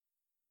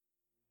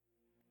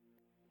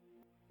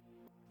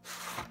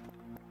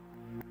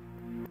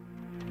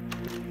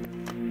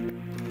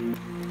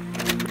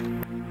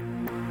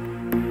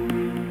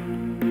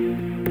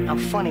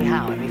funny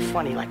how? I mean,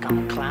 funny like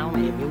I'm a clown, I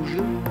amuse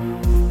you.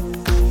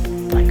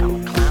 Like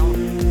I'm a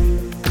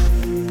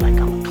clown.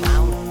 Like I'm a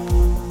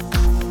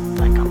clown.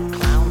 Like I'm a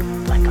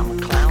clown. Like I'm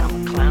a clown.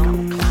 I'm a clown. I'm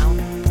a clown.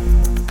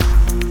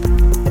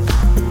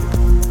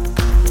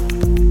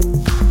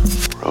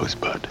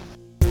 Rosebud.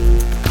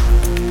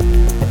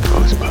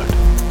 Rosebud.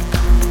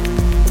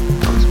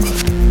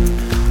 Rosebud.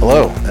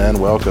 Hello, and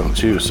welcome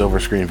to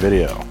Silver Screen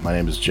Video. My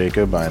name is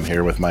Jacob. I'm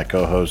here with my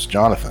co-host,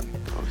 Jonathan.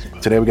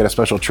 Today we got a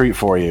special treat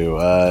for you.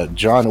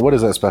 John, what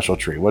is that special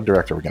treat? What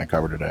director are we going to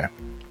cover today?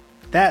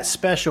 That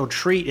special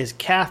treat is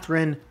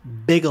Kathryn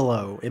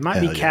Bigelow. It might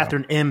be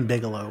Kathryn M.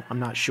 Bigelow. I'm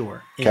not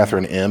sure.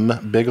 Kathryn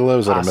M. Bigelow?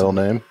 Is that her middle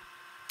name?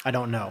 I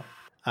don't know.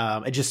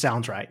 It just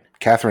sounds right.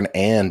 Kathryn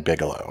Ann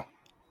Bigelow.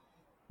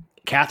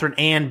 Kathryn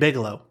Ann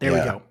Bigelow. There we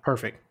go.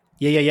 Perfect.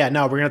 Yeah.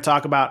 No, we're going to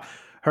talk about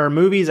her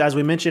movies. As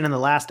we mentioned in the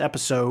last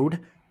episode,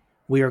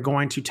 we are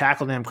going to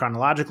tackle them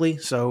chronologically.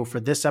 So for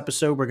this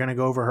episode, we're going to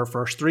go over her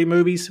first three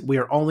movies. We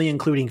are only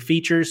including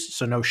features,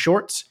 so no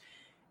shorts.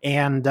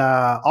 And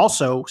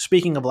also,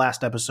 speaking of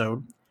last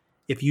episode,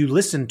 if you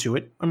listened to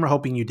it, and we're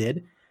hoping you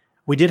did,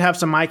 we did have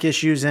some mic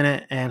issues in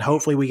it, and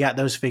hopefully we got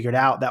those figured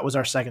out. That was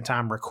our second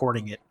time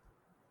recording it.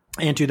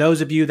 And to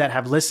those of you that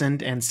have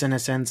listened and sent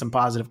us in some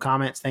positive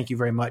comments, thank you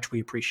very much. We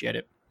appreciate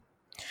it.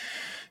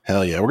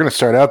 Hell yeah. We're going to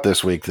start out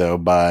this week, though,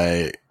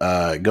 by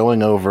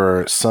going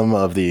over some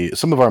of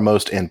our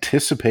most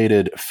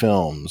anticipated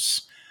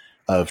films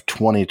of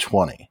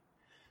 2020.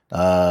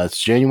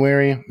 It's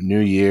January, new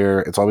year.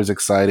 It's always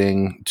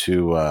exciting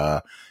to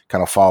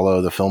kind of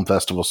follow the film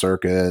festival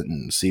circuit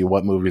and see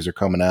what movies are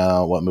coming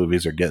out, what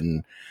movies are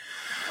getting,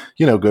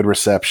 good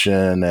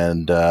reception.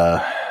 And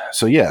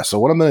so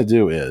what I'm going to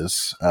do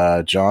is,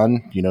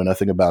 John, you know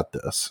nothing about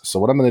this. So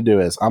what I'm going to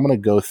do is I'm going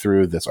to go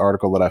through this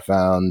article that I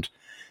found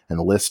and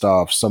list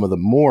off some of the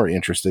more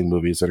interesting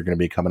movies that are going to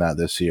be coming out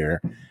this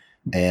year.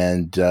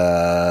 And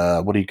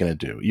what are you going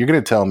to do? You're going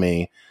to tell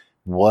me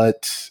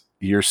what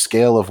your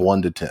scale of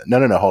 1 to 10.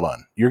 No, hold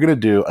on. You're going to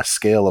do a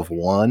scale of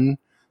 1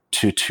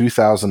 to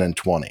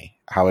 2020.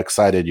 How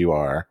excited you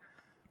are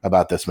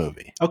about this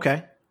movie.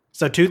 Okay.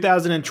 So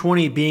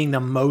 2020 being the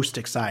most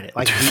excited.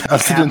 Like the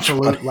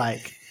absolute,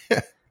 like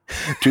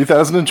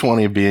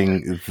 2020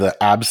 being the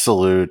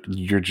absolute,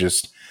 you're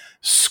just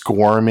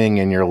squirming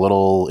in your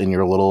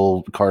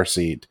little car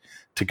seat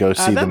to go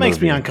see the movie. That makes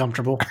me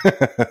uncomfortable.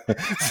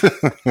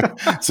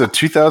 So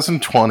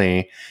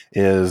 2020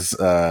 is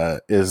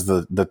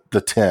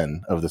the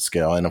 10 of the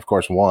scale, and of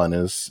course 1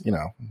 is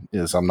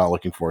I'm not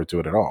looking forward to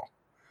it at all.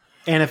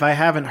 And if I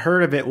haven't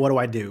heard of it, what do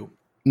I do?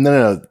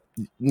 No.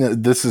 I'm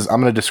going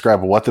to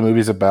describe what the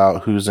movie's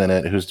about, who's in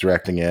it, who's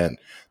directing it.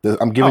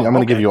 I'm going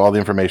to give you all the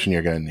information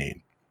you're going to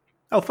need.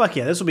 Oh fuck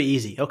yeah, this will be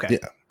easy. Okay.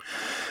 Yeah.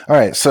 All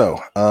right,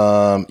 so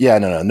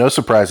no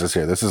surprises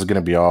here. This is going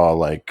to be all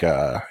like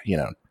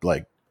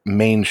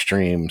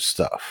mainstream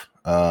stuff.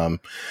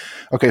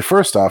 Okay,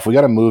 first off, we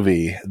got a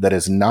movie that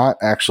is not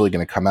actually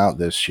going to come out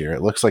this year.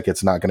 It looks like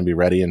it's not going to be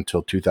ready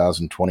until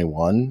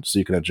 2021, so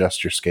you can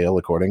adjust your scale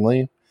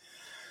accordingly.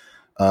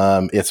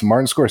 It's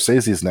Martin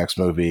Scorsese's next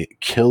movie,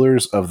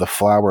 Killers of the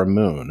Flower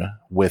Moon,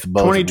 with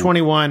both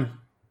 2021.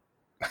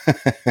 I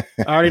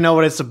already know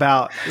what it's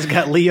about. It's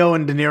got Leo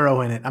and De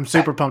Niro in it. I'm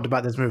super pumped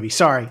about this movie.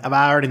 Sorry,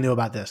 I already knew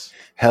about this.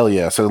 Hell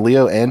yeah! So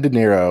Leo and De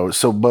Niro.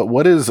 So, but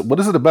what is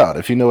it about?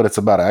 If you know what it's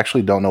about, I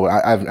actually don't know.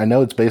 I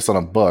know it's based on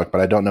a book,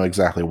 but I don't know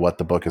exactly what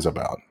the book is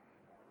about.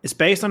 It's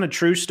based on a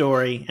true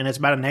story, and it's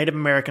about a Native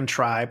American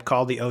tribe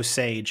called the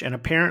Osage. And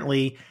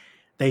apparently,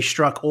 they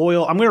struck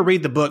oil. I'm going to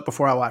read the book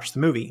before I watch the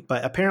movie,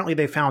 but apparently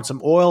they found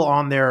some oil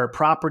on their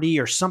property,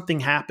 or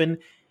something happened.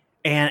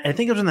 And I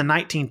think it was in the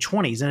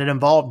 1920s, and it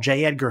involved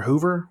J. Edgar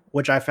Hoover,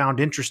 which I found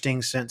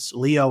interesting since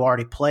Leo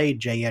already played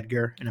J.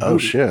 Edgar in a movie. Oh,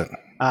 shit.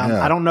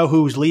 Yeah. I don't know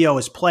whose Leo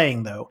is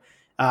playing, though.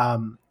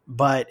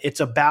 But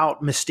it's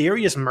about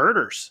mysterious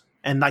murders.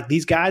 And like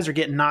these guys are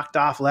getting knocked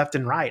off left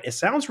and right. It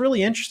sounds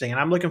really interesting, and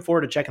I'm looking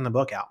forward to checking the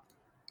book out.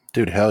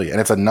 Dude, hell yeah.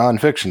 And it's a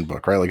nonfiction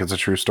book, right? Like it's a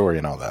true story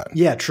and all that.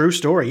 Yeah, true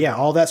story. Yeah,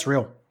 all that's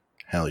real.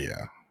 Hell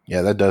yeah.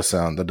 Yeah, that does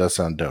sound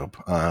dope.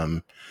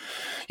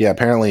 Yeah,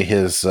 apparently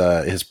his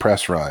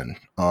press run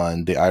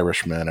on The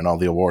Irishman and all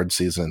the award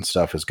season and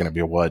stuff is going to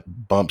be what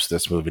bumps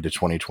this movie to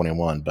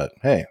 2021. But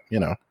hey,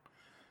 any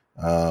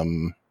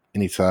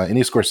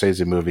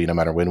Scorsese movie, no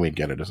matter when we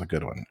get it, is a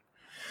good one.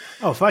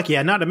 Oh, fuck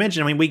yeah. Not to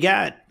mention, I mean, we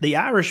got The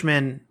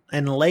Irishman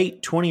in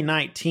late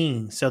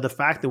 2019. So the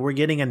fact that we're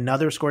getting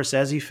another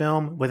Scorsese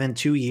film within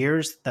 2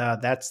 years,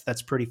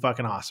 that's pretty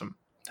fucking awesome.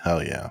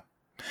 Hell yeah.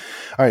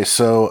 All right,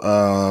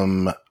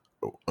 so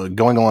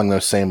going along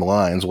those same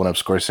lines, one of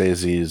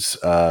Scorsese's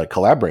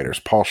collaborators,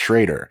 Paul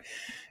Schrader,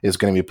 is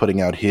going to be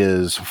putting out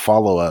his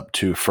follow-up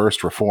to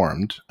First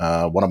Reformed,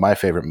 one of my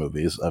favorite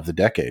movies of the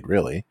decade,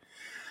 really.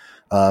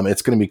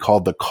 It's going to be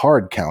called The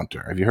Card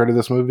Counter. Have you heard of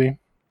this movie?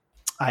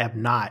 I have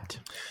not.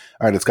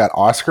 All right, it's got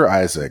Oscar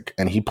Isaac,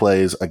 and he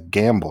plays a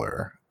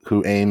gambler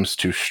who aims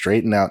to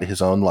straighten out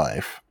his own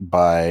life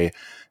by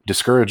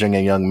discouraging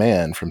a young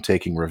man from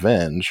taking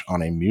revenge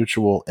on a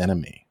mutual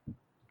enemy.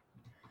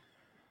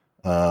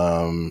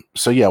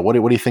 So yeah, what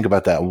do you think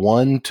about that?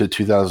 1 to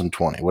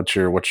 2020. What's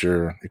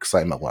your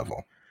excitement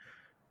level?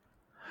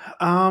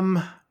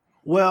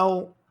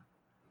 Well,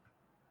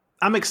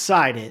 I'm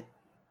excited.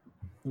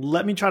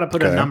 Let me try to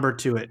put a number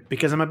to it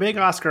because I'm a big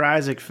Oscar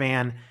Isaac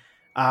fan.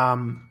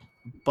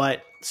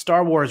 But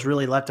Star Wars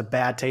really left a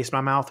bad taste in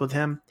my mouth with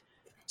him.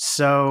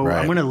 So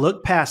I'm going to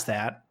look past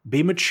that,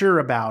 be mature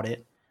about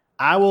it.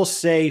 I will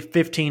say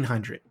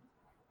 1,500.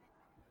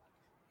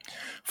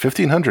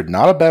 1,500,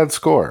 not a bad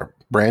score.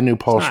 Brand new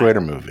Paul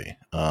Schrader movie.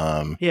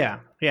 Yeah.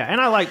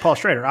 And I like Paul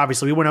Schrader.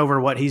 Obviously, we went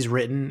over what he's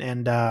written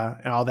and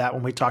all that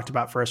when we talked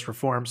about First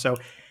Reform. So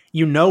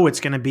it's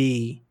going to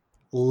be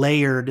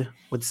layered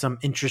with some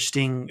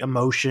interesting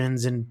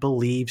emotions and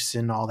beliefs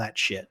and all that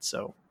shit.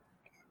 So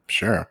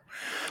sure.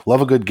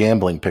 Love a good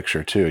gambling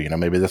picture too.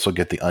 Maybe this will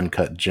get the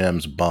Uncut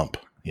Gems bump,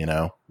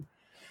 yeah,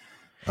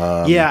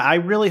 I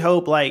really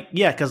hope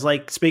because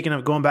speaking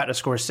of going back to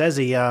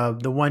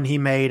Scorsese, the one he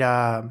made,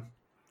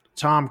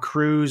 Tom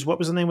Cruise, what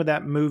was the name of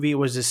that movie? It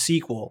was a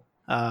sequel.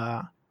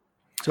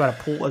 It's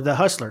about The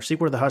Hustler,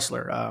 sequel to The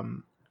Hustler.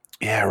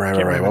 Yeah,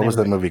 right. What was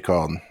that movie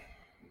called?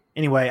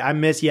 Anyway, I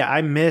miss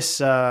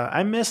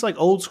like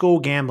old school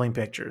gambling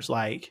pictures.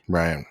 Right.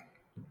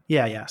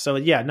 Yeah. So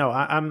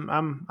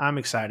I'm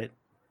excited.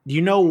 Do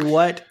you know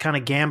what kind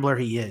of gambler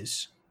he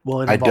is?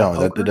 I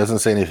don't. It doesn't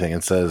say anything.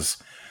 It says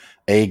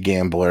a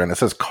gambler and it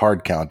says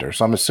card counter.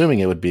 So I'm assuming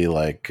it would be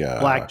like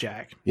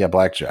blackjack. Yeah,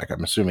 blackjack.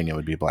 I'm assuming it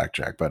would be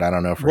blackjack, but I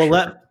don't know for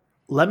sure.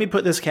 Let me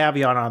put this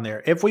caveat on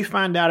there. If we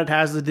find out it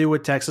has to do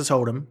with Texas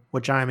Hold'em,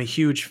 which I am a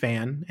huge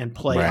fan and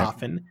play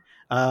often,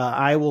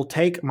 I will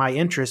take my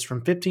interest from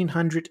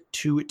 1,500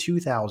 to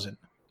 2,000.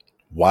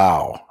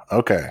 Wow.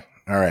 Okay.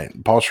 All right.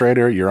 Paul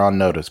Schrader, you're on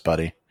notice,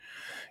 buddy.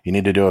 You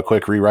need to do a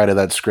quick rewrite of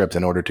that script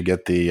in order to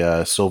get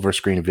the silver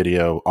screen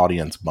video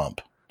audience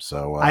bump.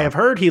 So I have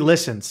heard he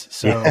listens.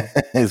 So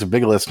he's a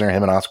big listener.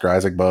 Him and Oscar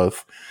Isaac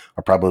both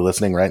are probably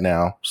listening right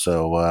now.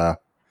 So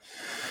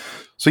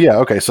yeah,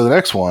 okay. So the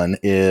next one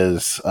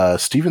is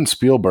Steven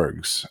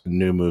Spielberg's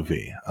new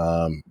movie.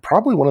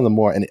 Probably one of the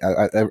more. And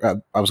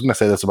I was going to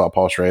say this about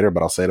Paul Schrader,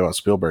 but I'll say it about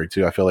Spielberg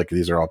too. I feel like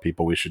these are all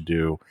people we should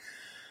do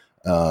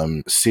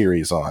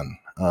series on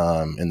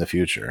in the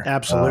future.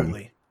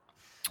 Absolutely.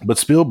 But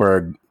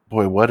Spielberg,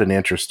 boy, what an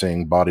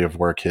interesting body of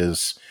work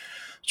his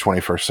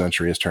 21st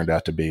century has turned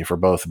out to be, for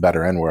both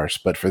better and worse.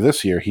 But for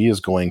this year, he is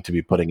going to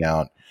be putting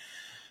out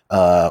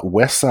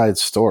West Side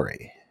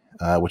Story.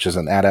 Which is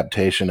an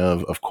adaptation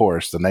of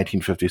course, the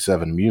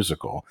 1957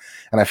 musical.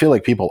 And I feel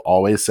like people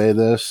always say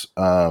this,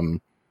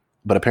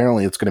 but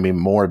apparently it's going to be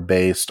more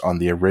based on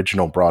the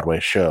original Broadway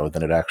show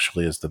than it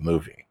actually is the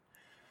movie.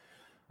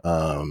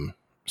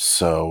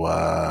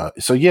 So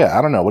yeah,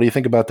 I don't know. What do you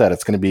think about that?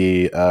 It's going to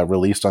be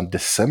released on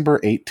December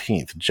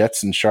 18th.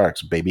 Jets and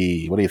Sharks,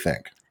 baby. What do you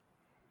think?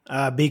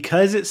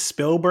 Because it's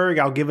Spielberg,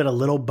 I'll give it a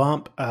little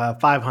bump,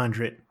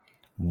 500.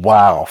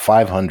 Wow,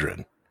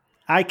 500.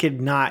 I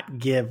could not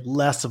give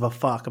less of a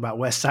fuck about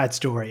West Side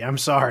Story. I'm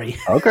sorry.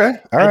 Okay.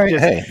 All right.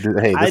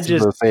 Hey, I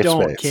just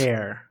don't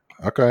care.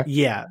 Okay.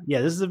 Yeah.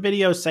 This is a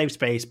video safe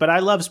space, but I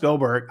love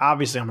Spielberg.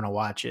 Obviously, I'm going to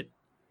watch it.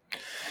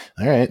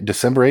 All right.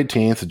 December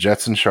 18th,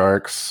 Jets and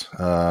Sharks.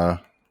 Yeah.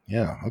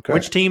 Okay.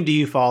 Which team do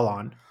you fall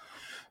on?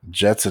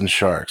 Jets and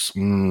Sharks.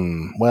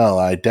 Well,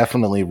 I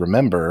definitely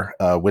remember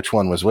which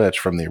one was which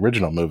from the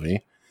original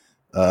movie.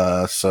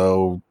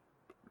 So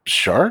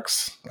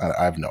Sharks?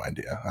 I have no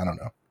idea. I don't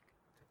know.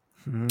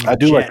 I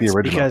do like the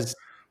original because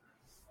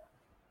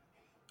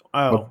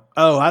I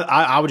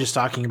was just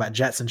talking about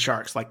Jets and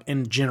Sharks, like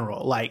in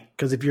general, like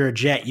because if you're a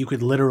jet, you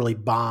could literally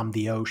bomb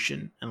the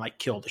ocean and like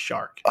kill the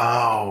shark.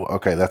 Oh,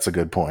 okay, that's a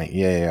good point.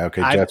 Yeah.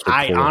 Okay, Jets.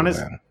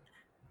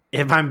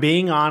 If I'm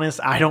being honest,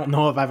 I don't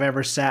know if I've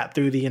ever sat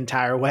through the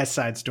entire West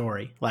Side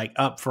Story, like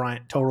up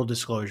front. Total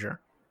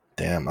disclosure.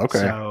 Damn. Okay.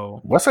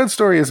 So, West Side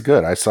Story is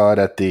good. I saw it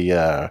at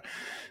the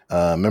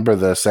remember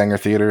the Sanger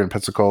Theater in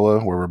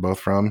Pensacola, where we're both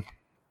from.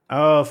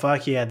 Oh,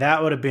 fuck yeah.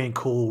 That would have been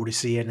cool to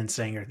see it in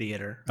Sanger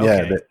Theater.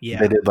 Okay.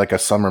 They did like a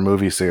summer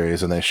movie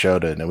series and they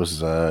showed it and it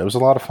was a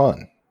lot of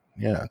fun.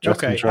 Yeah.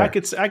 Okay. I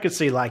could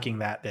see liking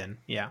that then.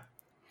 Yeah.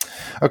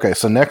 Okay.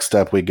 So next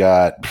up we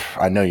got,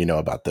 I know you know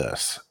about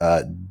this,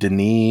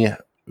 Denis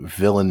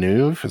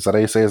Villeneuve. Is that how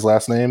you say his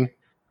last name?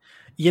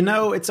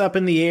 It's up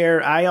in the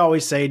air. I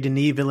always say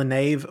Denis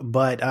Villeneuve,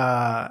 but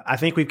I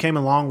think we've came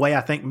a long way.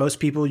 I think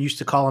most people used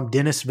to call him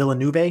Dennis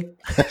Villeneuve.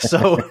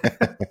 So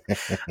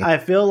I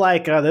feel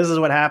like this is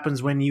what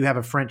happens when you have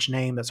a French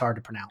name that's hard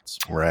to pronounce.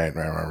 Right.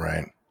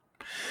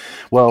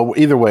 Well,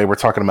 either way, we're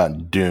talking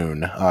about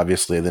Dune,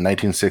 obviously, the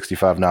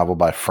 1965 novel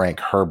by Frank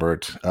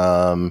Herbert.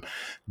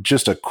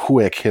 Just a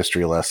quick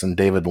history lesson.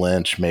 David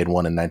Lynch made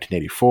one in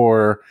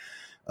 1984.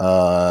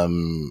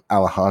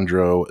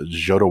 Alejandro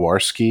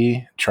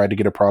Jodorowsky tried to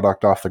get a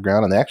product off the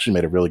ground, and they actually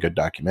made a really good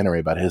documentary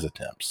about his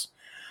attempts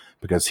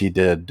because he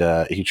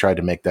tried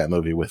to make that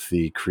movie with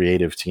the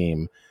creative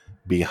team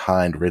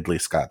behind Ridley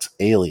Scott's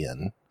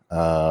Alien.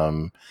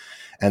 And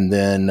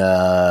then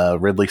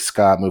Ridley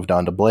Scott moved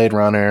on to Blade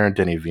Runner.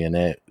 Denis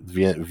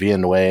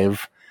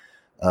Villeneuve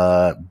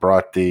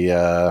brought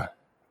the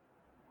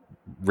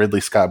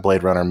Ridley Scott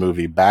Blade Runner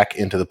movie back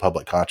into the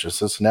public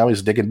consciousness. Now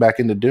he's digging back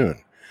into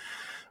Dune.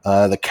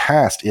 The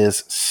cast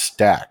is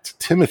stacked.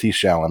 Timothy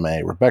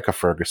Chalamet, Rebecca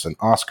Ferguson,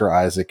 Oscar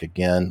Isaac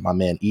again, my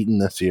man Eaton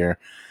this year,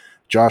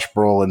 Josh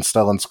Brolin,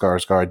 Stellan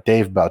Skarsgård,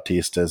 Dave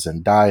Bautista,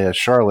 Zendaya,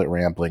 Charlotte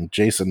Rampling,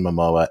 Jason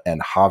Momoa,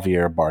 and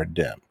Javier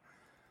Bardem.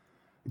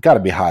 Got to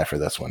be high for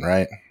this one,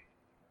 right?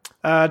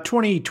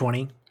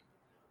 2020.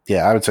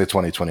 Yeah, I would say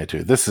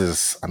 2022. This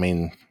is, I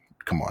mean,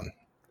 come on.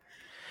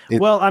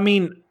 Well, I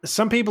mean,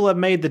 some people have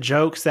made the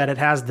jokes that it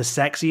has the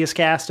sexiest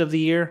cast of the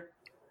year.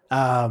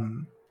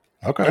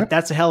 Okay.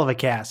 That's a hell of a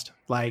cast.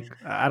 Like,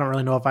 I don't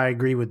really know if I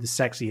agree with the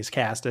sexiest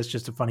cast. That's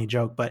just a funny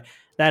joke, but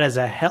that is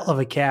a hell of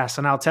a cast.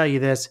 And I'll tell you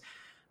this,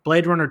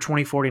 Blade Runner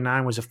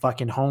 2049 was a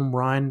fucking home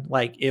run.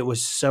 Like, it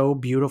was so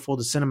beautiful.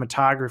 The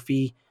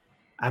cinematography,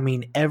 I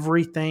mean,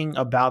 everything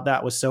about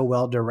that was so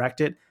well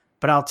directed.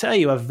 But I'll tell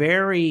you, a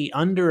very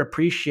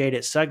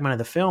underappreciated segment of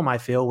the film, I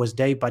feel, was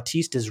Dave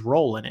Bautista's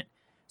role in it.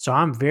 So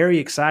I'm very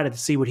excited to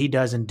see what he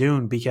does in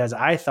Dune, because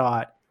I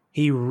thought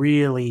he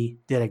really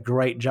did a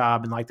great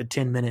job in like the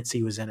 10 minutes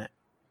he was in it.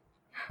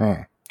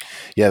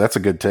 Yeah, that's a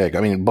good take. I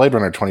mean, Blade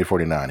Runner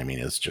 2049, I mean,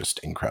 is just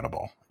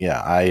incredible.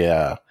 Yeah,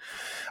 I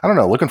don't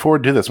know. Looking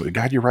forward to this movie.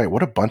 God, you're right.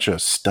 What a bunch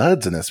of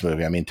studs in this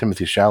movie. I mean,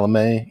 Timothy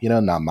Chalamet, you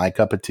know, not my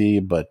cup of tea,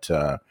 but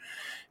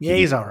yeah,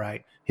 he's all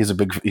right. He has a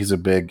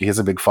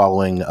big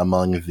following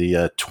among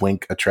the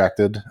twink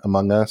attracted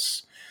among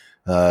us.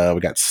 We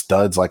got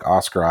studs like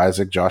Oscar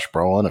Isaac, Josh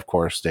Brolin, of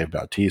course, Dave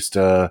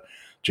Bautista,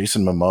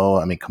 Jason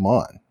Momoa. I mean, come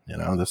on, you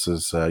know, this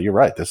is you're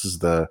right. This is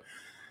the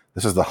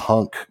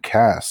hunk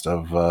cast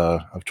of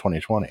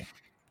 2020.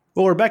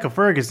 Well, Rebecca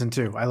Ferguson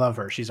too. I love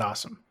her. She's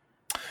awesome.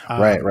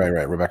 Right.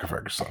 Rebecca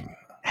Ferguson.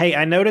 Hey,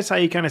 I noticed how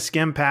you kind of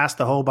skim past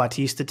the whole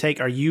Bautista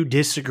take. Are you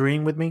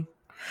disagreeing with me?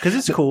 Because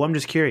it's cool. I'm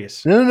just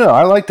curious. No.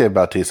 I like Dave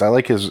Bautista. I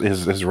like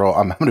his role.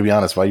 I'm going to be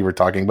honest. While you were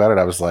talking about it,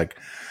 I was like,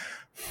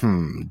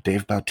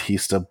 Dave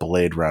Bautista,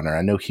 Blade Runner.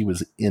 I know he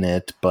was in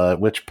it,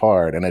 but which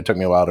part? And it took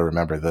me a while to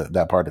remember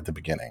that part at the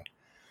beginning.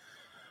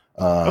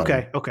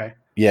 Okay.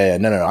 Yeah.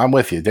 No. I'm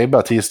with you. Dave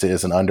Bautista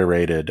is an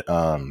underrated.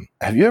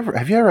 Have you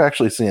ever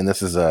actually seen?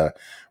 This is a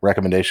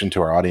recommendation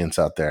to our audience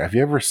out there. Have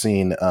you ever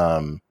seen?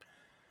 Oh,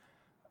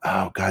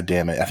 God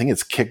damn it! I think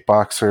it's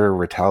Kickboxer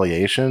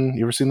Retaliation.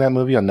 You ever seen that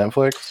movie on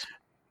Netflix?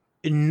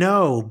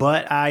 No,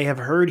 but I have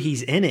heard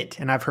he's in it,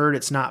 and I've heard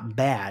it's not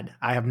bad.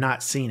 I have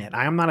not seen it.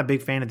 I am not a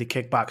big fan of the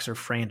Kickboxer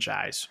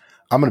franchise.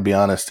 I'm going to be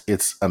honest.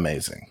 It's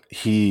amazing.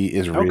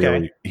 He's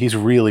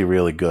really,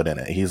 really good in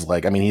it. He's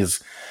like, I mean,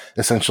 he's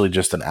essentially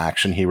just an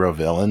action hero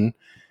villain,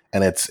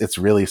 and it's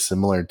really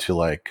similar to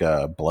like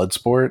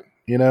Bloodsport,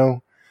 you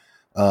know?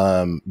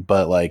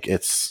 But like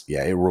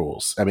it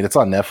rules. I mean, it's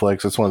on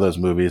Netflix. It's one of those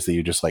movies that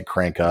you just like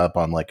crank up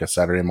on like a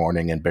Saturday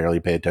morning and barely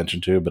pay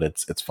attention to, but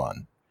it's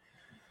fun.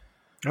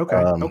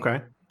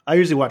 Okay. I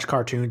usually watch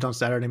cartoons on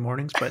Saturday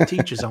mornings, but to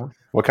each his own.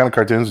 What kind of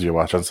cartoons do you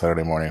watch on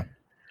Saturday morning?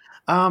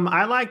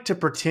 I like to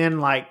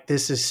pretend like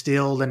this is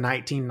still the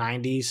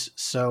 1990s.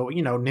 So,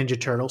 you know, Ninja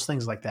Turtles,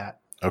 things like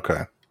that.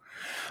 Okay.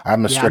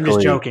 I'm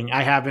just joking.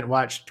 I haven't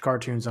watched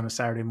cartoons on a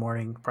Saturday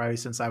morning probably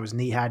since I was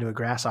knee high to a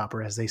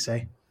grasshopper, as they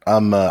say.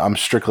 I'm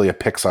strictly a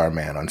Pixar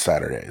man on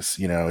Saturdays.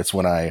 You know, it's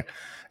when I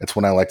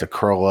like to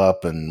curl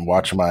up and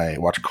watch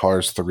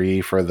Cars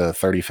 3 for the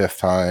 35th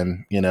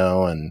time, you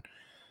know, and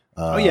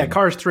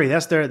Cars 3.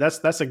 That's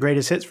the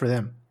greatest hits for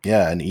them.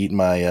 Yeah, and eat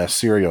my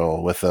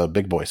cereal with a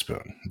big boy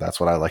spoon. That's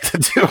what I like to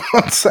do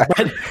on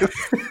Saturday.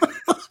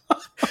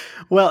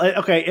 Well,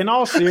 okay, in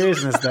all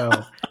seriousness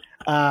though,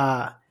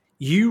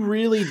 you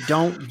really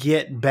don't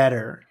get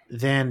better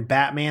than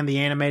Batman the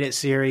Animated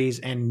Series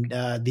and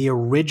the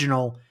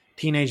original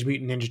Teenage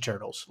Mutant Ninja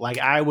Turtles. Like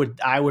I would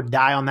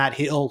die on that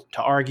hill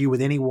to argue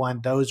with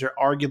anyone. Those are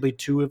arguably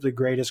two of the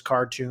greatest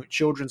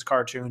children's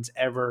cartoons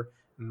ever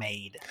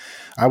made.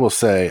 I will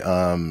say,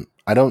 I'm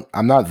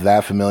not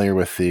that familiar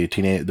with the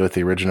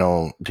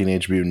original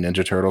Teenage Mutant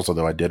Ninja Turtles,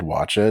 although I did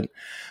watch it.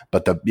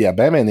 But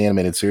Batman the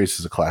Animated Series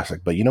is a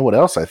classic. But you know what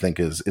else I think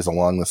is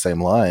along the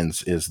same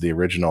lines is the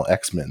original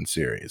X-Men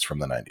series from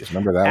the 90s.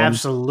 Remember that one?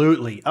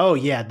 Absolutely. Oh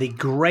yeah, the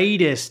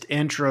greatest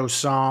intro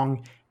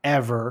song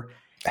ever.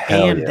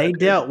 They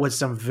dealt with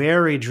some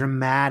very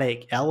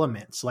dramatic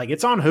elements. Like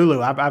it's on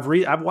Hulu.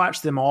 I've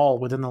watched them all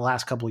within the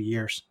last couple of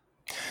years.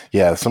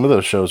 Yeah, some of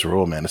those shows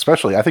rule, man.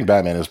 Especially, I think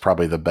Batman is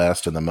probably the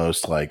best and the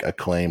most like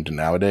acclaimed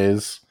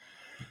nowadays.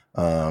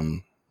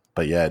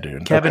 But yeah,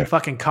 dude, Kevin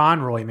fucking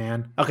Conroy,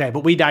 man. Okay,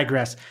 but we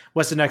digress.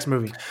 What's the next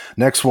movie?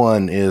 Next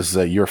one is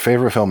your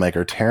favorite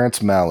filmmaker, Terrence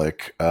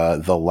Malick,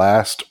 The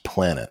Last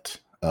Planet.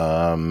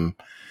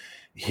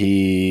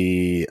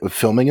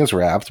 Filming is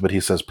wrapped, but he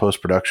says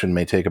post-production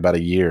may take about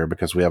a year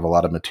because we have a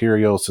lot of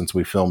material since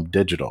we filmed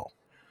digital.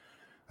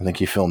 I think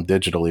he filmed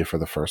digitally for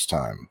the first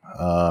time.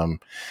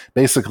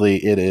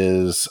 Basically, it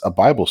is a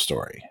Bible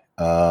story.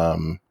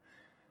 A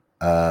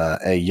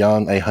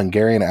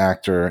Hungarian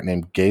actor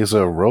named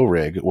Geza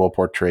Rohrig will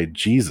portray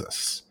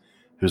Jesus,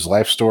 whose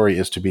life story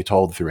is to be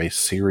told through a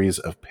series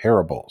of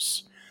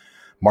parables.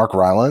 Mark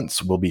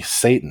Rylance will be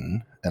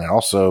Satan, and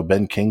also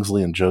Ben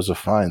Kingsley and Joseph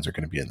Fiennes are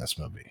going to be in this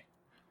movie.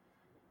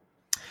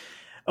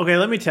 Okay,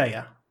 let me tell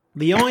you.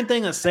 The only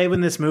thing that's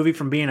saving this movie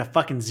from being a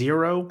fucking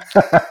zero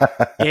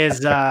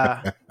is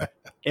I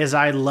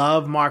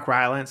love Mark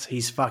Rylance.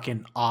 He's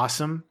fucking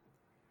awesome.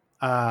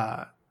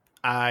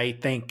 I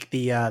think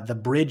the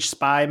Bridge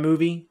Spy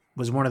movie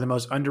was one of the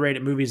most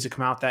underrated movies to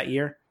come out that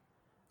year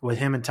with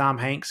him and Tom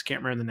Hanks.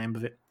 Can't remember the name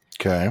of it.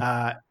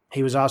 Okay.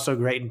 He was also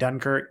great in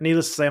Dunkirk.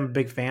 Needless to say, I'm a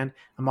big fan.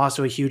 I'm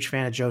also a huge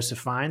fan of Joseph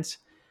Fiennes.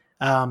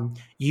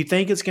 You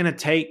think it's going to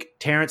take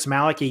Terrence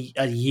Malick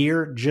a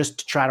year just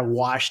to try to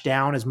wash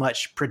down as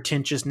much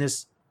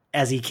pretentiousness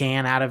as he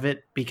can out of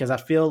it? Because I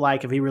feel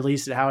like if he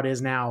released it how it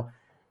is now,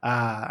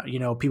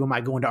 people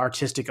might go into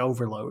artistic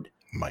overload.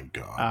 My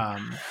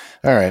God.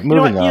 All right,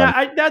 moving on.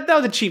 Yeah, that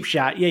was a cheap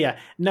shot. Yeah.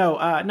 No,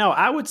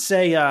 I would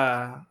say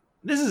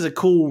this is a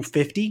cool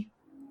 50.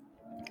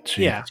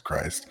 Jesus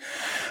Christ.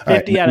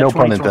 50 out of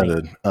no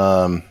 2020.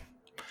 pun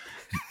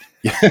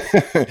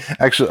intended.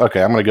 Actually,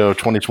 okay, I'm going to go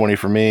 2020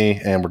 for me,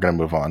 and we're going to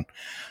move on.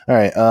 All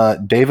right,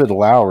 David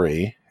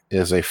Lowery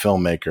is a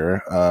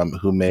filmmaker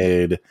who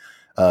made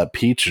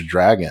Peach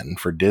Dragon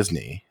for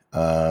Disney.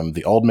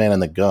 The Old Man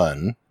and the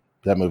Gun,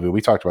 that movie,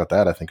 we talked about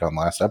that, I think, on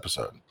last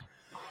episode.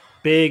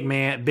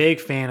 Big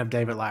fan of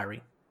David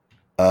Lowery.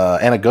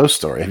 And A Ghost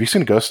Story. Have you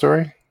seen A Ghost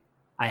Story?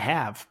 I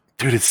have.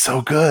 Dude, it's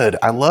so good.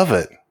 I love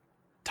it.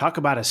 Talk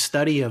about a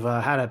study of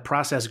how to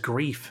process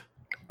grief.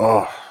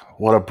 Oh,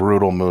 what a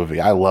brutal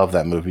movie. I love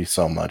that movie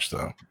so much,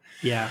 though.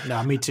 Yeah,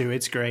 no, me too.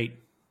 It's great.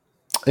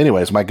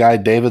 Anyways, my guy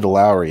David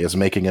Lowery is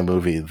making a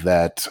movie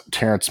that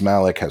Terrence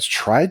Malick has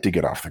tried to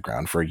get off the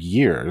ground for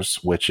years,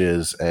 which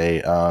is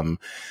a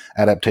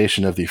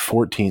adaptation of the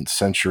 14th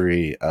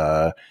century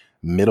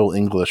Middle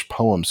English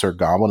poem Sir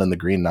Gawain and the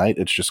Green Knight.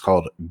 It's just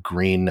called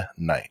Green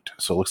Knight.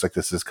 So it looks like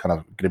this is kind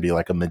of going to be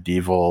like a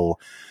medieval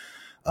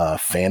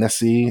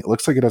fantasy. It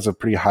looks like it has a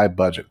pretty high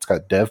budget. It's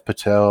got Dev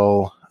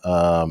Patel,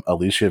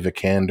 Alicia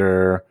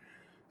Vikander,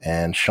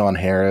 and Sean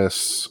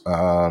Harris.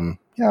 I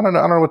don't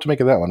know what to make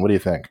of that one. What do you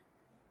think?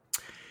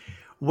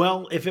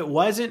 Well, if it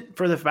wasn't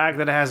for the fact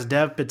that it has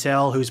Dev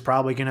Patel, who's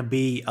probably going to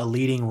be a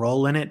leading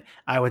role in it,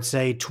 I would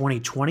say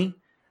 2020.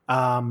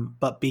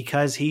 But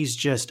because he's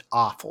just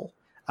awful,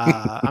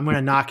 I'm going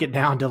to knock it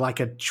down to like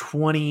a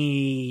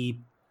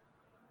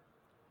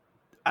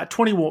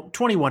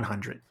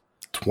 2100.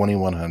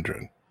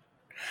 2100.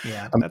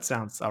 Yeah, that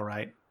sounds all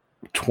right.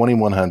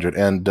 2100.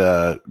 And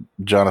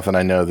Jonathan,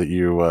 I know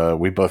that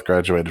we both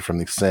graduated from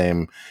the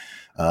same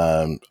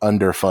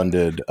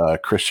underfunded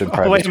Christian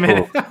private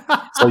school.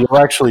 So you'll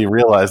actually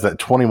realize that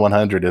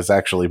 2100 is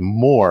actually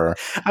more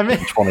than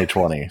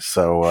 2020.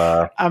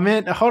 So I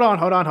meant hold on.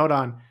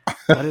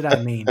 What did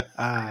I mean?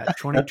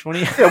 2020?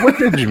 Yeah, what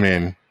did you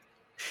mean?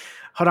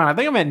 Hold on, I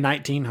think I meant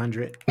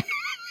 1900.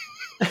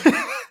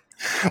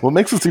 What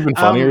makes this even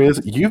funnier is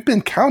you've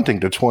been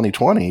counting to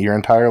 2020 your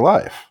entire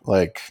life.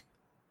 Like,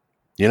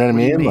 you know what I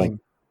mean?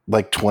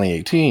 Like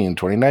 2018,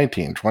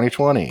 2019,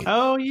 2020.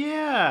 Oh,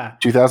 yeah.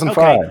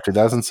 2005, okay.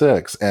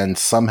 2006. And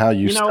somehow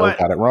you still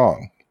got it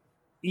wrong.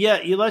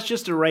 Yeah, let's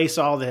just erase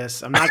all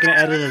this. I'm not going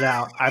to edit it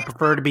out. I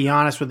prefer to be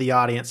honest with the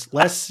audience.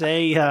 Let's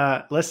say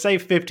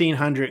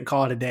 1500 and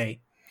call it a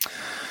day.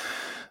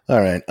 All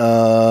right.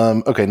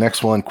 Okay,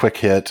 next one, quick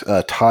hit.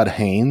 Todd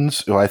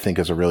Haynes, who I think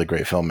is a really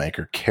great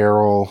filmmaker.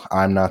 Carol,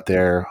 I'm Not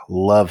There.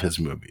 Love his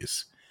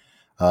movies.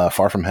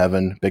 Far From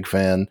Heaven, big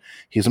fan.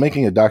 He's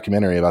making a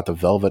documentary about the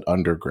Velvet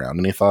Underground.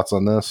 Any thoughts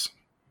on this?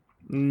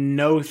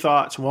 No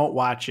thoughts. Won't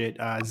watch it.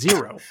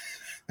 Zero.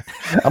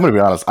 I'm going to be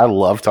honest. I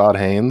love Todd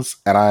Haynes,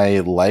 and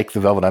I like the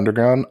Velvet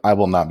Underground. I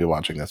will not be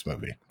watching this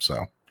movie.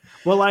 So,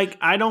 well,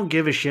 I don't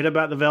give a shit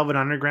about the Velvet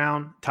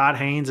Underground. Todd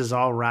Haynes is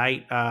all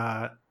right.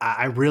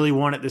 I really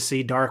wanted to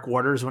see Dark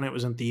Waters when it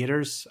was in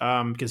theaters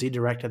because he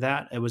directed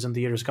that. It was in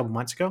theaters a couple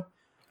months ago.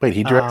 Wait,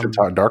 he directed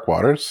Dark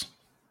Waters?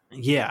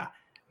 Yeah.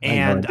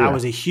 And I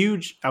was a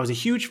huge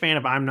fan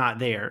of I'm Not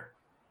There.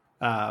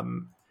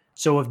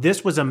 So if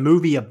this was a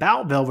movie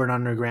about Velvet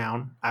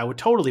Underground, I would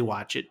totally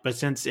watch it. But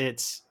since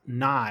it's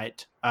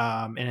not,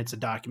 and it's a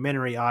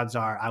documentary, odds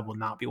are I will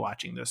not be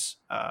watching this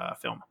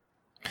film.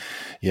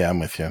 Yeah, I'm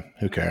with you.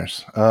 Who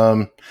cares?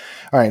 All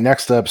right,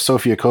 next up,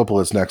 Sofia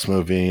Coppola's next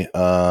movie.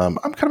 I'm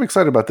kind of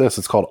excited about this.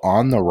 It's called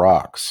On the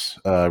Rocks.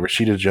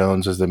 Rashida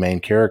Jones is the main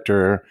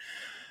character.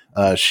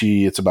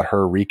 It's about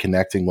her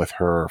reconnecting with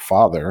her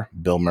father,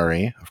 Bill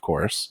Murray, of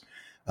course,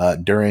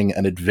 during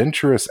an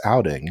adventurous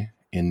outing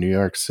in New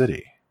York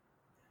City.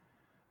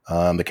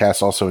 The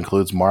cast also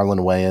includes Marlon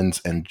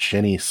Wayans and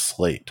Jenny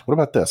Slate. What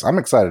about this? I'm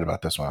excited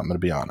about this one. I'm going to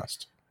be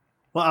honest.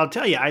 Well, I'll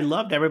tell you, I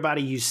loved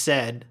everybody you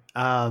said,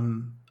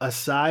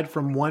 aside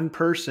from one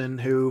person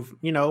who,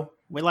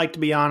 we like to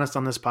be honest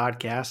on this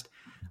podcast.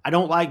 I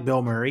don't like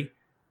Bill Murray.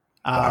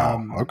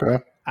 Okay.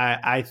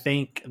 I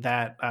think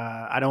that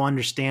I don't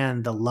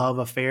understand the love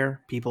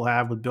affair people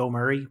have with Bill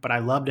Murray, but I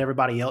loved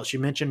everybody else. You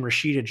mentioned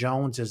Rashida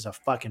Jones is a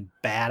fucking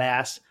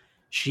badass.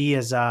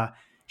 She's a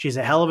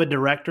hell of a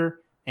director.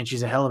 and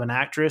she's a hell of an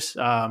actress.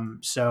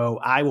 So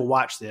I will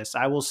watch this.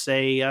 I will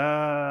say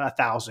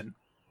 1,000.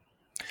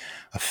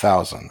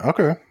 1,000.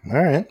 Okay.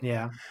 All right.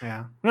 Yeah.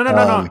 No.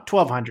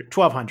 1,200.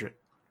 1,200.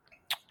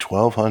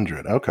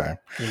 1,200. Okay.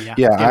 Yeah.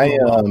 Yeah. I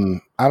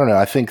don't know.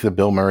 I think the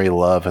Bill Murray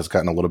love has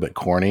gotten a little bit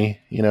corny,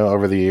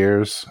 over the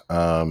years.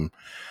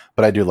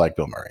 But I do like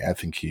Bill Murray. I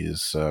think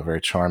he's very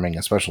charming,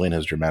 especially in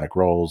his dramatic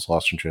roles,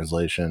 Lost in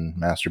Translation,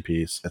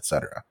 Masterpiece,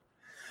 etc.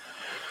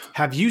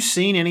 Have you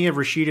seen any of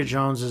Rashida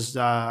Jones's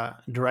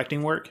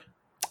directing work?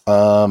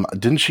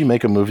 Didn't she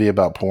make a movie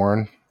about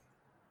porn?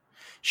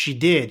 She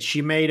did.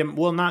 She made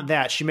not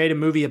that. She made a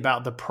movie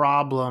about the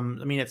problem.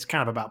 I mean, it's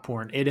kind of about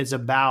porn. It's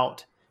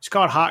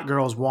called Hot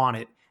Girls Want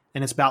It,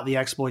 and it's about the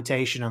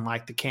exploitation and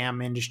like the cam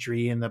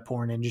industry and the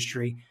porn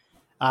industry.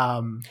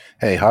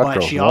 Hey, Hot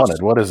Girls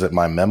Wanted. What is it?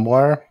 My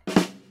memoir?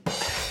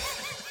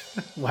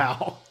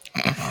 Wow.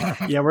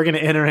 Yeah, we're gonna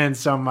enter in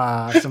some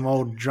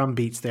old drum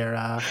beats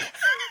there.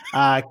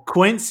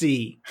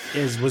 Quincy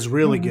was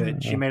really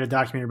good. She made a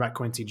documentary about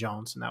Quincy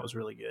Jones, and that was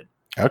really good.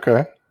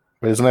 Okay,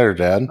 but isn't that her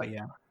dad? But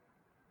yeah.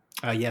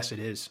 Yes, it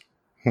is.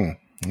 All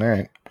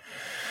right.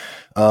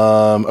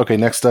 Okay,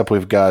 next up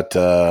we've got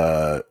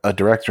a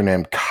director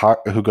named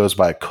who goes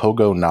by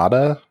Kogo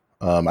Nada.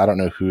 I don't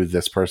know who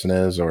this person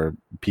is or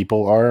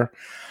people are,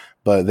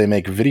 but they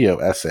make video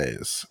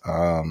essays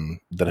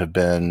that have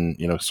been,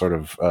 sort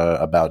of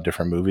about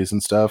different movies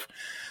and stuff.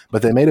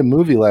 But they made a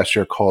movie last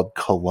year called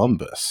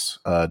Columbus.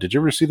 Did you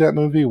ever see that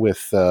movie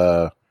with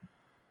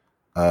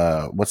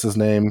what's his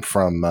name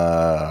from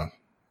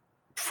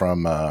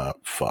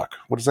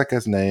what is that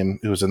guy's name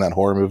who was in that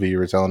horror movie you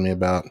were telling me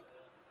about?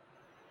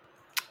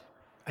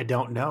 I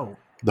don't know.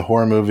 The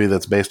horror movie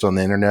that's based on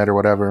the internet or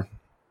whatever.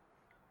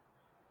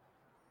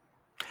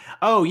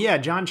 Oh yeah,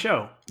 John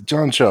Cho.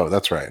 John Cho,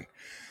 that's right.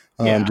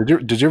 Yeah.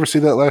 Did you ever see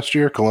that last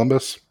year,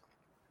 Columbus?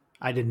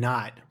 I did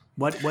not.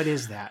 What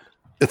is that?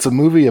 It's a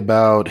movie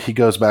about he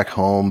goes back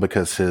home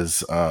because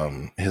his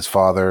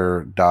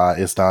father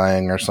is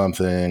dying or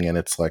something, and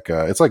it's like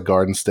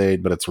Garden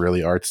State, but it's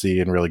really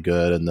artsy and really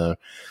good, and the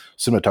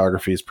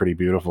cinematography is pretty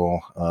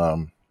beautiful.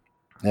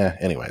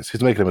 Anyways,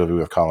 he's making a movie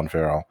with Colin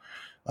Farrell.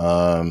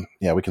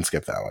 Yeah, we can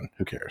skip that one.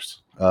 Who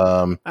cares?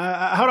 Hold on.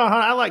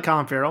 I like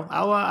Colin Farrell.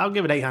 I'll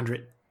give it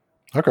 800.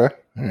 Okay,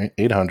 all right,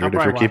 800.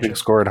 If you're keeping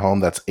score at home,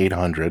 that's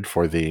 800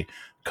 for the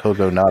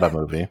Kogo Nada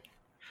movie.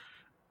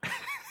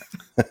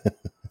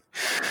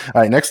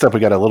 All right, next up, we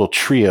got a little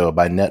trio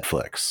by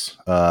Netflix.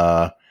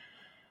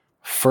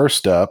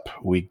 First up,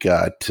 we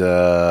got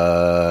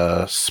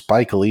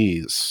Spike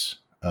Lee's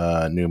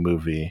new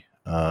movie.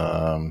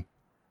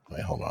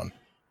 Wait, hold on.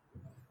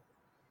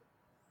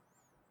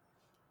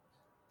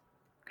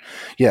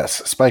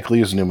 Yes, Spike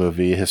Lee's new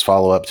movie, his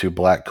follow-up to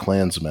Black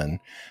Klansman.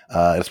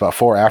 It's about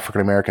 4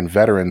 African-American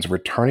veterans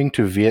returning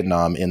to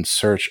Vietnam in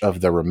search of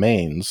the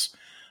remains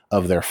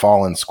of their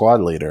fallen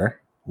squad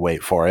leader.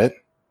 Wait for it.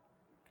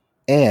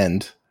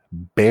 And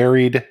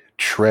buried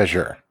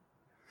treasure.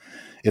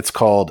 It's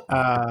called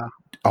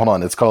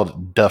it's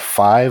called The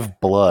Five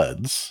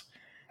Bloods,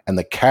 and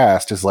the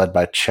cast is led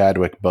by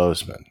Chadwick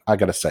Boseman. I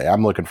gotta say,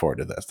 I'm looking forward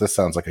to this. This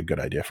sounds like a good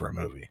idea for a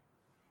movie.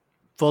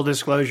 Full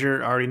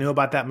disclosure, I already knew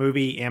about that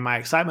movie, and my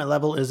excitement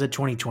level is at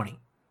 2020.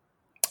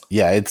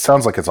 Yeah, it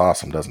sounds like it's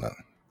awesome, doesn't it?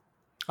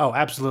 Oh,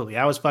 absolutely.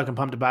 I was fucking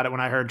pumped about it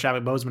when I heard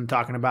Chadwick Boseman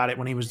talking about it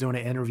when he was doing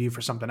an interview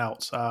for something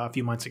else a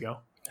few months ago.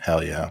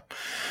 Hell yeah.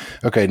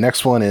 Okay,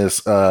 next one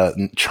is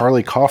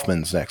Charlie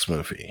Kaufman's next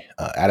movie.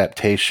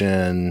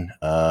 Adaptation.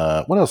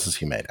 What else has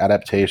he made?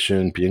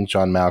 Adaptation, Being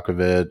John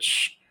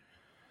Malkovich,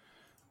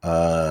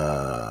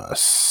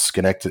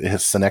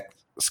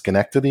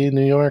 Schenectady,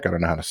 New York. I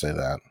don't know how to say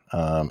that.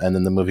 And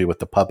then the movie with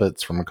the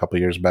puppets from a couple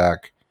years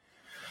back.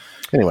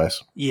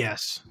 Anyways.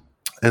 Yes.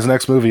 His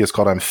next movie is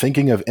called I'm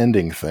Thinking of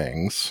Ending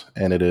Things,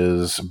 and it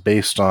is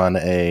based on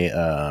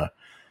a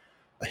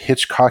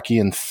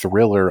Hitchcockian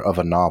thriller of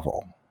a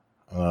novel.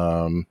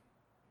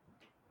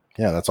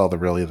 Yeah, that's all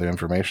the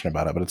information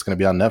about it, but it's going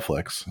to be on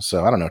Netflix.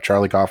 So I don't know.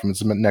 Charlie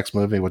Kaufman's next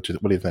movie. What do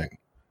you think?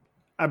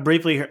 I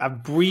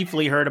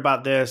briefly heard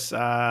about this.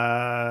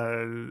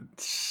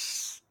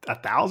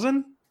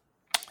 1,000?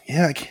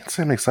 Yeah, I can't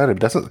say I'm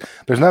excited.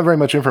 There's not very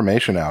much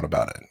information out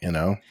about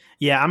it,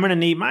 Yeah, I'm going to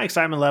need my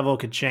excitement level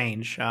could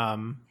change.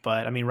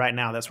 But I mean, right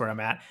now that's where I'm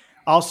at.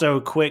 Also,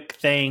 quick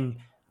thing.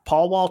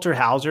 Paul Walter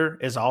Hauser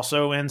is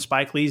also in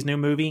Spike Lee's new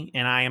movie,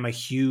 and I am a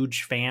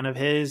huge fan of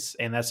his,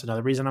 and that's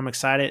another reason I'm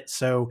excited.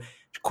 So,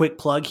 quick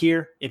plug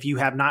here. If you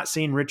have not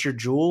seen Richard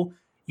Jewell,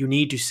 you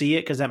need to see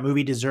it because that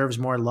movie deserves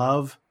more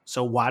love.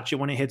 So watch it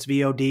when it hits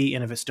VOD,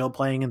 and if it's still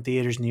playing in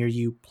theaters near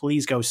you,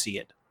 please go see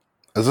it.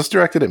 Is this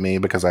directed at me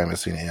because I haven't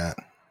seen it yet?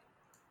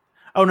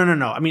 Oh,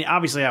 no. I mean,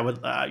 obviously, I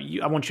would.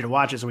 I want you to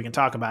watch it so we can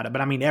talk about it. But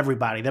I mean,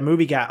 everybody. The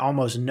movie got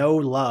almost no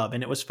love,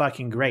 and it was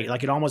fucking great.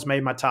 Like, it almost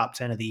made my top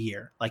 10 of the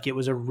year. Like, it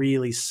was a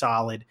really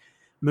solid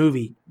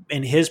movie.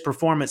 And his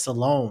performance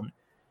alone,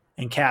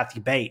 and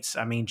Kathy Bates.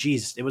 I mean,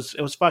 Jesus, it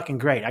was fucking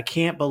great. I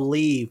can't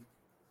believe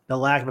the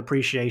lack of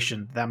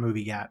appreciation that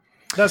movie got.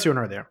 That's here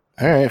nor there.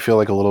 All right, I feel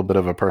like a little bit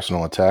of a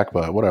personal attack,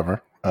 but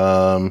whatever.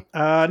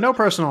 No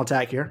personal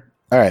attack here.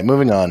 All right,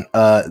 moving on.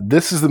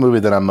 This is the movie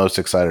that I'm most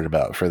excited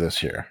about for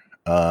this year.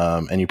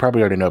 And you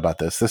probably already know about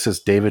this. This is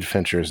David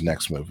Fincher's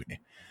next movie.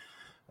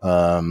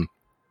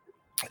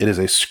 It is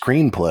a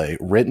screenplay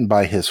written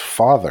by his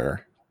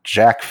father,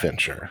 Jack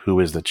Fincher, who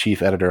is the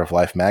chief editor of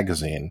Life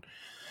magazine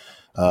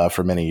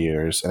for many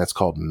years, and it's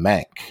called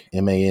Mank,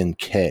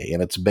 M-A-N-K,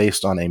 and it's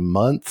based on a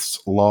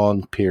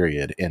months-long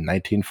period in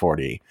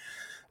 1940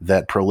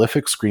 that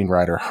prolific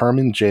screenwriter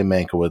Herman J.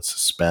 Mankiewicz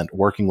spent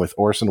working with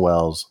Orson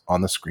Welles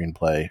on the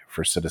screenplay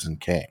for Citizen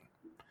Kane.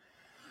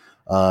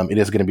 It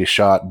is going to be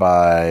shot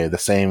by the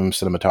same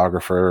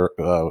cinematographer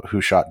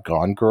who shot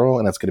Gone Girl,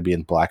 and it's going to be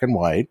in black and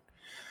white.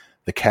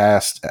 The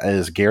cast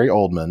is Gary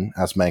Oldman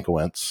as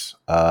Mankiewicz,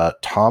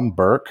 Tom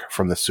Burke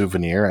from The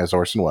Souvenir as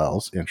Orson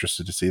Welles.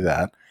 Interested to see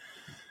that.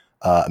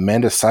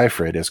 Amanda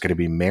Seyfried is going to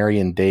be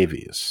Marion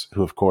Davies,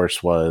 who, of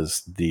course,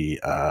 was the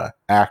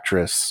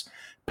actress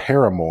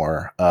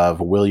paramour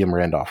of William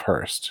Randolph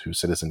Hearst, who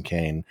Citizen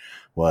Kane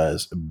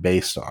was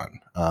based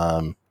on.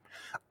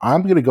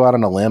 I'm going to go out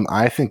on a limb.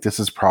 I think this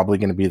is probably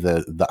going to be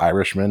the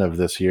Irishman of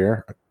this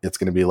year. It's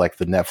going to be like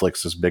the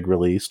Netflix's big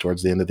release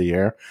towards the end of the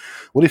year.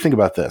 What do you think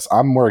about this?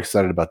 I'm more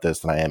excited about this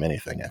than I am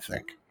anything, I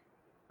think.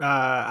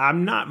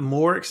 I'm not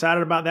more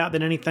excited about that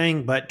than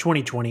anything, but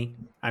 2020,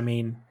 I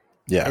mean,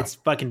 yeah, it's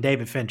fucking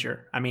David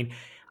Fincher. I mean,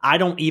 I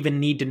don't even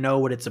need to know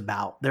what it's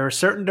about. There are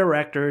certain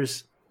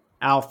directors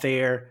out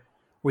there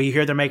where you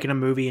hear they're making a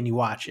movie and you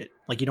watch it.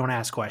 Like, you don't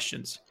ask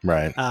questions.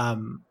 Right.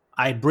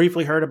 I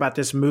briefly heard about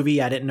this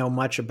movie. I didn't know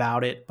much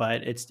about it,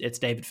 but it's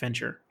David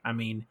Fincher. I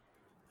mean,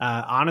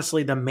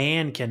 honestly, the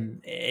man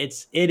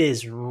it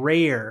is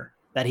rare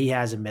that he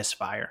has a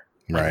misfire.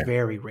 Like, right.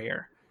 Very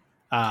rare.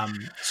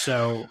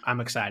 So I'm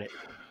excited.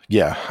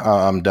 Yeah,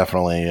 I'm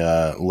definitely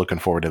looking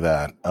forward to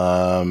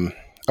that.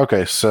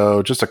 Okay,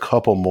 so just a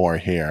couple more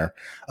here.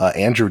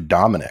 Andrew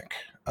Dominik.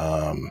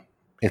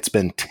 It's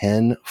been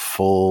 10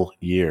 full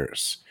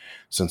years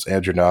since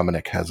Andrew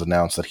Dominik has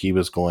announced that he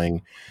was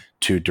going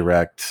to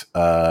direct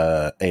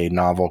a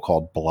novel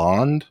called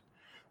Blonde,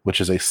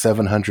 which is a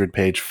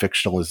 700-page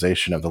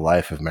fictionalization of the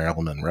life of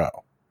Marilyn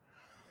Monroe.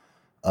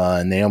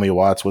 Naomi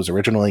Watts was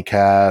originally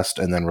cast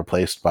and then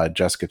replaced by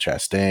Jessica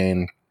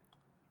Chastain.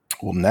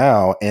 Well,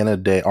 now Ana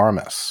de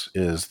Armas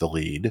is the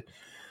lead,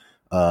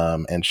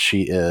 and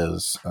she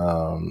is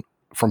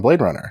from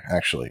Blade Runner,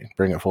 actually.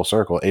 Bring it full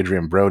circle.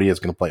 Adrian Brody is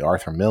going to play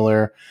Arthur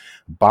Miller.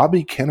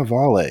 Bobby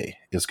Cannavale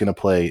is going to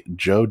play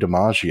Joe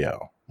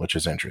DiMaggio, which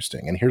is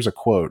interesting. And here's a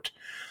quote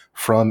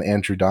from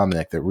Andrew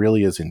Dominik that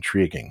really is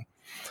intriguing.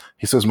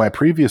 He says, "My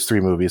previous 3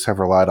 movies have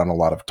relied on a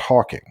lot of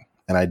talking,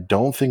 and I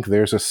don't think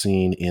there's a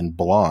scene in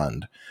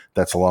Blonde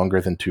that's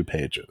longer than 2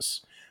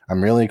 pages.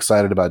 I'm really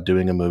excited about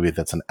doing a movie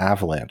that's an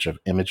avalanche of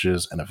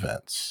images and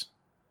events."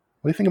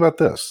 What do you think about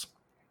this?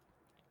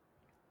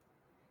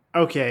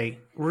 Okay,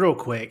 real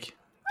quick.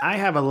 I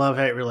have a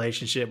love-hate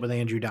relationship with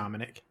Andrew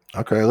Dominik.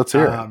 Okay, let's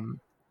hear it.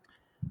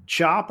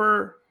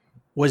 Chopper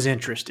was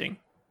interesting.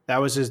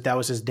 That was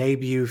his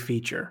debut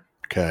feature.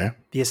 Okay.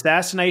 The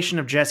Assassination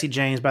of Jesse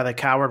James by the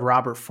coward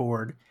Robert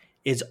Ford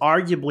is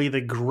arguably the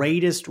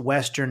greatest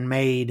Western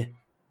made,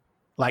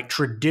 like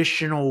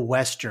traditional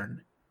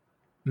Western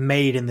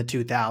made in the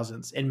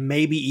 2000s, and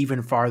maybe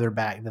even farther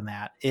back than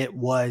that. It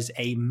was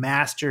a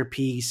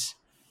masterpiece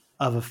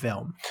of a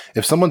film.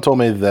 If someone told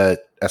me that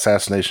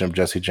Assassination of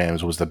Jesse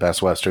James was the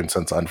best Western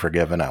since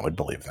Unforgiven, I would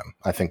believe them.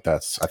 I think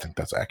that's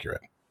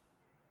accurate.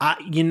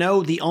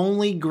 The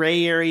only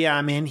gray area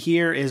I'm in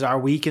here is, are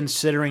we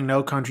considering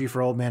No Country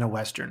for Old Men a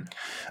Western?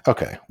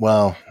 Okay,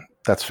 well,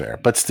 that's fair,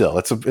 but still,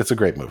 it's a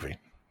great movie.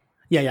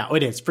 Yeah,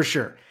 it is for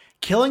sure.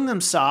 Killing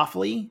Them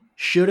Softly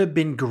should have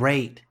been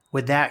great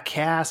with that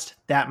cast,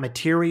 that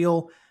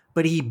material,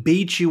 but he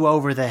beat you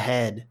over the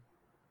head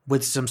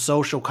with some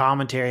social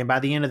commentary, and by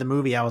the end of the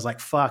movie, I was like,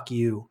 "Fuck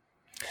you."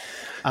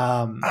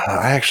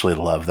 I actually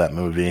love that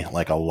movie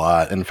like a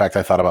lot. In fact,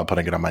 I thought about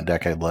putting it on my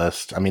decade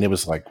list. I mean, it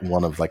was like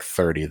one of like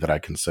 30 that I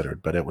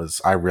considered, but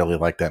I really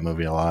liked that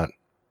movie a lot.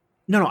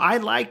 No, I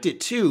liked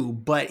it too,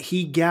 but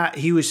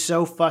he was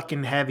so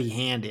fucking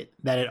heavy-handed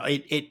that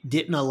it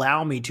didn't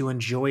allow me to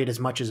enjoy it as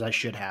much as I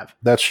should have.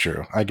 That's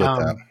true. I get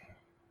that.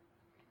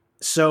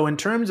 So in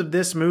terms of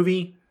this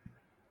movie,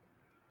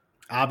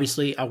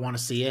 obviously I want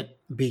to see it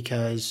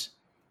because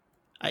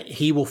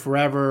he will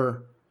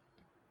forever,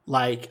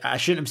 like, I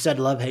shouldn't have said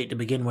love-hate to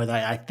begin with,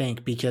 I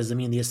think, because, I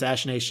mean, the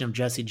assassination of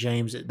Jesse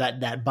James,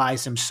 that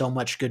buys him so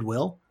much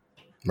goodwill.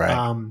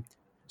 Right.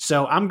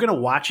 So I'm going to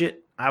watch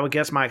it. I would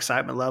guess my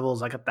excitement level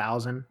is like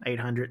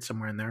 1,800,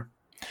 somewhere in there.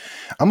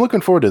 I'm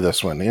looking forward to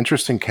this one.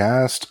 Interesting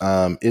cast.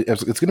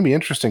 It's going to be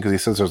interesting because he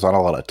says there's not a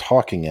lot of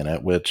talking in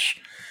it, which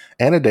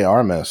Ana de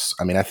Armas,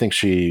 I mean, I think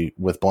she,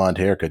 with blonde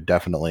hair, could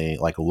definitely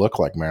like look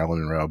like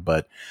Marilyn Monroe,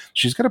 but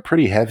she's got a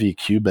pretty heavy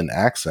Cuban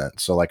accent.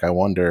 So like, I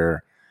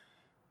wonder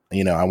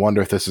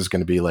if this is going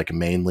to be like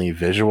mainly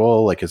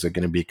visual. Like, is it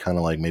going to be kind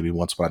of like maybe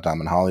Once Upon a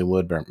Time in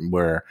Hollywood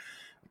where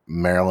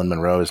Marilyn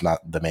Monroe is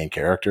not the main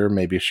character?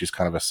 Maybe she's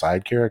kind of a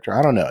side character.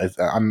 I don't know.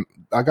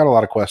 I got a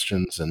lot of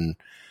questions, and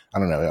I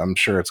don't know. I'm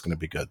sure it's going to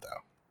be good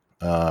though.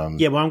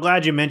 Yeah, well, I'm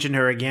glad you mentioned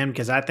her again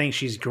because I think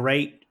she's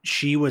great.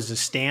 She was a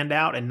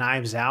standout in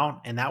Knives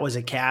Out, and that was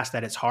a cast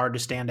that it's hard to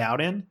stand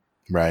out in.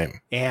 Right.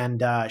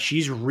 And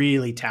she's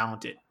really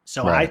talented.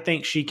 So I Right.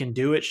 think she can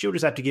do it. She'll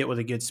just have to get with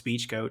a good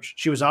speech coach.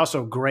 She was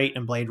also great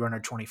in Blade Runner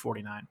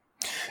 2049.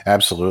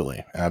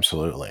 Absolutely.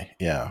 Absolutely.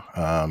 Yeah.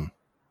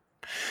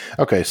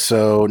 Okay,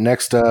 so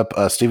next up,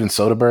 Steven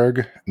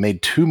Soderbergh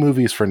made 2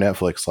 movies for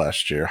Netflix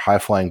last year, High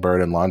Flying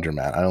Bird and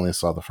Laundromat. I only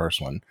saw the first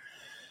one.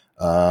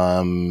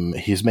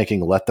 He's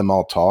making Let Them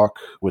All Talk,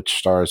 which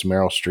stars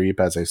Meryl Streep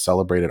as a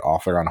celebrated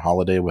author on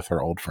holiday with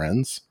her old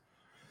friends.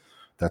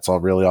 That's all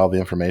the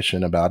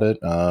information about it.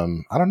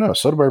 I don't know.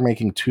 Soderbergh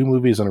making 2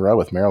 movies in a row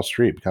with Meryl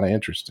Streep. Kind of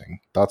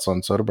interesting. Thoughts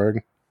on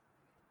Soderbergh?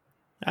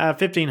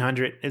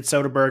 1,500. It's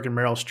Soderbergh and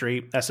Meryl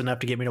Streep. That's enough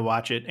to get me to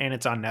watch it, and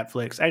it's on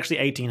Netflix. Actually,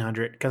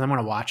 1,800 because I'm going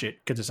to watch it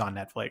because it's on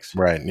Netflix.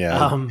 Right.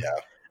 Yeah.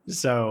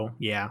 So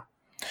yeah.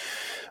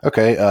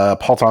 Okay.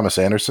 Paul Thomas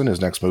Anderson.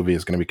 His next movie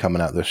is going to be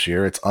coming out this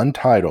year. It's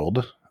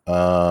untitled.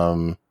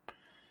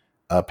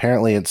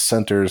 Apparently, it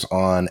centers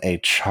on a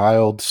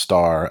child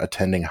star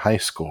attending high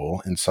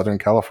school in Southern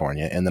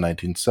California in the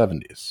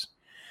 1970s.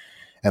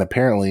 And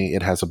apparently,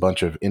 it has a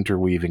bunch of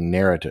interweaving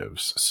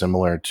narratives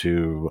similar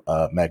to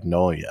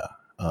Magnolia.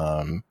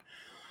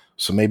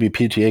 So maybe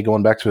PTA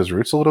going back to his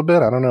roots a little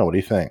bit? I don't know. What do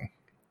you think?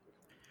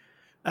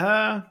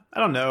 I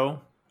don't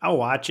know. I'll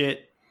watch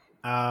it.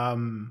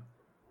 I'd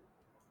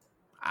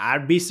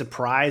be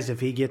surprised if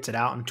he gets it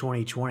out in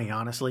 2020,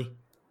 honestly,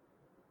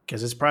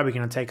 because it's probably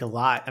going to take a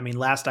lot. I mean,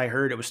 last I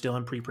heard, it was still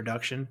in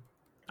pre-production.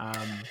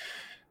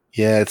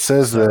 Yeah, it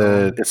says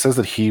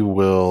that he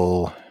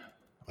will.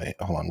 Wait,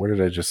 hold on. Where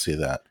did I just see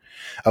that?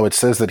 Oh, it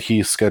says that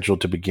he's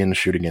scheduled to begin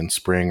shooting in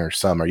spring or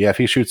summer. Yeah, if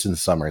he shoots in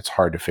summer, it's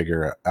hard to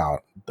figure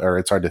out, or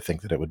it's hard to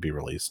think that it would be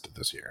released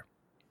this year.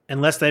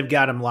 Unless they've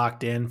got him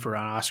locked in for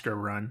an Oscar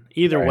run.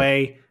 Either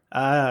way,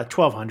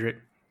 1,200.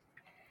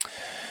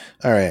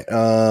 All right.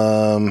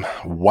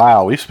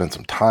 Wow, we've spent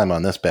some time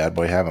on this bad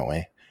boy, haven't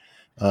we?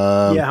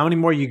 Yeah, how many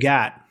more you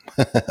got?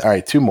 All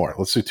right, 2 more.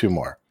 Let's do 2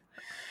 more.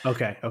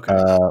 Okay.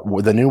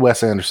 The new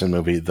Wes Anderson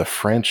movie, The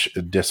French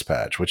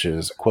Dispatch, which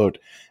is, quote,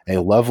 a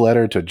love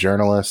letter to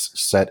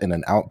journalists set in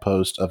an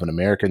outpost of an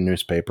American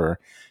newspaper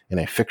in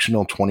a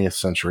fictional 20th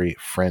century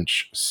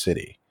French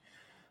city.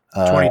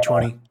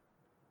 2020.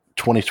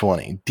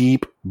 2020.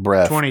 Deep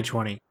breath.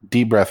 2020.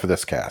 Deep breath for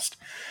this cast.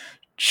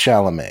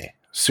 Chalamet,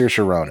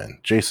 Saoirse Ronan,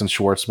 Jason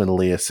Schwartzman,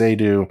 Leah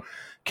Seydoux,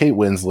 Kate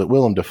Winslet,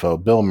 Willem Dafoe,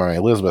 Bill Murray,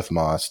 Elizabeth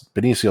Moss,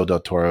 Benicio del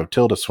Toro,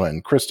 Tilda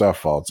Swinton,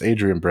 Christoph Waltz,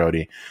 Adrian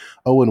Brody,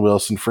 Owen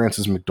Wilson,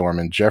 Frances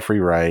McDormand, Jeffrey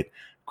Wright,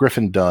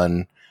 Griffin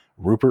Dunn,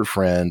 Rupert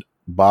Friend,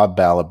 Bob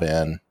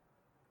Balaban.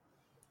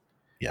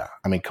 Yeah,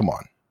 I mean, come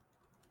on.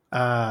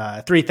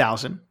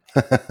 3,000.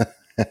 All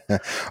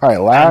right,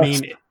 last. I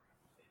mean,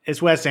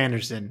 it's Wes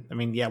Anderson. I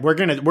mean, yeah, we're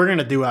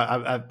gonna do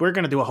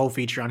a whole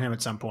feature on him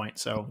at some point.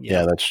 So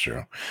yeah, that's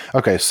true.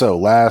 Okay, so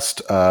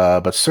last,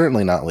 but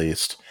certainly not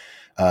least,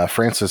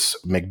 Frances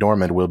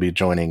McDormand will be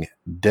joining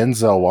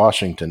Denzel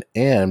Washington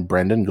and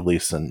Brendan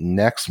Gleeson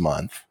next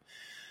month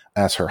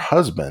as her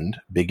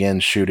husband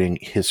begins shooting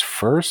his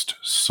first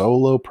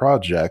solo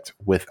project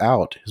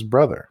without his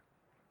brother.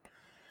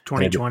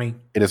 2020.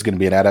 It is going to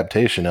be an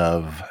adaptation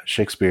of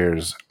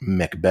Shakespeare's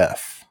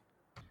Macbeth.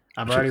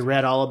 I've already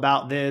read all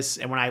about this,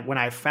 and when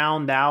I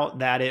found out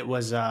that it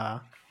was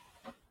a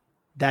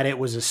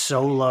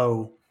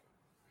solo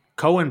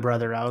Coen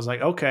brother, I was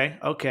like,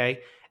 okay.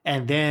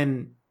 And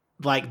then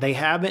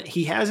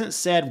he hasn't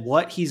said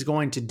what he's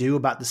going to do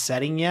about the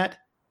setting yet,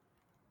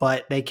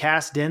 but they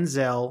cast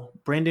Denzel,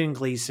 Brendan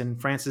Gleeson,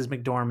 Frances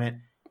McDormand.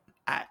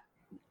 I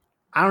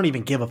don't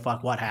even give a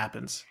fuck what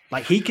happens.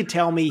 Like, he could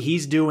tell me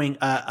he's doing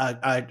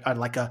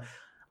a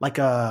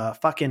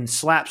fucking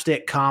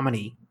slapstick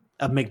comedy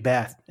of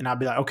Macbeth, and I'd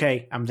be like,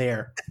 okay, I'm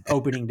there.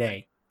 Opening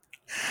day.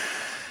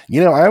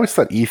 You know, I always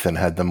thought Ethan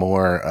had the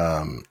more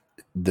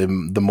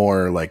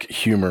like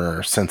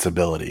humor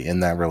sensibility in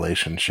that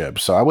relationship.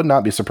 So I would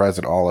not be surprised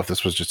at all if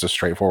this was just a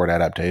straightforward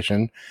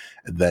adaptation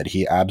that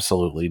he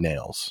absolutely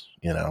nails,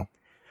 you know.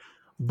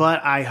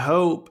 But I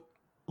hope,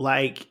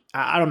 like,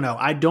 I don't know.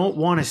 I don't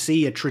want to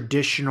see a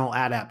traditional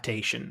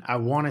adaptation. I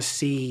want to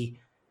see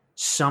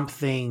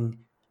something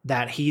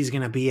that he's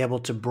going to be able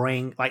to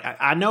bring. Like,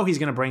 I know he's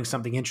going to bring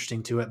something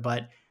interesting to it,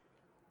 but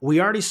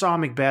we already saw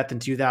Macbeth in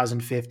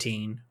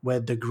 2015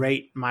 with the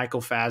great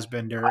Michael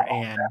Fassbender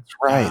and that's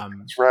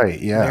right.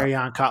 Yeah.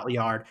 Marion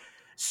Cotillard.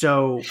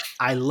 So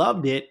I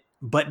loved it,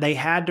 but they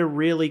had to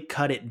really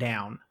cut it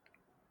down.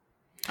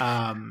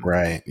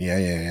 Right.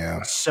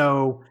 Yeah.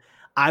 So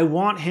I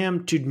want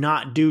him to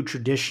not do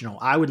traditional.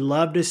 I would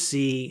love to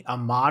see a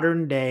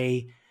modern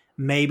day,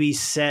 maybe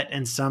set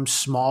in some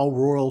small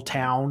rural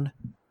town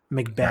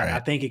Macbeth. Right. I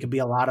think it could be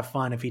a lot of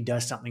fun if he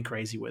does something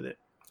crazy with it.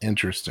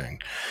 Interesting.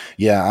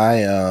 Yeah,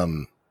 I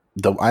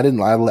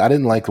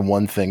didn't like the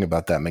one thing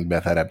about that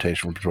Macbeth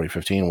adaptation from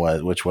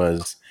 2015 which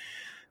was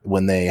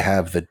when they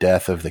have the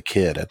death of the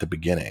kid at the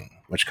beginning,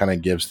 which kind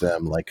of gives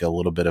them like a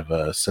little bit of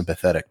a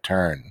sympathetic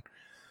turn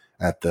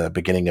at the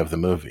beginning of the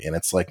movie. And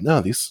it's like, no,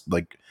 these,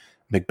 like,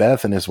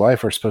 Macbeth and his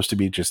wife are supposed to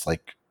be just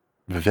like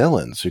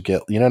villains who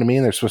get, you know what I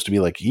mean? They're supposed to be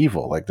like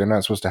evil. Like they're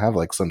not supposed to have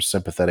like some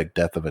sympathetic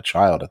death of a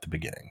child at the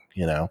beginning,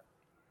 you know?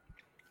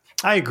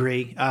 I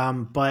agree.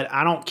 But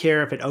I don't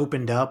care if it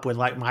opened up with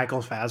like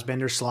Michael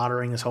Fassbender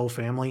slaughtering his whole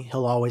family.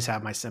 He'll always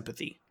have my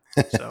sympathy.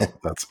 So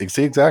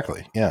See,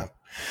 exactly. Yeah.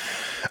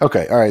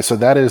 Okay. All right. So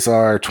that is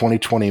our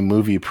 2020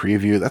 movie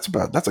preview.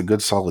 That's a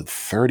good solid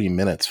 30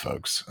 minutes,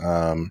 folks.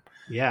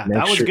 Yeah,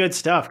 that was good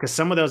stuff because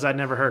some of those I'd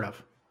never heard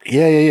of.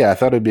 Yeah. I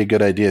thought it'd be a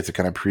good idea to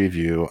kind of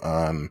preview,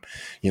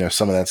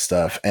 some of that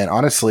stuff. And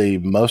honestly,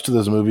 most of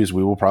those movies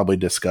we will probably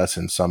discuss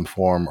in some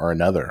form or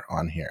another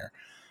on here.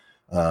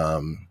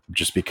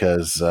 Just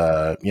because,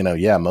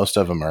 most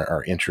of them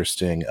are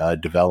interesting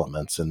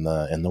developments in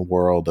the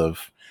world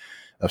of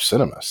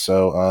cinema.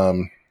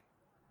 So,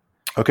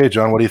 okay,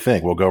 John, what do you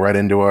think? We'll go right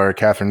into our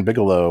Catherine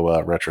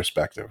Bigelow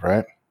retrospective,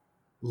 right?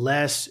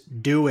 Let's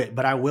do it.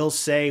 But I will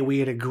say we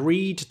had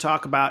agreed to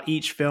talk about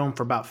each film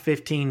for about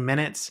 15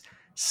 minutes.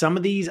 Some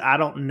of these, I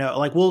don't know.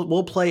 Like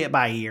we'll play it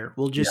by ear.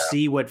 We'll just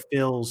see what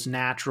feels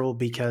natural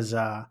because,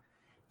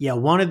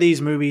 one of these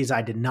movies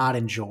I did not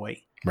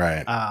enjoy.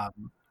 Right.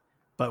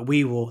 But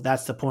we will,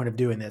 that's the point of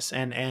doing this.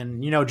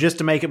 And just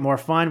to make it more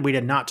fun, we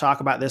did not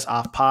talk about this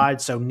off pod.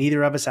 So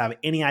neither of us have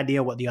any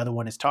idea what the other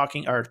one is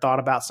talking or thought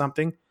about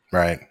something.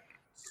 Right.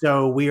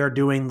 So we are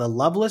doing The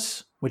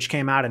Loveless, which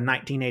came out in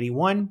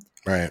 1981.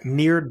 Right.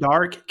 Near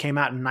Dark came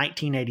out in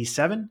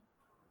 1987.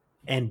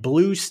 And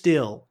Blue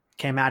Still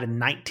came out in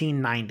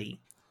 1990.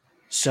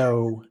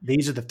 So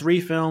these are the three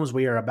films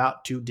we are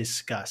about to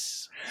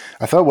discuss.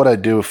 I thought what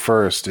I'd do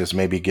first is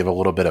maybe give a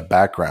little bit of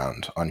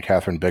background on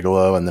Catherine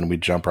Bigelow, and then we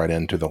jump right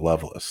into The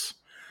Loveless.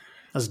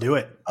 Let's do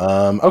it.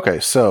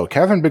 Okay, so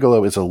Catherine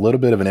Bigelow is a little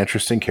bit of an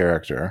interesting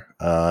character.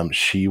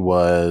 She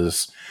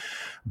was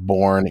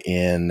born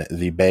in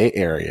the Bay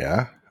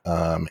Area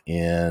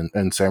in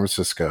San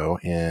Francisco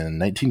in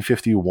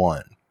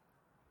 1951.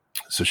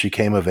 So she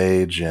came of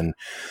age in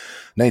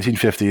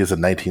 1950s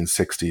and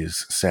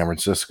 1960s San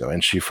Francisco,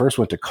 and she first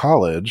went to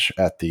college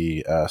at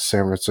the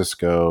San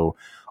Francisco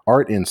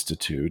Art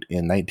Institute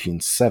in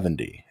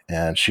 1970,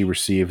 and she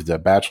received a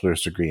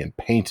bachelor's degree in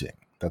painting.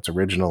 That's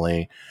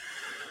originally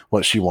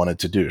what she wanted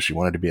to do. She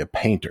wanted to be a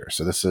painter.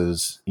 So this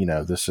is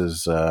 60s,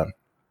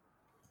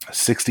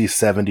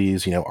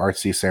 70s,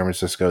 artsy San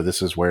Francisco.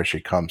 This is where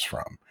she comes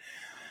from.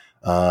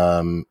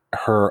 And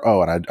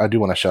I do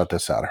want to shout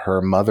this out.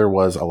 Her mother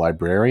was a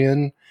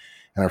librarian,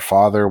 and her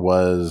father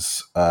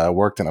was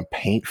worked in a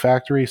paint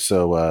factory.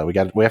 So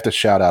we have to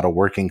shout out a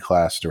working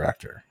class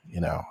director.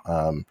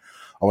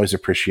 Always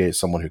appreciate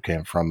someone who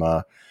came from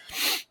a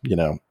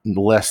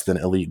less than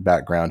elite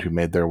background who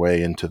made their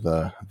way into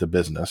the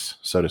business,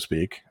 so to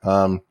speak.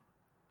 And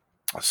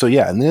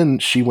then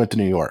she went to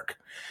New York.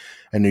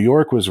 And New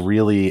York was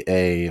really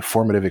a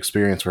formative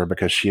experience for her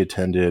because she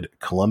attended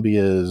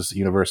Columbia's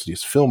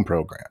University's film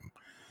program.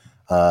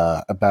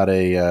 About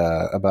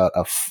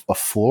a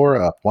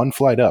floor up, one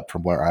flight up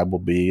from where I will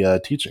be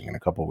teaching in a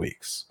couple of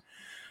weeks.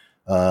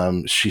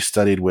 She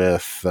studied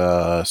with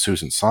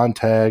Susan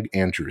Sontag,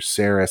 Andrew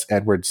Sarris,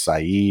 Edward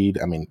Said.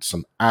 I mean,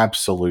 some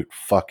absolute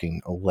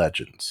fucking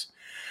legends.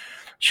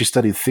 She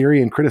studied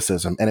theory and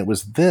criticism, and it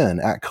was then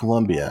at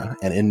Columbia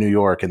and in New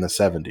York in the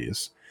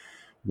 70s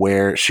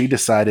where she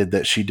decided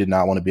that she did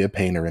not want to be a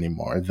painter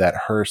anymore,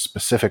 that her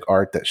specific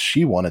art that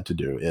she wanted to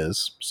do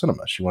is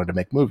cinema. She wanted to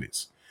make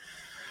movies.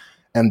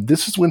 And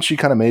this is when she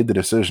kind of made the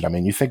decision. I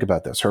mean, you think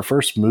about this. Her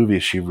first movie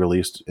she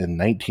released in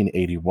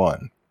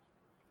 1981.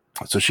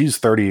 So she's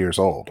 30 years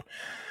old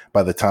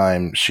by the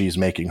time she's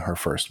making her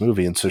first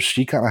movie. And so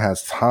she kind of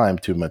has time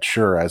to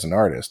mature as an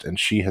artist. And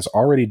she has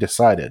already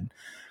decided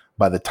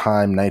by the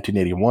time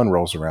 1981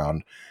 rolls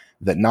around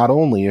that not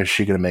only is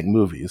she going to make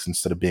movies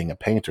instead of being a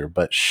painter,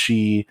 but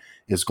she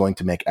is going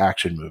to make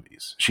action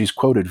movies. She's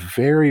quoted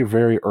very,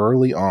 very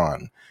early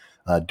on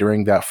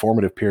during that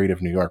formative period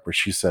of New York where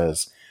she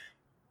says,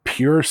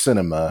 pure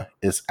cinema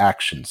is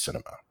action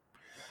cinema.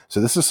 So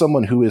this is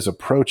someone who is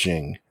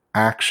approaching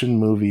action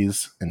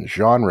movies and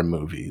genre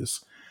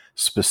movies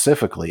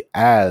specifically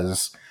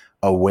as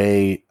a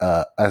way,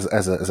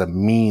 as a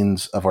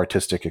means of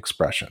artistic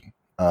expression.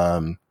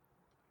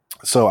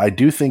 So I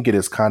do think it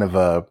is kind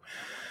of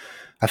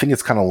I think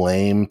it's kind of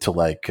lame to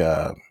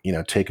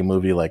take a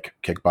movie like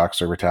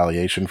Kickboxer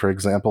Retaliation, for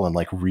example, and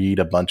read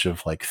a bunch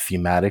of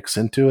thematics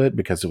into it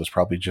because it was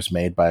probably just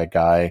made by a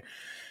guy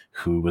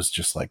who was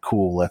just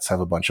cool, let's have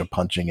a bunch of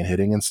punching and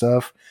hitting and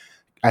stuff.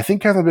 I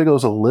think Catherine Bigelow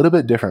is a little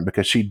bit different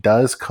because she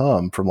does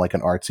come from an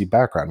artsy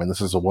background. I mean,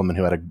 this is a woman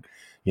who had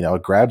a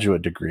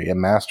graduate degree, a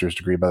master's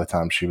degree by the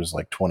time she was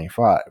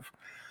 25.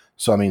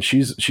 So, I mean,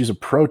 she's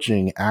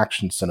approaching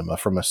action cinema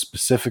from a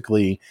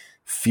specifically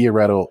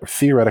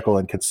theoretical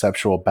and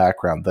conceptual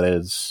background that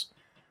is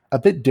a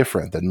bit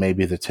different than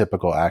maybe the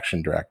typical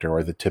action director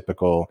or the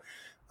typical,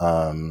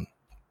 than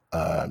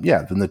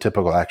the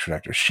typical action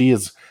director. She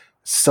is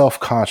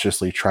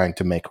self-consciously trying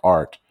to make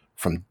art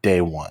from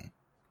day one.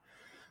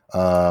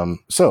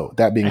 So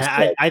that being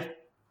said,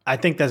 I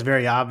think that's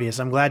very obvious.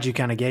 I'm glad you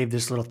kind of gave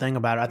this little thing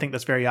about it. I think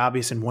that's very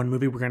obvious in one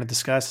movie we're going to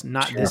discuss,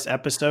 not Sure. this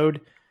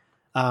episode,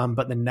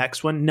 but the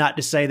next one. Not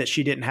to say that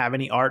she didn't have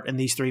any art in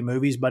these three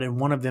movies, but in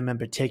one of them in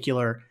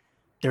particular,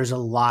 there's a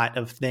lot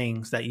of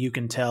things that you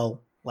can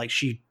tell like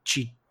she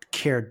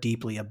cared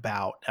deeply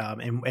about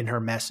in her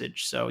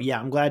message. So yeah,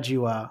 I'm glad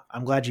you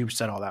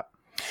said all that.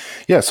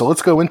 Yeah, so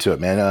let's go into it,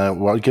 man.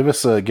 Well, give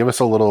us a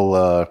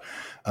little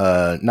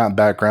not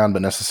background,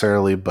 but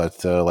necessarily,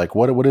 but like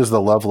what is The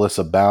Loveless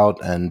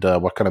about, and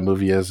what kind of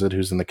movie is it?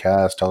 Who's in the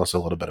cast? Tell us a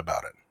little bit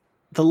about it.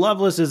 The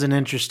Loveless is an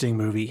interesting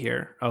movie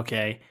here.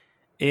 Okay,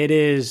 it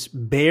is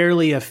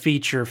barely a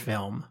feature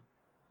film.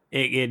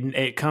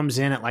 It comes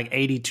in at like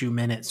 82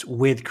 minutes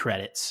with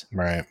credits.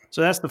 Right. So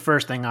that's the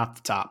first thing off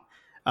the top.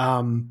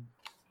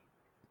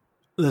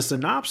 The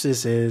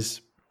synopsis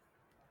is: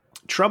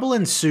 trouble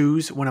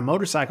ensues when a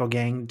motorcycle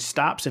gang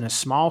stops in a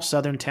small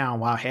southern town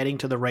while heading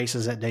to the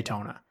races at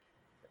Daytona.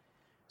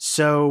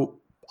 So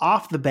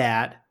off the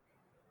bat,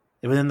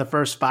 within the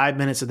first 5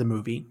 minutes of the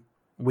movie,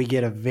 we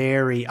get a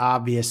very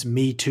obvious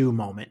Me Too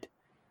moment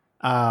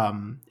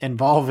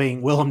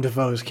involving Willem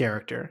Dafoe's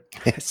character.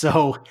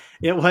 So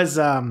it was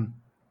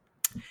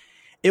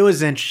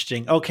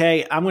interesting.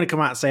 Okay, I'm going to come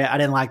out and say I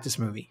didn't like this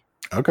movie.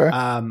 Okay.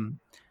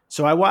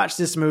 So I watched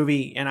this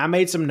movie and I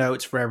made some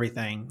notes for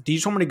everything. Do you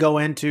just want me to go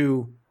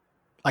into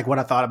like what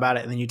I thought about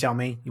it and then you tell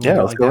me? You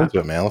Yeah, let's go into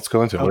it, man. Let's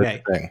go into it.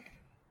 Okay. What do you think?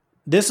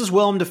 This is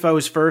Willem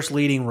Dafoe's first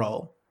leading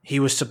role. He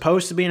was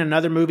supposed to be in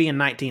another movie in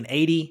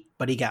 1980,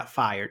 but he got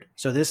fired.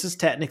 So this is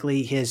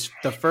technically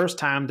the first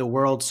time the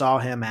world saw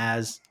him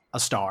as a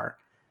star.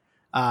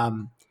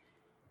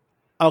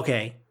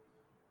 Okay.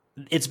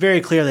 It's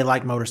very clear they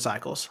like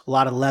motorcycles. A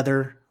lot of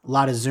leather, a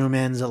lot of zoom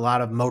ins, a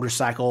lot of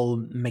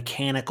motorcycle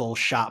mechanical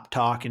shop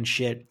talk and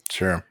shit.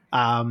 Sure.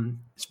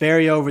 It's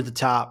very over the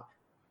top.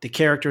 The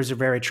characters are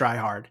very try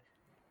hard.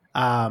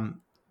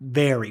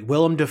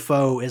 Willem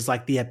Dafoe is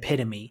like the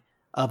epitome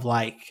of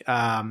like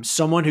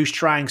someone who's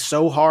trying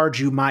so hard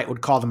you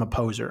would call them a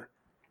poser.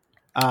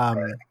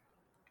 Right.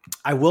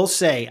 I will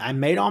say I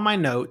made all my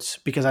notes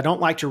because I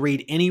don't like to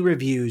read any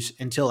reviews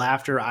until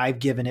after I've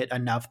given it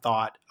enough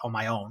thought on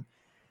my own.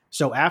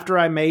 So after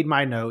I made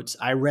my notes,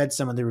 I read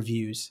some of the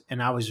reviews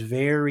and I was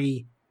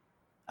very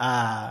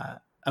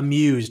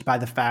amused by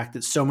the fact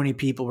that so many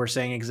people were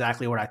saying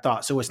exactly what I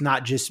thought. So it's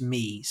not just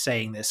me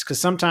saying this, because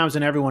sometimes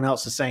when everyone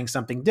else is saying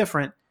something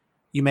different,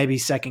 you maybe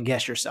second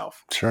guess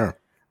yourself. Sure.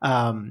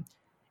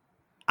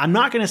 I'm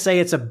not going to say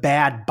it's a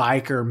bad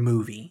biker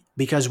movie,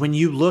 because when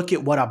you look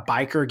at what a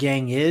biker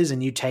gang is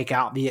and you take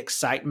out the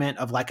excitement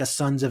of like a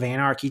Sons of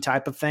Anarchy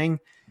type of thing,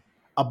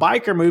 a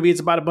biker movie is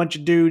about a bunch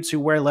of dudes who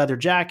wear leather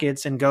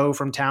jackets and go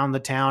from town to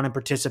town and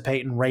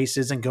participate in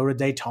races and go to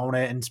Daytona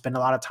and spend a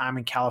lot of time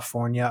in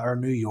California or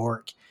New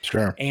York.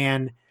 Sure.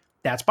 And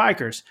that's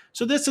bikers.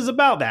 So this is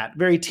about that.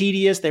 Very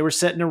tedious. They were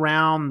sitting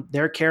around.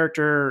 Their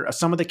character,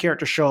 some of the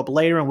characters show up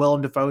later, and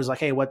Willem Dafoe is like,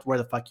 "Hey, where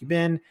the fuck you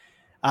been?"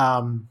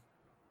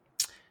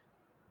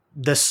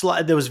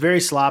 There was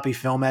very sloppy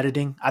film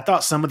editing. I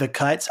thought some of the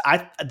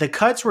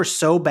cuts were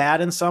so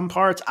bad in some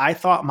parts, I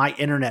thought my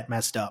internet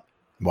messed up.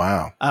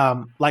 Wow.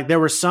 Like there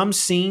were some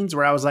scenes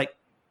where I was like,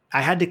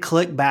 I had to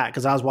click back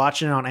because I was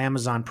watching it on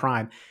Amazon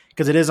Prime,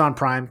 because it is on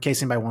Prime in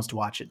case anybody wants to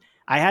watch it.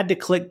 I had to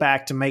click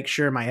back to make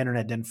sure my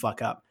internet didn't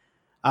fuck up.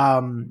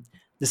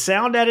 The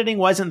sound editing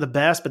wasn't the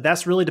best, but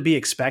that's really to be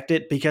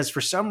expected, because for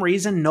some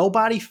reason,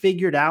 nobody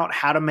figured out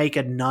how to make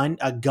a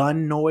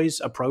gun noise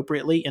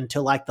appropriately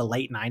until like the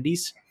late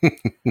 90s.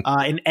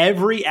 In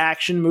every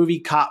action movie,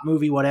 cop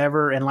movie,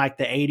 whatever, in like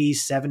the 80s,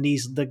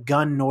 70s, the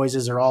gun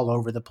noises are all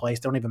over the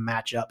place. They don't even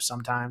match up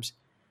sometimes.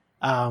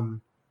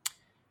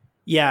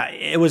 Yeah,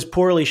 it was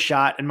poorly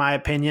shot, in my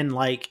opinion.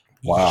 Like,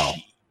 wow.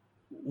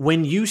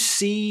 When you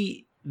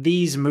see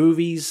these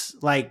movies,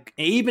 like,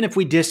 even if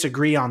we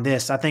disagree on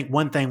this, I think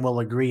one thing we'll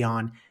agree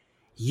on: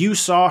 you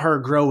saw her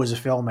grow as a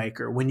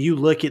filmmaker. When you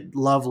look at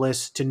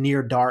Loveless to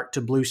Near Dark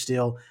to Blue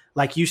Steel,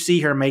 like, you see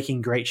her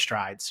making great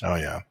strides. Oh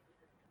yeah.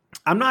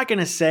 I'm not going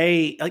to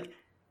say, like,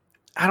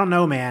 I don't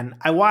know, man.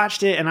 I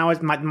watched it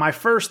and my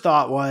first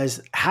thought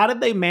was, how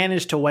did they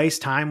manage to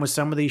waste time with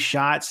some of these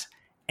shots?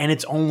 And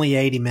it's only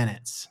 80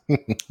 minutes.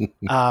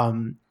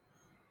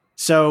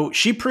 So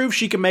she proved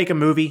she can make a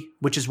movie,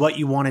 which is what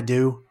you want to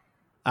do.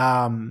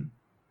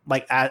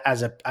 Like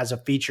as a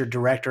feature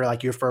director,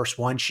 like your first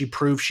one, she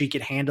proved she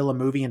could handle a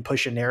movie and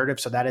push a narrative.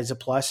 So that is a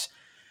plus.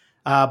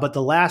 But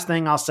the last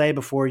thing I'll say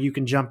before you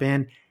can jump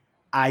in,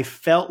 I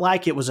felt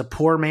like it was a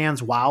poor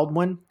man's Wild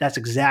One. That's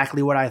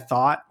exactly what I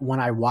thought when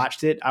I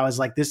watched it. I was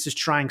like, this is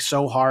trying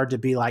so hard to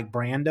be like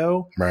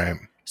Brando. Right.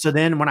 So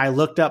then when I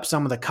looked up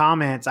some of the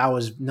comments, I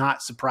was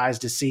not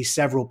surprised to see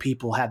several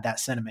people had that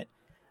sentiment.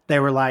 They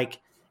were like,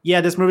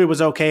 yeah, this movie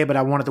was okay, but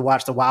I wanted to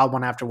watch the Wild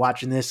One after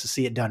watching this to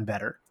see it done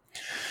better.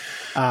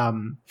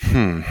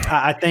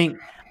 I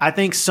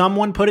think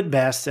someone put it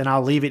best, and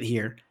I'll leave it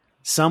here.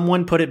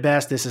 Someone put it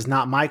best. This is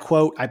not my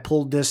quote. I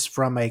pulled this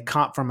from a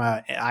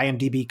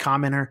IMDb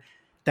commenter.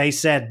 They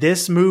said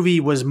this movie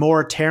was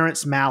more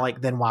Terrence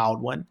Malick than Wild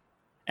One.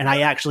 And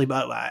I actually,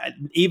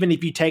 even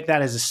if you take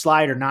that as a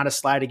slight or not a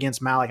slight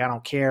against Malick, I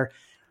don't care.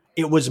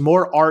 It was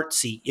more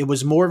artsy. It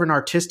was more of an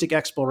artistic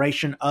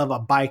exploration of a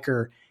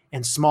biker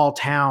and small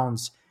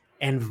towns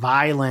and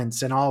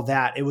violence and all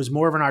that. It was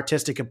more of an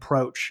artistic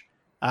approach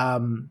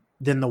than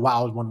the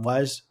Wild One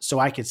was. So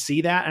I could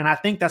see that. And I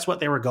think that's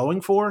what they were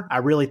going for. I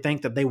really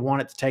think that they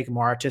wanted to take a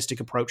more artistic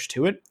approach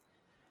to it.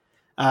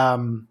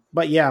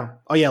 But yeah.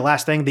 Oh yeah.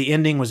 Last thing, the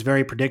ending was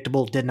very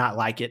predictable. Did not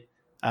like it.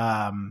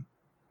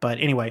 But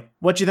anyway,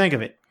 what you think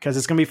of it? Because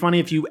it's going to be funny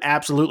if you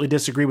absolutely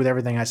disagree with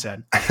everything I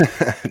said.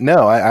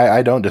 No,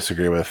 I don't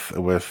disagree with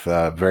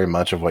very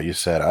much of what you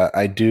said.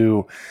 I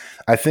do.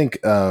 I think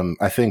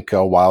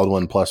Wild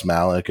One plus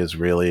Malick is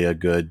really a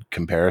good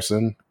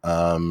comparison.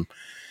 And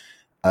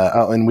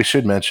we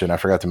should mention, I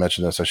forgot to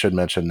mention this. I should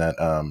mention that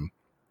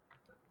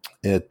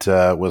it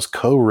was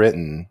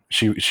co-written.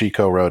 She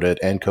co-wrote it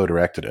and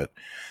co-directed it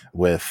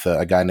with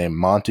a guy named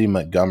Monty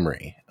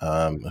Montgomery,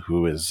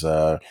 who is,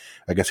 I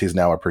guess he's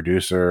now a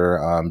producer,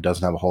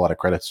 doesn't have a whole lot of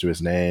credits to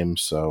his name.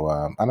 So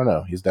I don't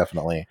know. He's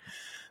definitely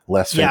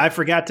less. Yeah, I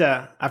forgot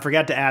to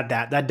add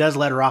that. That does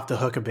let her off the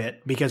hook a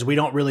bit because we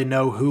don't really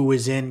know who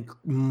is in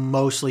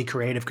mostly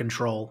creative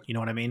control. You know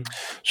what I mean?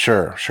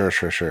 Sure.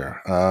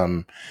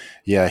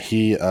 Yeah,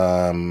 he,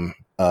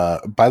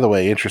 by the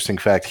way, interesting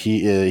fact,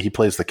 he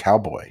plays the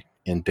cowboy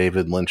in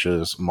David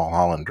Lynch's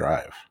Mulholland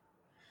Drive.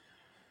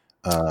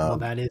 Well,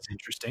 that is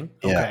interesting.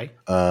 Okay.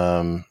 Yeah,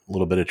 a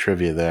little bit of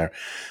trivia there.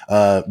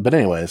 But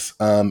anyways,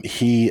 so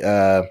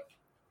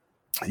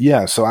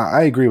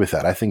I agree with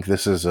that. I think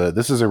this is a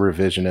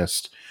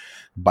revisionist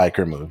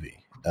biker movie,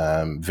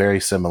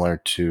 very similar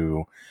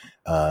to,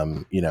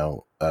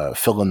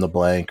 fill in the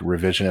blank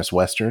revisionist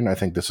Western. I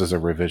think this is a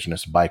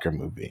revisionist biker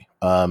movie.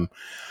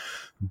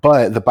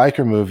 But the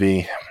biker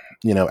movie,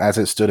 as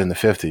it stood in the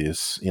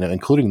 50s,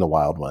 including the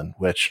Wild One,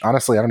 which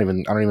honestly, I don't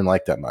even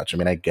like that much. I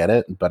mean, I get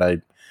it, but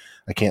I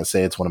can't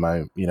say it's one of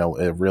my,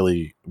 a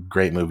really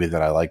great movie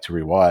that I like to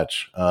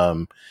rewatch.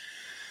 I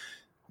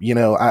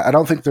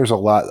don't think there's a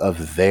lot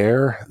of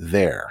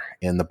there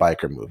in the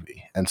biker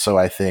movie. And so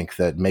I think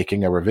that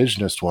making a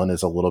revisionist one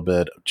is a little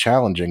bit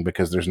challenging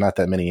because there's not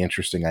that many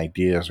interesting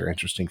ideas or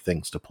interesting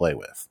things to play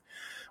with.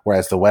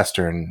 Whereas the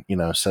Western,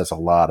 says a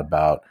lot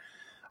about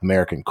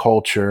American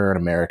culture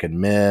and American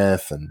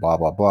myth and blah,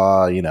 blah,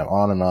 blah,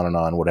 on and on and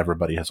on, what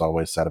everybody has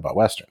always said about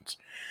Westerns.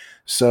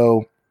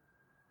 So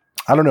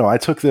I don't know. I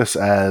took this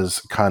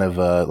as kind of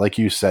like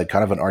you said,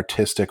 kind of an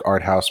artistic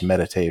art house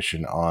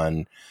meditation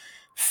on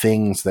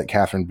things that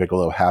Kathryn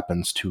Bigelow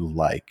happens to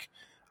like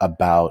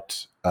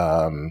about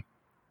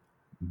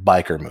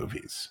biker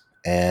movies.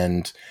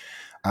 And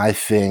I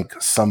think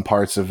some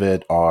parts of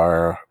it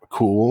are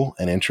cool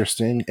and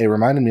interesting. It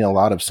reminded me a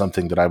lot of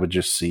something that I would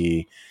just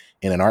see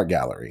in an art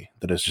gallery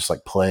that is just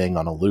like playing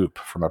on a loop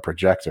from a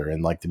projector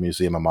in like the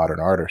Museum of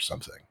Modern Art or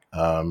something.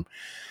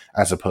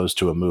 As opposed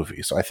to a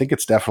movie. So I think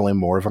it's definitely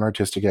more of an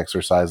artistic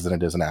exercise than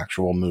it is an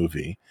actual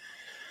movie.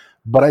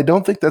 But I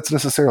don't think that's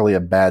necessarily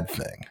a bad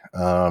thing.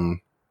 I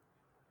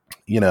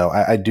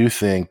do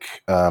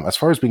think, as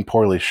far as being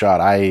poorly shot,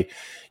 I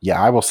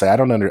will say I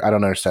don't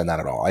understand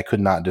that at all. I could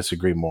not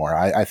disagree more.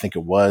 I think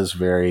it was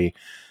very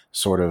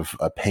sort of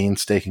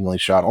painstakingly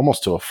shot,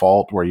 almost to a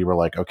fault, where you were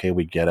like, okay,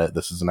 we get it.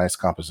 This is a nice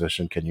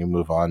composition. Can you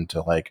move on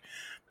to like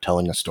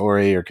telling a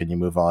story, or can you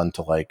move on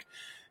to like,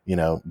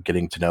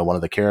 getting to know one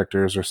of the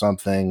characters or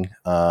something?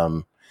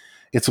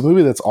 It's a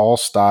movie that's all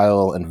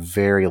style and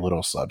very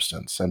little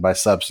substance. And by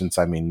substance,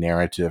 I mean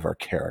narrative or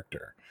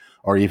character,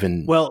 or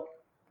even. Well,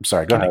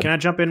 sorry, go ahead. Can I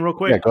jump in real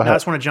quick? Yeah, go ahead. I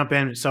just want to jump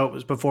in. So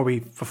before we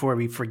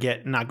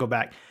forget and not go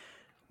back,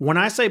 when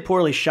I say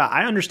poorly shot,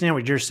 I understand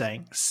what you're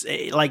saying.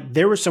 Like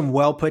there were some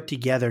well put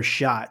together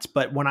shots,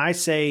 but when I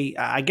say,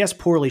 I guess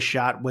poorly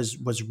shot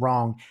was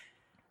wrong.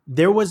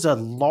 There was a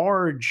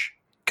large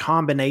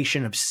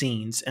combination of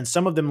scenes, and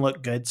some of them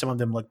look good, some of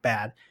them look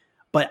bad,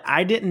 but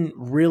I didn't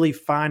really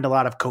find a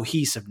lot of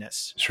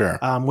cohesiveness. Sure.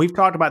 We've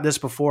talked about this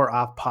before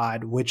off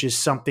pod, which is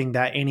something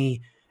that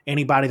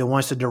anybody that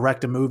wants to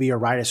direct a movie or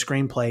write a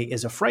screenplay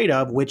is afraid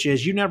of, which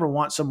is you never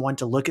want someone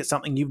to look at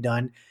something you've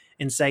done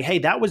and say, hey,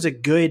 that was a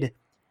good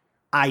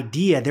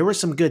idea. There were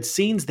some good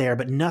scenes there,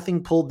 but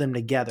nothing pulled them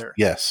together.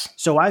 Yes.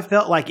 So I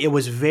felt like it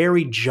was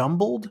very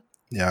jumbled.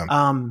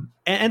 Yeah.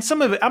 And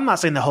some of it, I'm not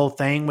saying the whole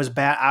thing was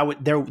bad.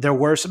 There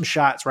were some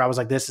shots where I was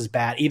like, this is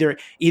bad. Either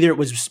it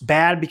was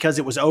bad because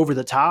it was over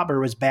the top, or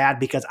it was bad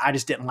because I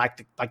just didn't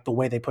like the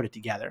way they put it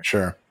together.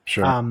 Sure.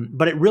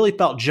 But it really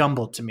felt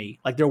jumbled to me.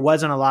 Like there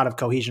wasn't a lot of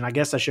cohesion. I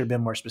guess I should have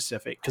been more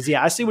specific because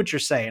I see what you're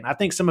saying. I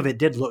think some of it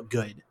did look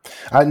good.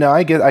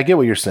 I get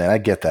what you're saying. I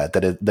get that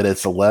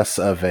it's less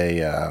of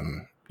a,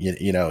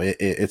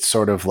 it's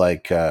sort of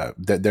like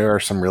that there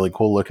are some really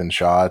cool looking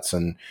shots,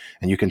 and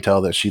you can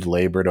tell that she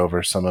labored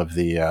over some of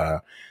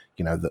the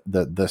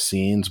the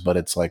scenes, but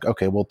it's like,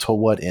 okay, well, to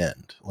what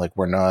end? Like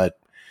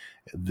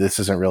this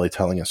isn't really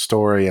telling a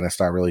story, and it's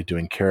not really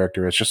doing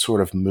character. It's just sort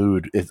of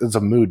mood. It's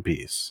a mood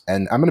piece.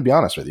 And I'm going to be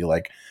honest with you,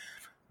 like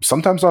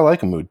sometimes I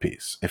like a mood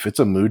piece. If it's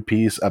a mood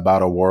piece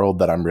about a world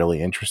that I'm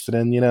really interested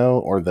in,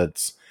 or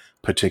that's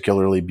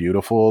particularly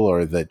beautiful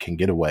or that can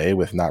get away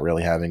with not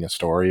really having a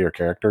story or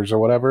characters or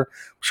whatever,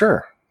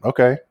 sure,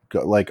 okay,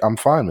 like I'm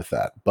fine with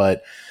that.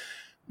 But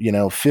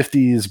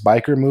 50s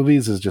biker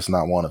movies is just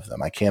not one of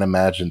them. I can't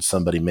imagine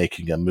somebody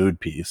making a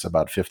mood piece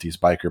about 50s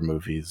biker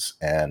movies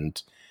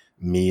and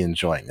me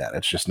enjoying that.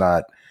 It's just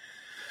not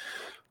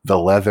the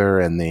leather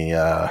and the,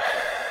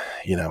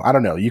 I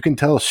don't know. You can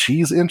tell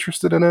she's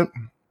interested in it,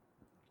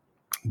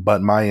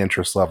 but my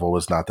interest level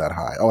was not that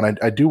high. Oh, and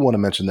I do want to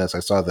mention this. I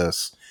saw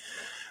this,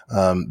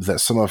 that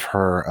some of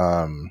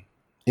her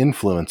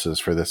influences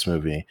for this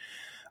movie,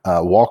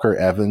 Walker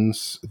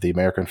Evans, the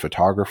American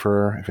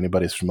photographer, if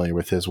anybody's familiar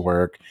with his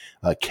work,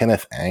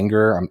 Kenneth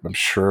Anger, I'm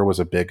sure was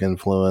a big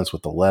influence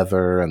with the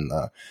leather and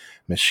the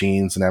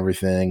machines and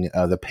everything.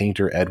 The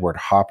painter Edward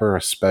Hopper,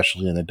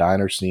 especially in the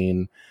diner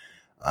scene,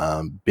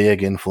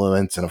 big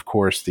influence. And of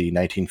course, the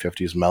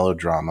 1950s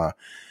melodrama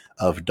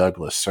of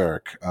Douglas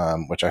Sirk,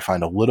 which I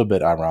find a little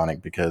bit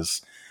ironic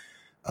because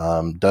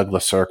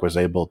Douglas Sirk was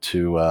able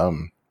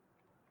to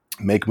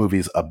make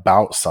movies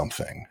about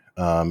something,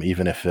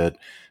 even if it,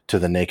 to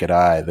the naked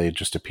eye, they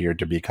just appeared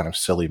to be kind of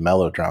silly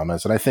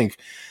melodramas. And I think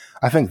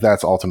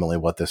that's ultimately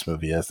what this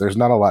movie is. There's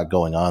not a lot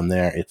going on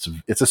there.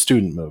 It's a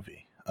student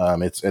movie.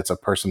 It's a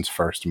person's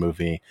first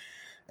movie.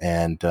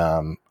 And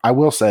I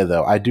will say,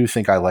 though, I do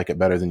think I like it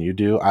better than you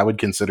do. I would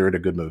consider it a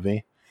good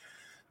movie,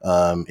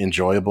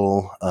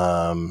 enjoyable,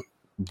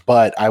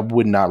 but I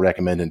would not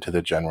recommend it to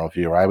the general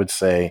viewer. I would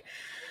say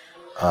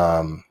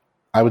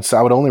I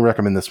would only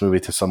recommend this movie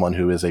to someone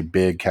who is a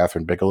big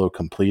Catherine Bigelow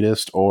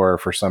completist, or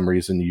for some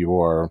reason you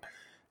are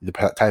the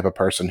type of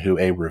person who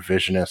a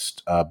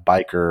revisionist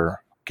biker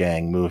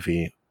gang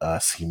movie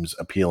seems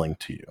appealing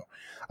to you.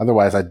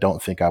 Otherwise, I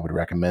don't think I would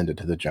recommend it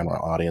to the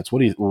general audience. What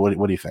do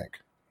you think?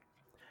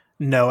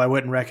 No, I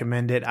wouldn't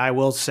recommend it. I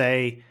will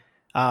say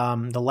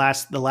the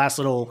last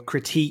little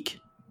critique.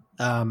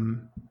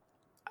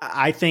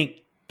 I think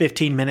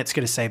 15 minutes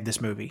could have saved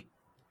this movie.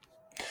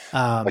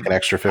 Like an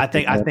extra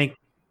 15 minutes?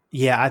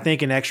 I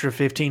think an extra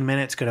 15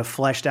 minutes could have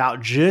fleshed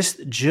out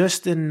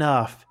just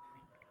enough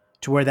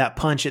to where that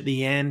punch at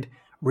the end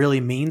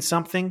really means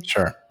something.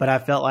 Sure. But I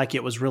felt like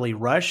it was really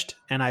rushed,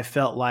 and I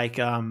felt like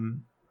a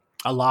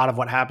lot of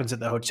what happens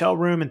at the hotel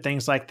room and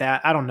things like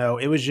that, I don't know.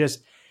 It was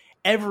just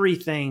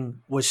everything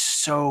was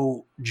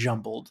so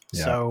jumbled.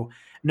 Yeah. So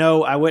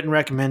no, I wouldn't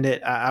recommend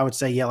it. I would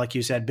say, yeah, like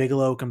you said,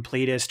 Bigelow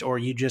completist, or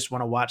you just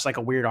want to watch like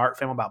a weird art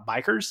film about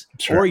bikers,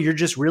 sure, or you're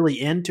just really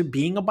into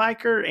being a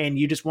biker and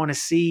you just want to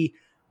see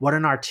what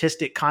an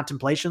artistic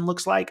contemplation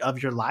looks like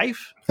of your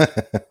life.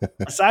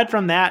 Aside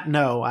from that,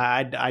 no,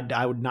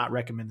 I would not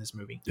recommend this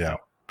movie. Yeah.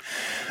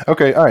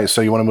 Okay. All right.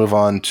 So you want to move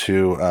on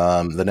to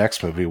the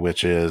next movie,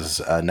 which is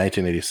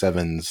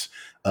 1987's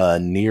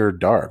Near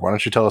Dark. Why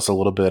don't you tell us a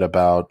little bit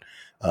about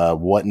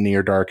what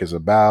Near Dark is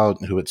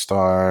about, who it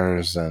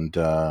stars, and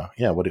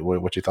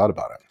what you thought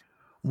about it?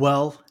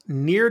 Well,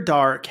 Near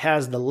Dark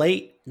has the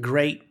late,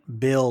 great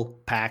Bill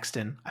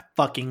Paxton. I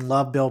fucking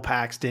love Bill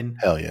Paxton.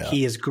 Hell yeah.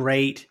 He is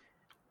great.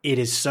 It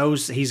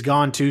is he's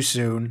gone too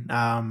soon.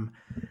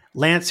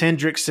 Lance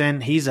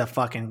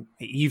Hendrickson,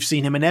 you've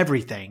seen him in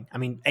everything. I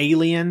mean,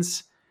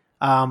 Aliens,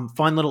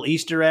 fun little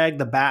Easter egg,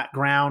 the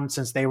background,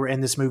 since they were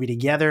in this movie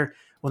together,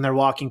 when they're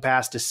walking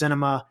past a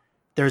cinema,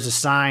 there's a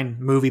sign,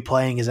 movie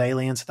playing as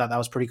Aliens. I thought that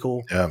was pretty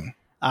cool. Yeah.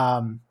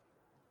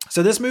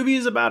 So this movie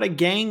is about a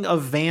gang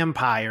of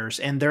vampires,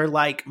 and they're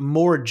like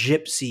more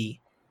gypsy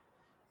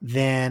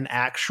than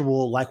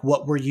actual, like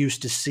what we're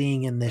used to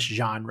seeing in this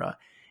genre.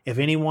 If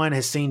anyone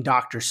has seen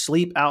Dr.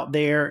 Sleep out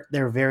there,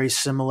 they're very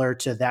similar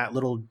to that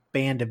little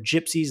band of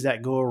gypsies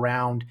that go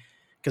around,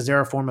 because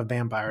they're a form of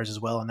vampires as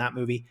well in that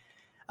movie.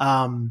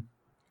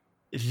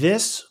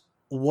 This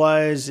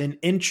was an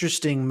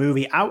interesting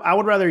movie. I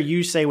would rather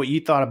you say what you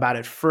thought about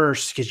it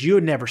first, because you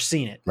had never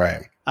seen it.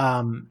 Right.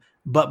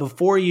 But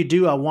before you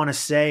do, I want to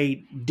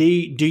say, do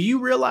you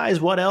realize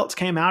what else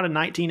came out in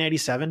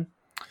 1987?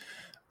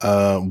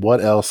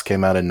 What else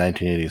came out in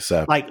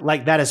 1987?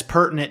 Like that is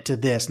pertinent to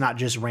this, not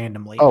just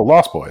randomly. Oh,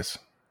 Lost Boys.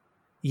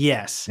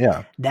 Yes.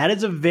 Yeah. That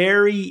is a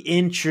very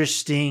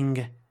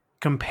interesting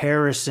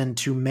comparison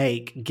to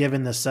make,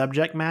 given the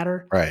subject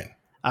matter. Right.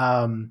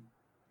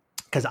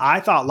 Because I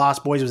thought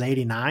Lost Boys was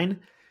 89.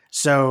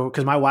 So,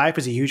 because my wife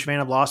is a huge fan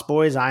of Lost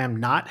Boys, I am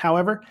not,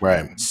 however.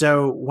 Right.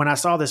 So when I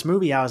saw this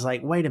movie, I was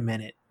like, wait a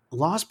minute.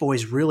 Lost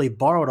Boys really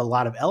borrowed a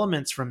lot of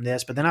elements from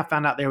this, but then I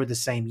found out they were the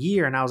same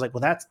year, and I was like,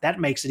 well, that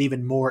makes it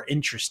even more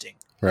interesting.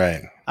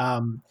 Right.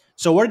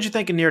 So what did you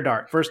think of Near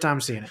Dark? First time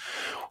seeing it.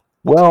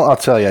 Well, I'll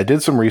tell you, I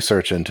did some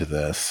research into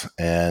this,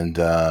 and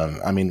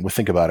we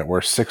think about it.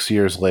 We're 6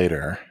 years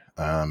later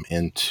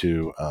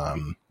into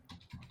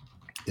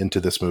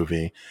this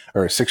movie,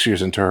 or 6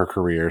 years into her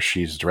career.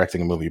 She's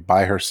directing a movie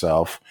by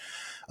herself.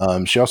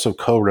 She also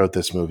co-wrote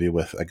this movie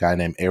with a guy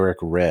named Eric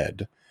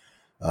Red,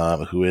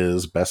 who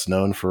is best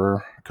known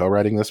for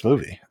co-writing this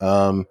movie.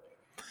 I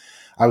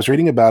was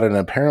reading about it, and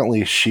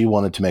apparently she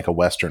wanted to make a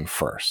Western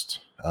first.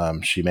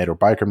 She made her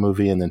biker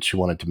movie, and then she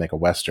wanted to make a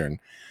Western.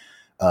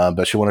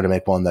 but she wanted to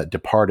make one that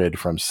departed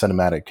from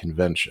cinematic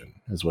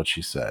convention, is what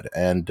she said.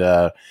 And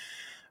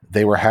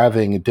they were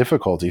having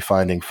difficulty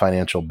finding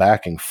financial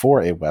backing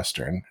for a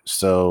Western.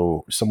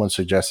 So someone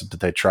suggested that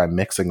they try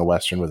mixing a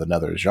Western with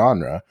another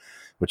genre,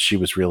 which she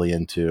was really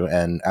into.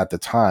 And at the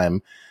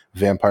time,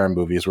 vampire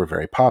movies were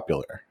very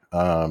popular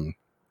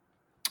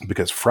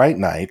because Fright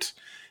Night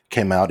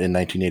came out in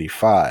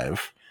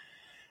 1985.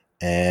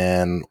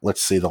 And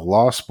let's see, The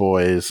Lost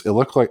Boys, it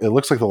looks like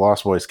The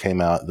Lost Boys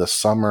came out the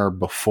summer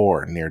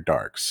before Near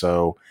Dark.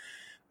 So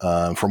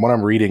from what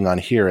I'm reading on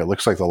here, it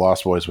looks like The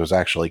Lost Boys was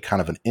actually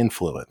kind of an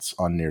influence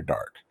on Near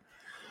Dark.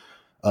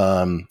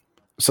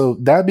 So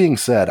that being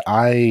said,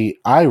 I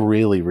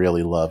really,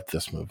 really loved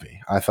this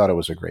movie. I thought it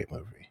was a great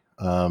movie.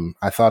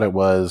 I thought it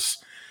was,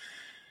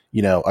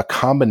 a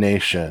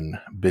combination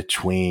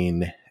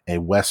between a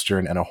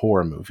Western and a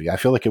horror movie. I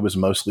feel like it was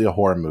mostly a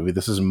horror movie.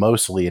 This is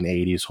mostly an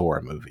 80s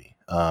horror movie,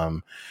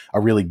 a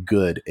really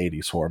good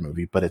 80s horror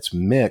movie, but it's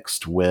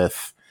mixed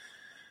with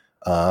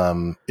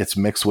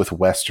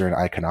Western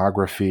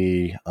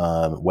iconography,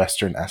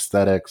 Western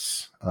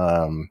aesthetics,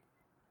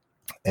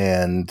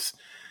 and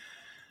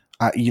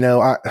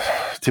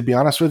to be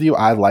honest with you,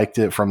 I liked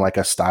it from like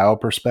a style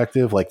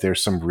perspective. Like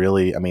there's some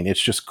really,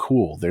 it's just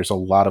cool. There's a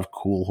lot of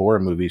cool horror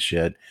movie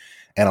shit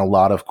and a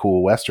lot of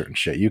cool Western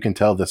shit. You can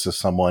tell this is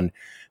someone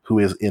who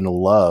is in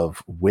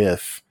love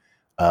with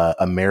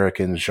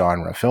American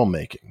genre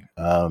filmmaking.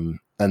 And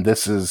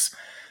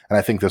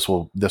I think this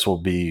will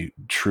be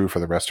true for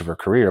the rest of her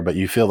career, but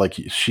you feel like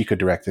she could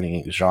direct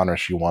any genre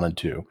she wanted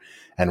to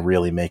and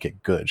really make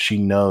it good. She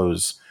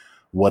knows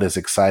what is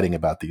exciting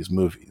about these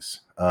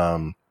movies.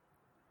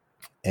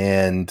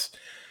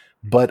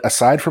 But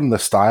aside from the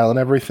style and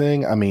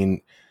everything,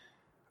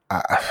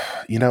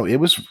 it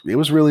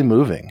was really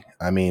moving.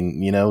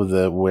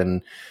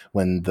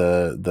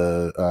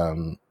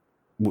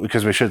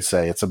 Because we should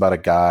say it's about a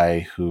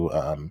guy who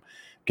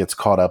gets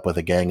caught up with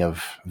a gang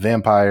of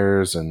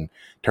vampires and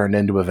turned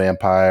into a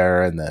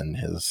vampire, and then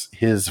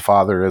his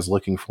father is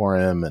looking for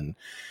him, and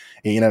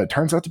it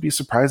turns out to be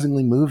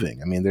surprisingly moving.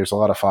 There's a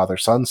lot of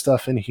father-son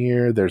stuff in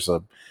here. There's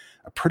a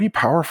pretty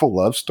powerful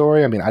love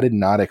story. I did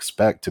not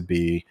expect to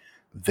be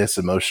this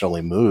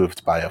emotionally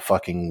moved by a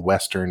fucking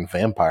Western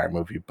vampire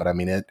movie, but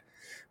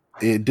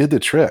it did the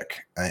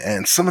trick.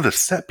 And some of the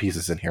set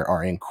pieces in here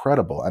are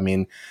incredible.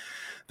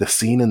 The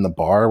scene in the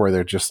bar where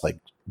they're just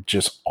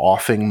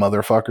offing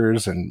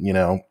motherfuckers,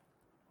 and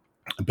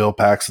Bill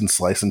Paxton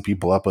slicing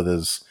people up with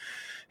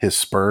his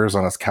spurs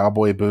on his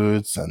cowboy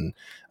boots, and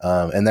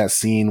that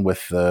scene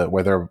with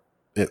the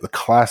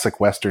classic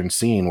Western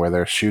scene where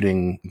they're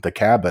shooting the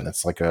cabin.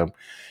 It's like a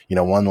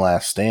one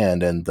last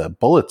stand, and the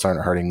bullets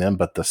aren't hurting them,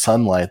 but the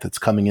sunlight that's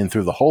coming in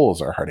through the holes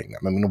are hurting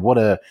them. What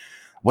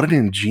an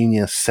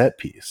ingenious set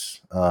piece.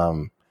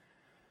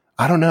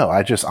 I don't know.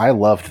 I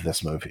loved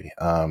this movie.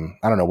 I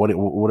don't know.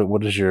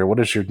 What is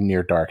your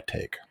Near Dark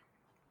take?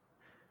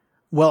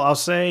 Well, I'll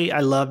say I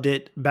loved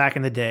it back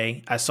in the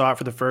day. I saw it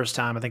for the first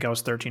time. I think I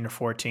was 13 or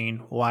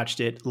 14, watched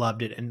it,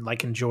 loved it, and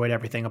enjoyed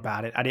everything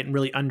about it. I didn't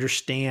really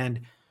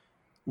understand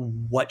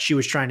what she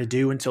was trying to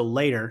do until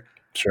later.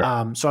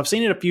 Sure. So I've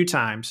seen it a few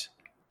times.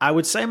 I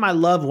would say my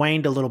love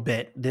waned a little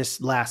bit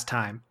this last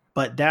time,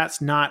 but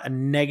that's not a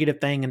negative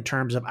thing in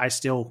terms of I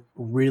still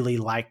really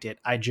liked it.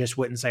 I just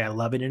wouldn't say I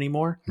love it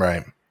anymore.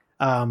 Right.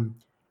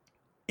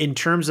 In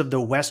terms of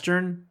the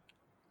Western,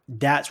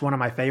 that's one of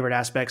my favorite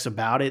aspects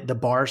about it. The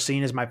bar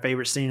scene is my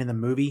favorite scene in the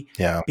movie.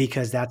 Yeah.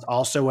 Because that's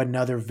also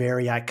another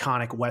very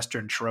iconic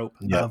Western trope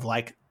of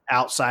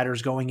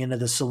outsiders going into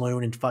the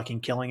saloon and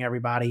fucking killing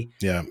everybody.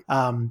 Yeah.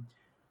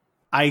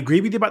 I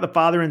agree with you about the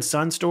father and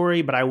son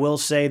story, but I will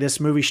say this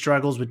movie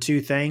struggles with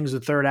two things. The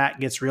third act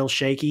gets real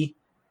shaky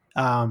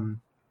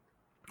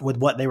with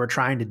what they were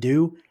trying to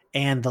do.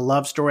 And the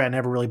love story, I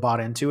never really bought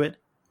into it.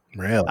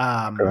 Really?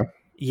 Okay.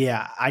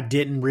 Yeah, I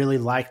didn't really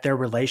like their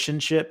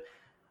relationship,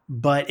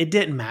 but it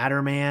didn't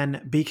matter,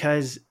 man,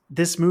 because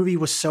this movie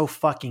was so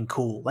fucking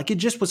cool.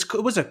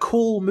 It was a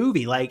cool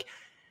movie. Like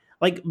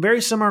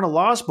very similar to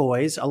Lost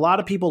Boys, a lot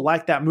of people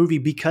like that movie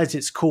because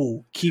it's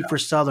cool. Kiefer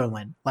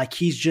Sutherland,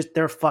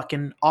 they're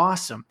fucking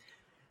awesome.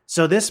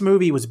 So this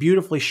movie was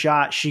beautifully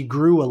shot. She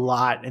grew a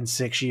lot in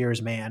 6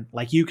 years, man.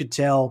 You could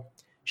tell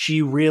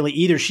she really,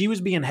 either she was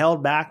being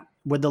held back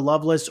with the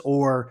Loveless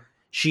or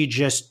she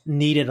just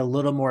needed a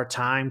little more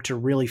time to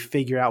really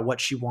figure out what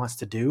she wants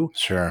to do.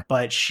 Sure.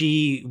 But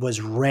she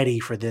was ready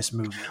for this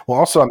movie. Well,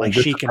 also,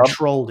 she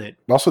controlled it.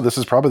 Also, this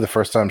is probably the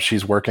first time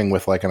she's working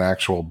with an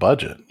actual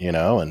budget,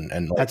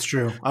 and that's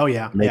true. Oh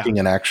yeah. Making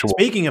an actual.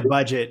 Speaking of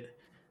budget,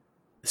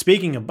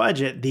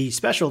 the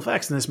special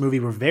effects in this movie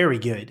were very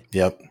good.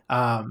 Yep.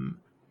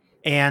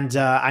 And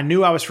I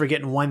knew I was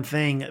forgetting one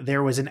thing.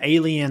 There was an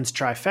Aliens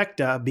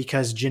trifecta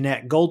because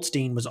Jeanette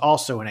Goldstein was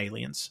also in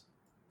Aliens.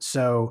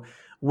 So,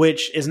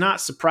 which is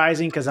not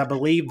surprising because I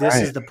believe this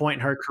is the point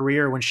in her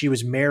career when she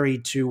was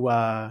married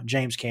to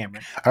James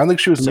Cameron. I don't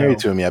think she was married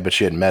to him yet, but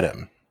she had met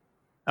him.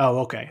 Oh,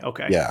 okay.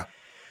 Yeah.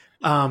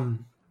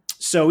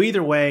 So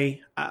either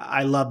way,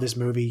 I love this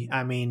movie.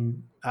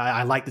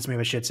 I like this movie,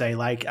 I should say.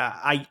 Like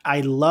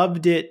I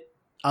loved it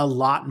a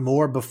lot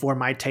more before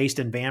my taste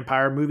in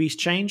vampire movies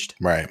changed.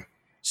 Right.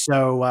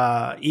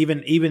 So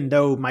even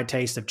though my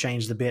tastes have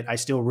changed a bit, I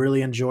still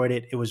really enjoyed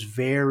it. It was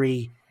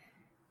very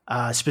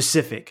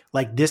specific.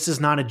 Like this is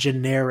not a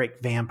generic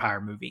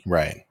vampire movie.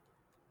 Right.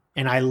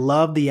 And I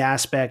love the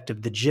aspect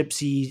of the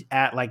gypsies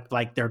at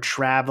like they're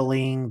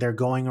traveling, they're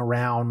going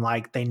around,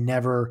 like they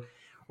never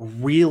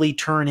really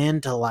turn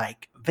into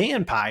like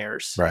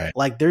vampires. Right.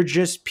 Like they're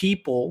just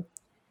people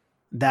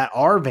that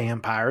are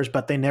vampires,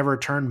 but they never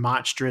turn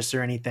monstrous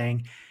or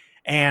anything.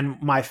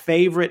 And my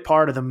favorite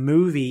part of the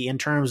movie in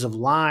terms of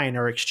line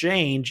or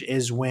exchange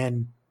is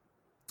when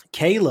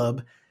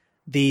Caleb,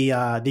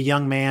 the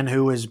young man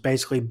who was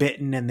basically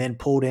bitten and then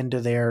pulled into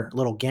their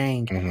little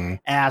gang,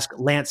 asked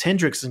Lance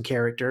Hendrickson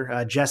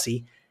character,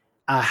 Jesse,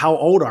 how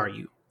old are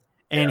you?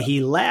 And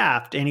he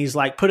laughed and he's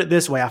like, put it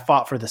this way, I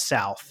fought for the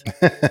South.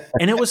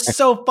 And it was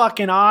so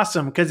fucking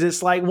awesome because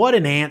it's like, what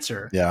an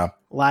answer. Yeah.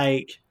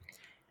 Like,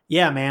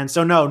 yeah, man.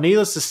 So no,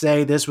 needless to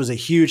say, this was a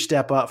huge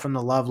step up from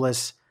The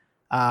Loveless.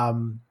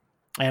 And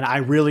I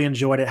really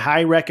enjoyed it.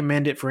 Highly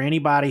recommend it for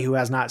anybody who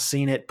has not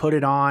seen it. Put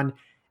it on.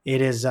 It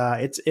is,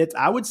 I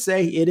would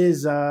say it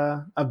is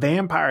a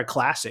vampire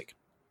classic.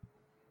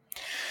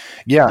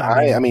 Yeah.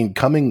 I mean,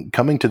 coming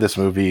to this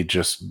movie,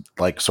 just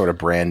like sort of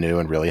brand new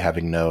and really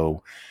having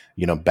no,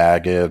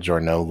 baggage or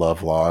no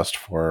love lost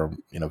for,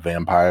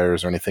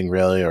 vampires or anything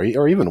really,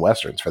 or even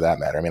Westerns for that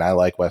matter. I mean, I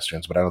like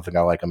Westerns, but I don't think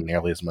I like them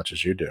nearly as much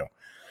as you do.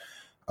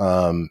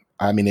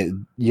 I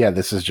mean,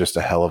 this is just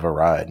a hell of a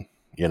ride,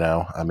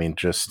 I mean,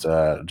 just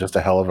a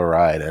hell of a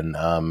ride. And,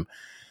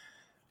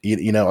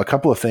 a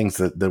couple of things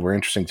that were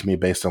interesting to me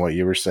based on what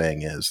you were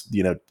saying is,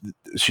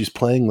 she's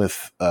playing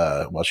with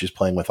a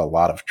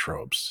lot of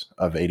tropes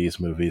of 80s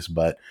movies,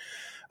 but,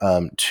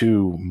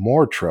 two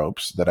more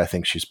tropes that I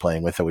think she's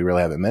playing with that we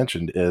really haven't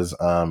mentioned is,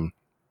 the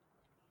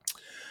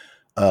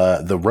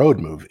road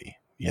movie.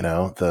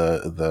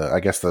 I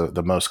guess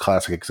the most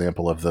classic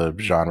example of the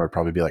genre would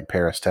probably be like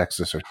Paris,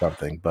 Texas or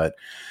something. But,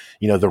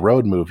 the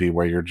road movie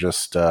where you're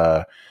just,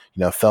 Thelma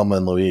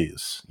and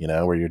Louise,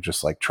 where you're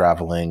just like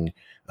traveling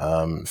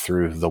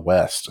through the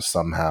West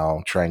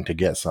somehow trying to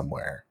get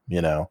somewhere,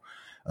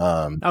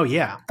 Oh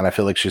yeah. And I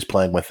feel like she's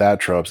playing with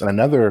that tropes. And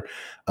another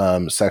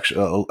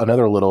section,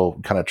 another little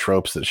kind of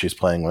tropes that she's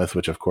playing with,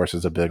 which of course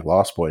is a big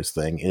Lost Boys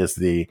thing, is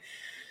the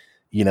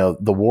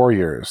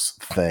Warriors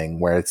thing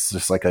where it's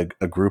just like a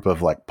group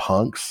of like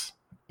punks,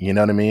 you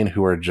know what I mean?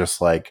 Who are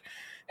just like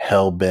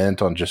hell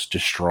bent on just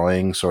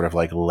destroying sort of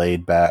like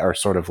laid back or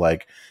sort of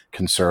like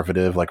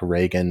conservative, like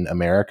Reagan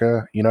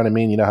America. You know what I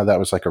mean? You know how that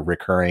was like a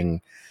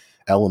recurring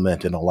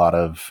element in a lot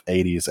of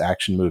 80s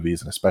action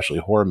movies and especially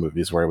horror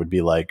movies where it would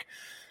be like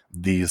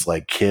these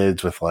like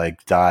kids with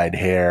like dyed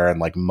hair and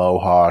like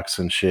mohawks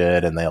and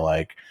shit. And they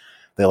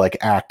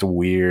act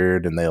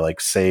weird and they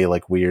like say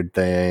like weird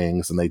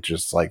things and they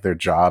just like their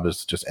job is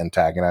to just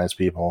antagonize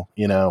people,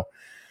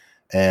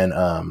 and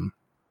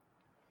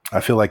I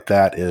feel like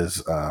that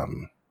is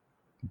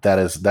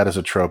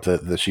a trope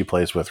that she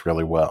plays with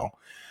really well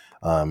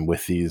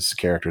with these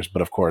characters.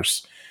 But of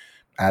course,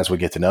 as we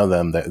get to know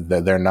them,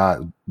 they're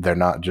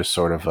not just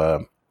sort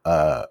of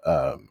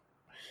a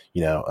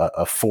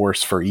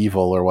force for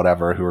evil or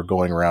whatever who are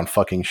going around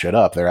fucking shit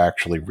up. They're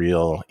actually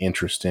real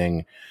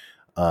interesting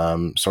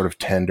sort of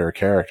tender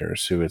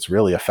characters who it's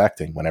really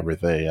affecting whenever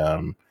they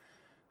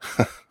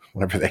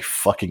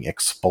fucking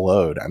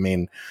explode. I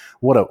mean,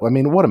 what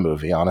a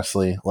movie,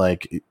 honestly.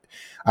 Like,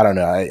 I don't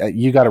know.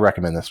 You got to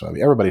recommend this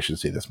movie. Everybody should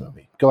see this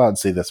movie. Go out and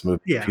see this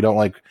movie. Yeah. If you don't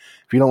like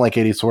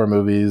 80s horror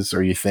movies,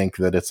 or you think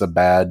that it's a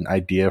bad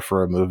idea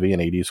for a movie, an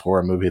 80s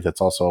horror movie that's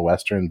also a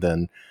Western,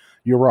 then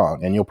you're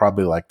wrong, and you'll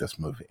probably like this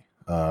movie.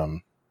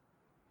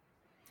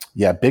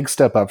 Yeah, big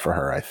step up for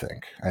her, I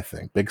think.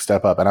 Big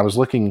step up. And I was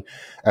looking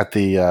at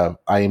the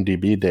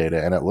IMDb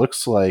data, and it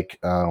looks like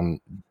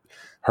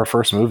her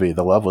first movie,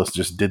 The Loveless,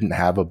 just didn't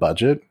have a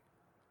budget.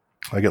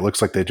 Like, it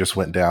looks like they just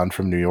went down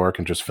from New York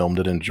and just filmed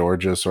it in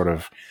Georgia, sort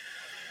of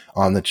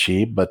on the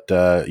cheap. But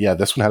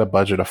this one had a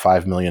budget of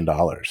 $5 million.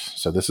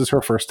 So this is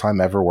her first time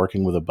ever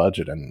working with a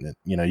budget, and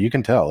you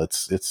can tell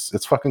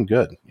it's fucking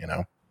good.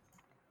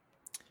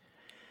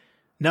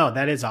 No,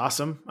 that is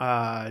awesome.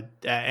 And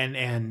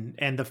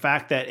the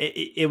fact that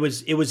it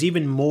was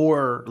even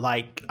more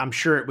like, I'm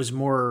sure it was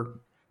more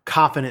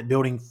confident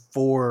building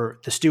for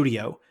the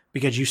studio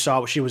because you saw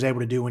what she was able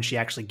to do when she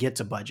actually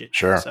gets a budget.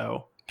 Sure.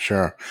 So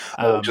sure.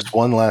 Just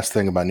one last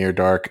thing about Near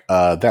Dark.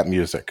 That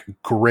music,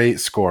 great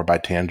score by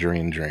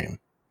Tangerine Dream.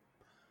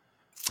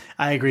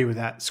 I agree with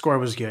that. Score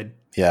was good.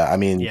 Yeah. I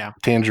mean,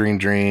 Tangerine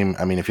Dream.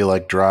 I mean, if you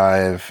like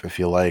Drive, if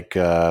you like,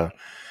 that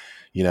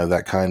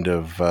kind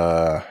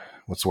of,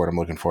 what's the word I'm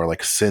looking for?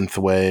 Like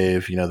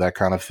synthwave, that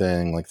kind of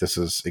thing. Like, this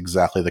is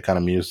exactly the kind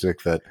of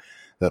music that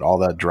all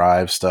that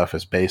Drive stuff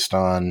is based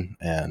on.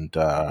 And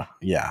I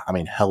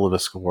mean, hell of a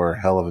score,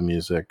 hell of a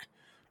music,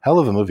 hell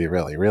of a movie.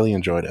 Really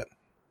enjoyed it.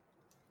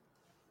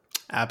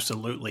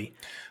 Absolutely.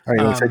 All right,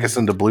 you want to take us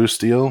into Blue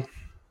Steel?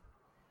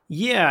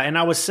 Yeah, and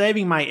I was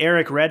saving my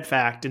Eric Red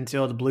fact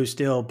until the Blue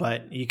Steel,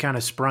 but you kind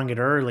of sprung it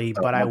early.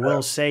 But I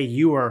will say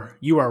you are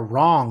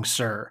wrong,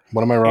 sir.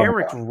 What am I wrong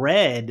Eric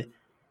about?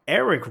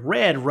 Eric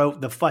Red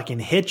wrote the fucking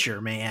Hitcher,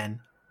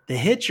 man. The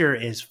Hitcher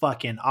is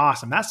fucking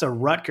awesome. That's a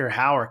Rutger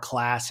Hauer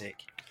classic.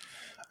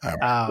 All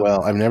right.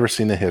 Well, I've never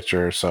seen The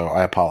Hitcher, so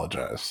I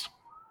apologize.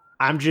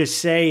 I'm just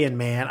saying,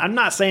 man. I'm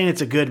not saying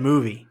it's a good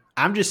movie.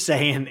 I'm just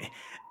saying,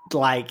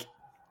 like,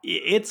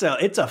 it's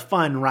a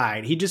fun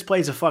ride. He just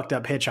plays a fucked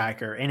up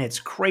hitchhiker, and it's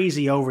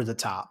crazy over the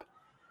top.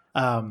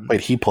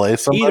 Wait, he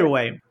plays somebody? Either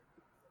way.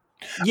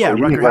 Yeah,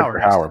 Rutger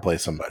Hauer. Hauer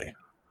plays somebody.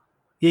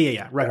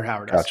 Yeah. Rutger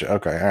Hauer does. Gotcha.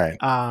 Okay, all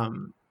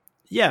right.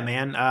 Yeah,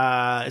 man.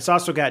 It's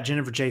also got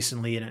Jennifer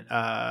Jason Leigh in it.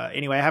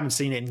 Anyway, I haven't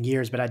seen it in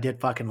years, but I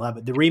did fucking love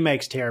it. The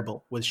remake's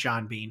terrible with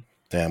Sean Bean.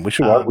 Damn, we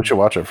should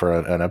watch it for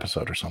an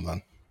episode or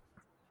something.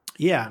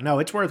 Yeah, no,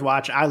 it's worth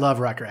watching. I love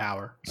Rutger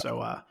Hauer. So,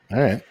 all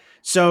right.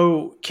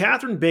 So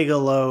Catherine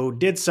Bigelow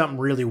did something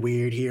really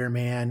weird here,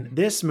 man.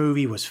 This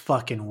movie was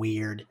fucking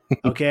weird.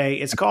 Okay,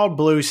 it's called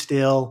Blue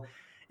Steel.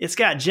 It's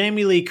got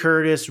Jamie Lee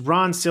Curtis,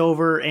 Ron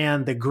Silver,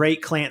 and the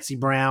great Clancy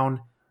Brown,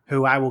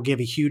 who I will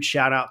give a huge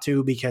shout out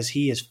to because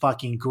he is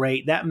fucking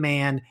great. That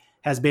man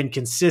has been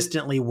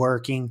consistently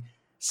working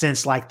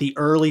since like the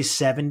early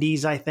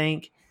 70s, I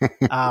think.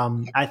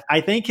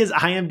 I think his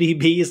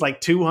IMDb is like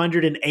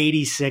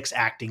 286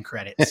 acting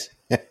credits.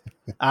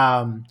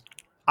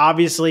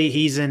 Obviously,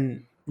 he's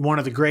in one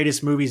of the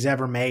greatest movies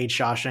ever made,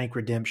 Shawshank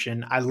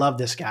Redemption. I love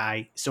this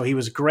guy. So he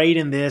was great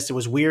in this. It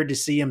was weird to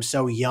see him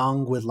so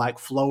young with like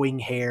flowing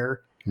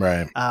hair.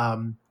 Right.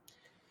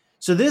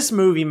 So this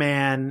movie,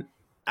 man,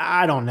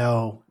 I don't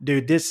know,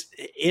 dude,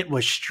 it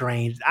was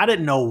strange. I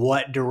didn't know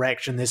what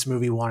direction this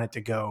movie wanted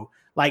to go.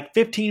 Like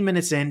 15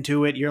 minutes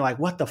into it, you're like,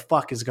 what the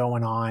fuck is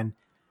going on?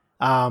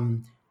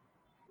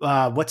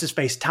 What's his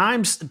face?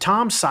 Tom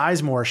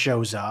Sizemore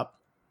shows up.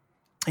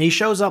 He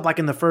shows up like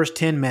in the first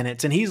 10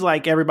 minutes, and he's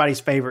like everybody's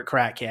favorite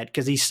crackhead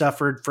because he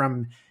suffered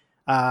from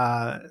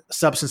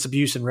substance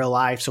abuse in real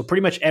life. So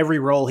pretty much every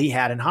role he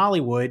had in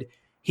Hollywood,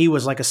 he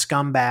was like a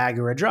scumbag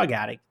or a drug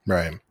addict,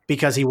 right?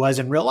 Because he was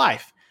in real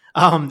life.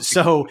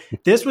 So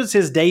this was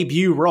his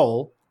debut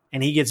role,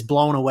 and he gets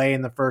blown away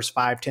in the first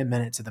 5-10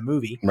 minutes of the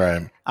movie,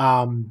 right?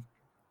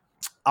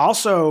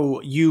 Also,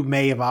 you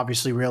may have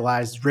obviously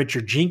realized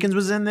Richard Jenkins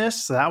was in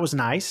this, so that was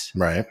nice,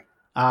 right?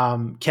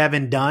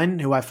 Kevin Dunn,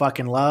 who I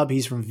fucking love.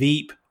 He's from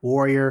Veep,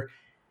 Warrior.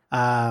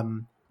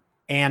 And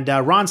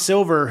Ron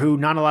Silver, who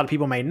not a lot of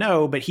people may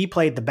know, but he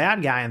played the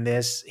bad guy in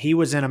this. He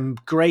was in a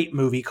great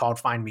movie called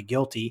Find Me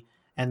Guilty,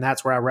 and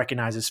that's where I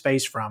recognize his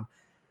face from.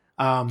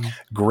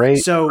 Great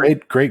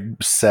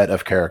set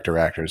of character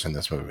actors in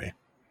this movie.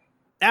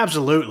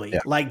 Absolutely. Yeah.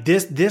 Like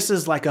this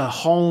is like a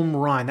home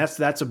run.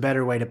 That's a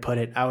better way to put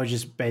it. I was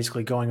just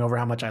basically going over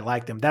how much I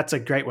like them. That's a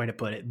great way to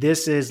put it.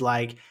 This is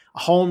like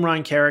home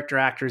run character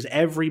actors.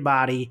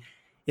 Everybody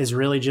is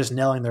really just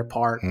nailing their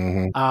part.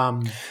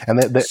 Mm-hmm.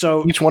 And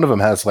so each one of them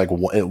has like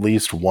at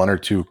least one or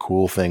two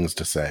cool things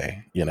to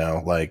say,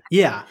 like,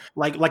 yeah,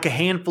 like a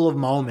handful of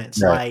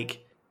moments, right.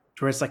 Like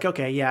where it's like,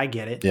 okay, yeah, I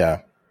get it.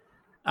 Yeah.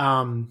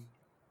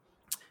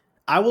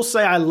 I will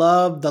say I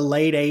love the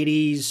late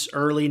 80s,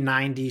 early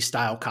 90s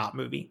style cop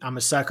movie. I'm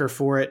a sucker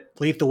for it.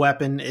 Lethal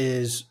Weapon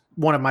is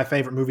one of my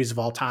favorite movies of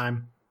all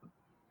time.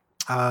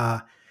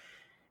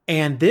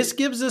 And this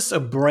gives us a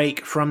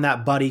break from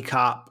that buddy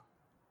cop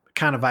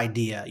kind of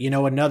idea.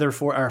 Another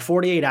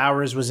 48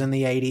 Hours was in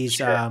the 80s.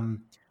 Sure.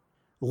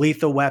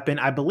 Lethal Weapon.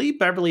 I believe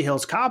Beverly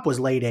Hills Cop was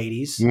late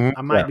 80s. Mm-hmm.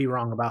 I might be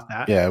wrong about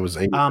that. Yeah, it was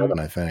 87,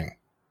 I think.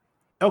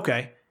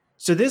 Okay.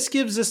 So this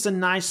gives us a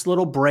nice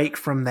little break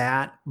from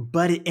that,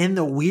 but in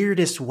the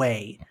weirdest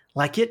way.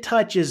 Like it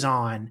touches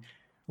on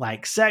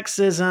like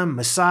sexism,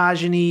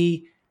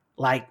 misogyny,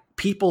 like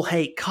people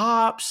hate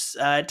cops.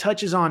 It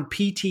touches on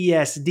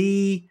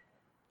PTSD.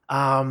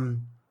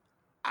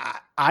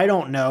 I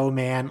don't know,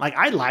 man. Like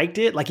I liked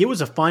it. Like it was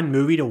a fun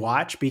movie to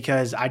watch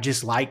because I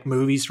just like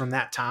movies from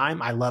that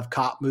time. I love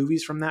cop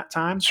movies from that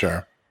time.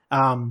 Sure.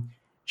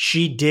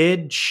 She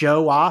did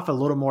show off a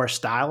little more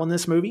style in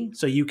this movie,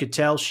 so you could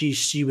tell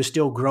she was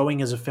still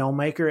growing as a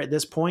filmmaker at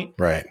this point.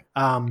 Right.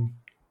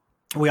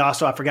 We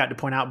also, I forgot to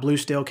point out, Blue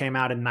Steel came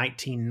out in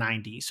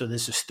 1990, so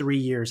this is 3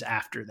 years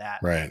after that.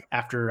 Right.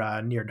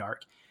 After Near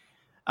Dark.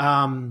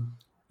 One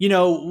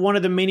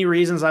of the many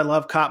reasons I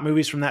love cop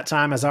movies from that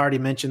time, as I already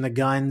mentioned, the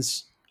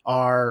guns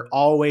are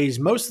always,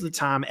 most of the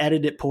time,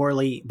 edited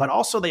poorly, but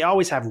also they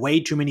always have way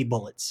too many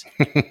bullets.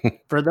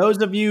 For those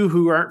of you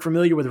who aren't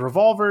familiar with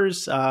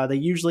revolvers, they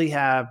usually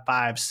have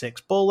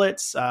 5-6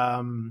 bullets.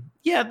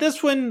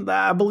 This one,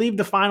 I believe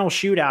the final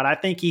shootout, I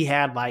think he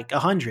had like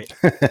 100.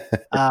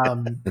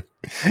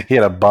 He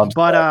had a bump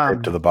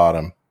to the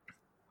bottom.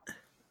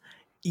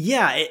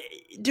 Yeah,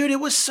 dude, it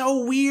was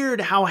so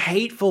weird how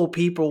hateful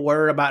people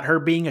were about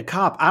her being a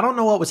cop. I don't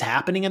know what was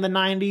happening in the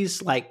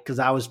 90s, like, because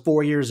I was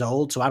 4 years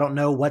old, so I don't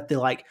know what the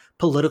like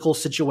political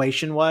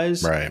situation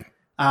was. Right.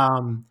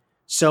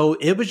 So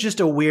it was just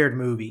a weird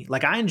movie.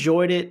 Like I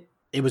enjoyed it.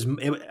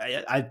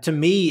 To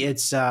me,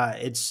 it's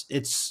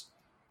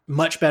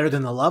much better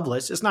than The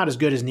Loveless. It's not as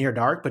good as Near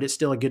Dark, but it's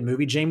still a good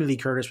movie. Jamie Lee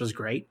Curtis was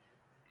great.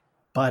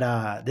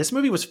 But this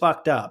movie was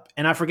fucked up.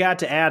 And I forgot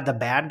to add the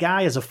bad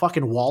guy is a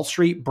fucking Wall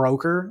Street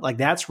broker. Like,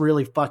 that's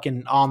really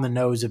fucking on the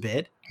nose a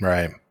bit.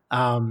 Right.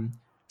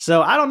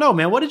 So I don't know,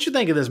 man. What did you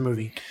think of this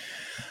movie?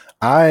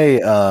 I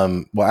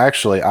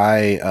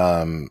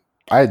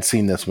had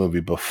seen this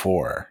movie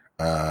before.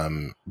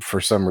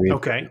 For some reason,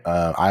 Okay.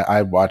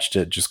 I watched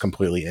it just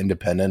completely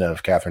independent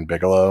of Catherine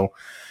Bigelow.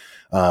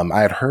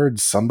 I had heard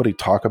somebody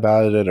talk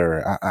about it,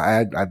 or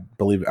I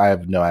believe I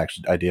have no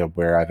idea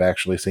where I've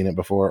actually seen it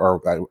before,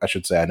 or I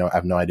should say I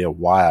have no idea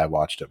why I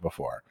watched it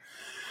before.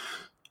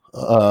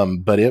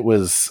 But it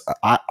was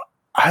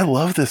I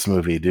love this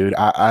movie, dude.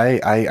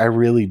 I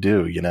really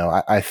do. You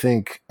know, I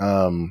think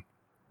a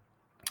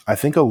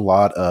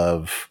lot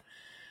of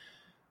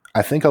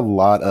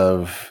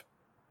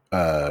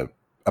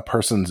a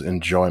person's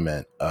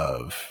enjoyment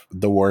of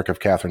the work of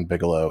Catherine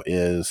Bigelow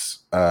is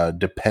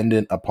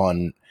dependent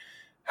upon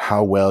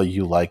how well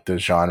you like the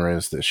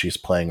genres that she's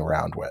playing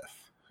around with.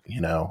 You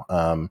know,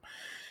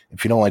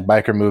 if you don't like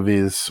biker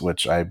movies,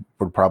 which I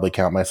would probably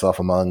count myself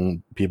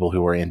among people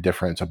who are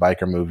indifferent to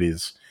biker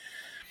movies,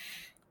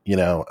 you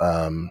know,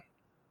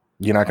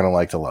 you're not going to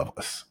like The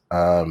Loveless.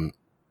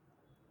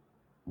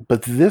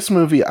 But this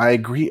movie, I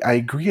agree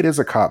it is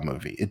a cop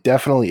movie. It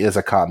definitely is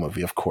a cop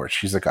movie. Of course,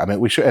 she's a cop. I mean,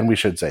 we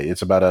should say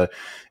it's about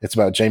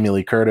Jamie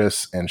Lee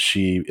Curtis, and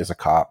she is a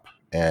cop,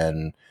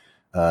 and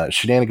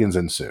shenanigans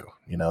ensue.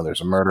 You know,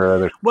 there's a murderer,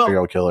 there's a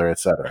serial killer,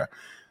 etc.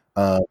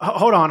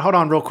 Hold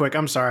on real quick.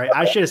 I'm sorry.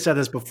 I should have said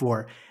this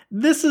before.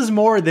 This is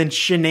more than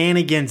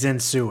shenanigans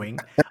ensuing.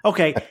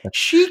 Okay,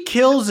 she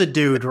kills a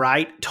dude,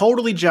 right?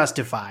 Totally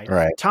justified.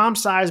 Right. Tom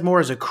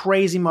Sizemore is a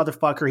crazy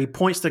motherfucker. He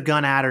points the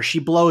gun at her. She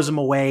blows him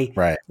away.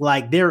 Right.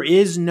 Like, there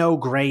is no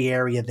gray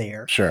area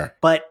there. Sure.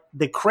 But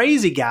the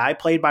crazy guy,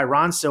 played by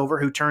Ron Silver,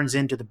 who turns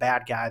into the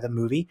bad guy of the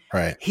movie,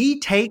 right, he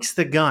takes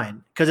the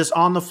gun because it's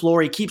on the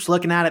floor. He keeps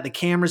looking at it. The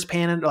camera's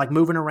panning, like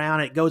moving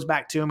around. It goes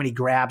back to him, and he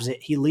grabs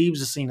it. He leaves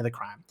the scene of the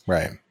crime.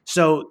 Right.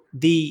 So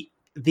the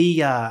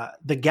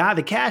guy,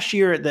 the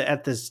cashier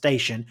at the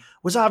station,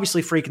 was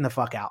obviously freaking the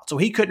fuck out. So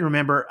he couldn't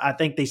remember. I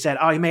think they said,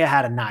 he may have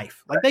had a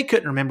knife. Like, they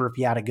couldn't remember if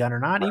he had a gun or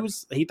not.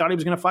 He thought he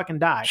was going to fucking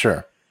die.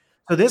 Sure.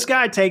 So this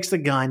guy takes the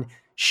gun.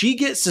 She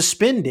gets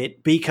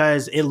suspended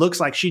because it looks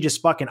like she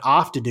just fucking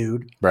offed a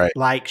dude. Right.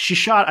 Like, she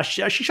shot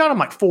him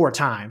like 4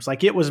 times.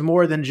 Like, it was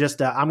more than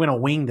just I'm going to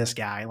wing this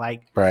guy.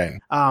 Like, right.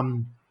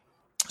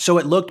 So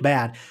it looked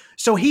bad.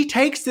 So he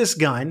takes this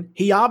gun.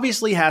 He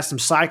obviously has some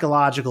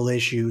psychological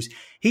issues.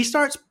 He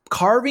starts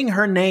carving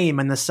her name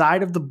on the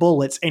side of the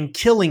bullets and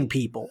killing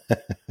people.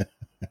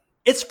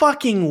 It's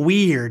fucking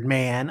weird,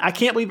 man. I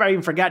can't believe I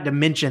even forgot to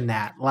mention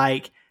that.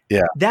 Like,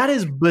 yeah, that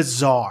is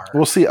bizarre.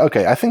 We'll see.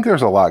 Okay, I think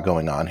there's a lot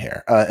going on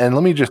here, and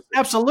let me just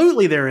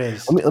absolutely there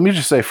is. Let me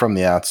just say from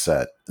the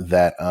outset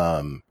that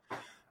I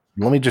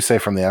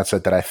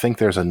think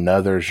there's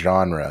another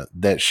genre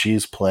that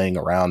she's playing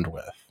around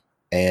with,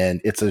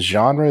 and it's a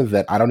genre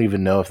that I don't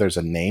even know if there's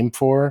a name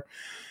for.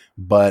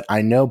 But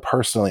I know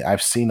personally,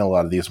 I've seen a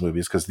lot of these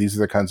movies because these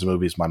are the kinds of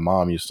movies my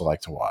mom used to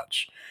like to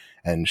watch.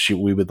 And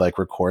we would like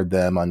record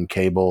them on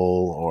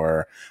cable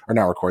or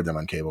not record them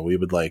on cable. We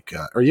would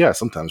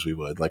sometimes we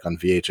would like on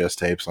VHS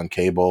tapes on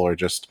cable, or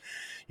just,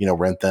 you know,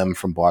 rent them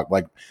from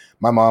like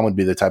my mom would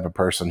be the type of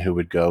person who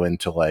would go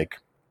into like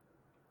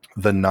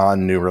the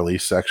non-new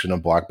release section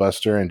of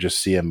Blockbuster and just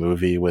see a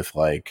movie with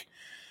like,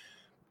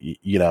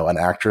 you know, an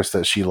actress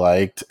that she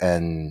liked,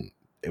 and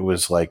it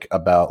was like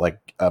about like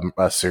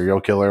a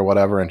serial killer or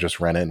whatever, and just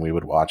rent it and we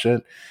would watch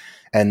it.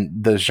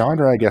 And the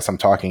genre I guess I'm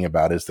talking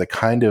about is the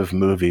kind of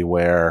movie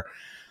where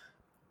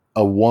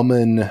a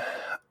woman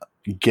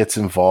gets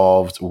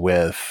involved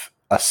with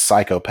a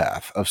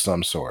psychopath of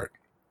some sort.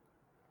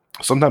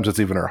 Sometimes it's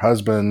even her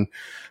husband.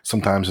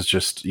 Sometimes it's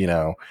just, you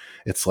know,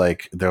 it's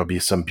like there'll be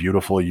some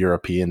beautiful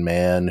European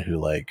man who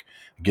like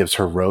gives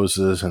her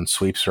roses and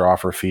sweeps her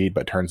off her feet,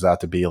 but turns out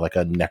to be like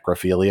a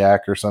necrophiliac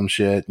or some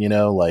shit, you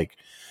know, like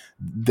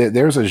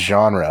there's a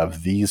genre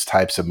of these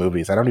types of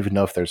movies. I don't even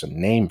know if there's a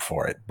name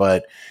for it,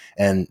 but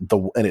and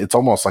it's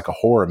almost like a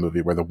horror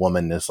movie where the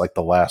woman is like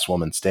the last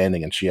woman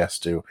standing, and she has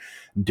to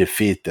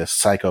defeat this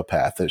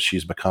psychopath that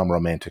she's become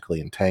romantically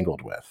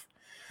entangled with.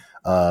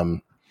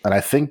 And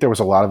I think there was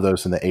a lot of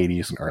those in the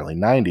 80s and early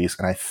 90s,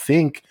 and I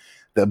think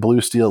that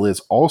Blue Steel is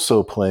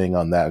also playing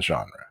on that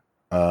genre.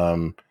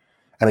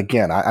 And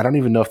again, I don't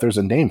even know if there's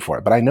a name for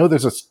it, but I know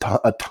there's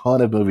a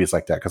ton of movies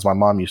like that because my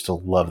mom used to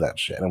love that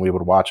shit, and we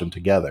would watch them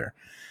together.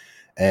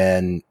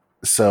 And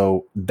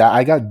so that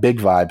I got big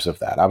vibes of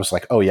that. I was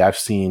like, oh yeah,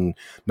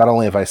 not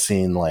only have I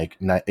seen like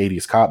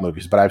 80s cop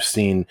movies, but I've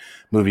seen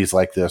movies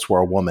like this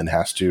where a woman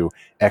has to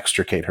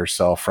extricate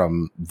herself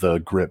from the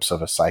grips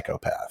of a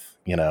psychopath,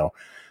 you know?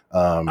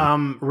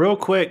 Real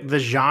quick, the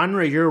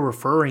genre you're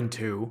referring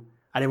to,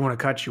 I didn't want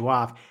to cut you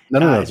off.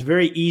 No. It's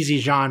very easy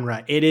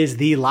genre. It is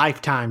the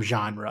Lifetime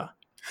genre.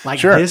 Like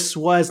Sure. this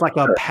was like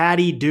a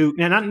Patty Duke,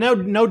 and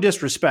no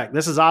disrespect.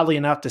 This is oddly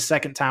enough the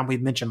second time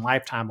we've mentioned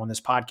Lifetime on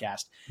this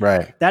podcast.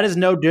 Right. That is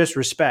no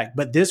disrespect,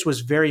 but this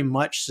was very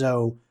much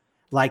so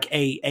like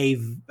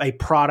a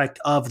product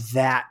of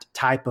that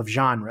type of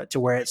genre, to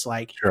where it's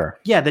like, Sure.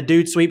 yeah, the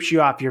dude sweeps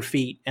you off your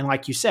feet, and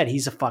like you said,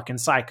 he's a fucking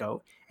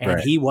psycho, and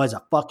Right. he was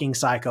a fucking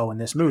psycho in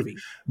this movie.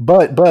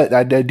 But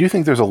I do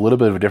think there's a little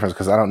bit of a difference,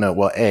 because I don't know.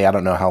 Well, I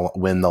don't know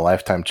when the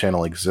Lifetime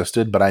channel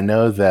existed, but I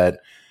know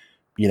that,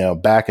 you know,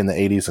 back in the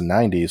 80s and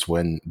 90s,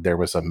 when there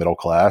was a middle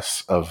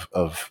class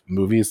of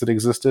movies that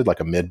existed, like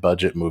a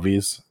mid-budget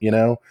movies, you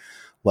know,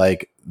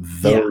 like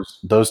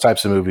those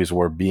types of movies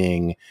were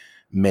being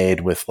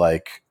made with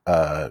like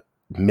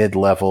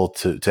mid-level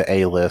to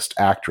A-list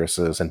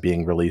actresses and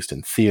being released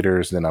in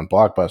theaters and then on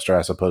Blockbuster,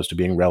 as opposed to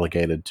being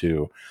relegated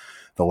to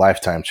the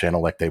Lifetime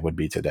channel like they would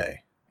be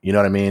today. You know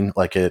what I mean?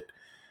 Like, does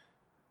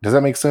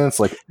that make sense?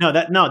 Like,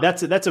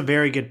 that's a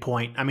very good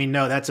point. I mean,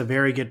 no, that's a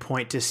very good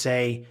point to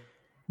say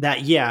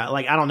that, yeah,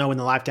 like I don't know when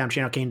the Lifetime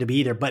channel came to be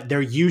either, but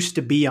there used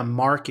to be a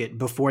market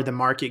before the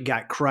market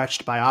got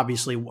crushed by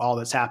obviously all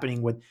that's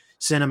happening with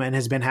cinema and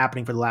has been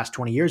happening for the last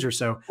 20 years or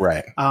so.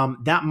 right.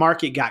 That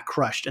market got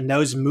crushed, and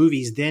those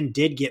movies then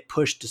did get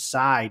pushed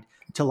aside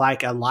to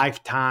like a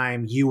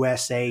Lifetime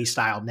USA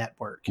style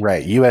network.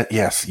 Right.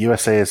 Yes.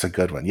 USA is a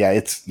good one. Yeah.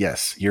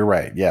 Yes, you're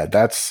right.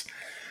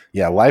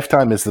 Yeah.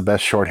 Lifetime is the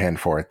best shorthand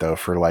for it, though,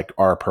 for like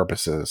our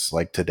purposes,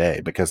 like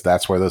today, because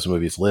that's where those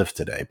movies live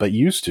today. But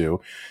used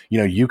to, you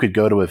know, you could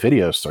go to a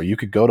video store, you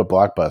could go to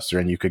Blockbuster,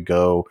 and you could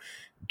go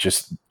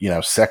just, you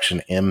know,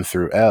 section M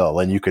through L,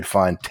 and you could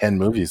find 10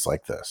 movies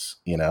like this,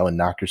 you know, and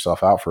knock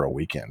yourself out for a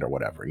weekend or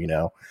whatever, you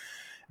know.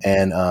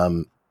 And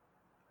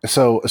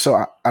so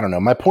I don't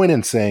know. My point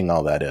in saying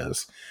all that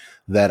is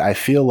that I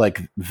feel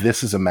like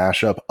this is a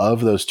mashup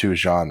of those two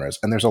genres,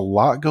 and there's a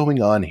lot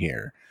going on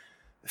here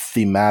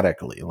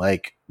thematically.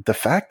 Like, the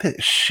fact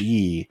that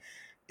she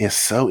is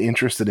so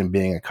interested in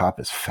being a cop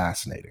is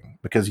fascinating,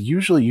 because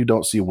usually you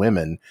don't see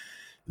women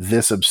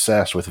this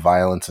obsessed with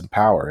violence and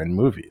power in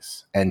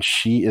movies, and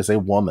she is a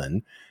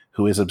woman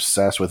who is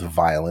obsessed with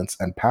violence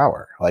and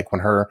power. Like,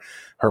 when her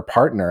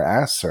partner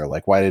asks her,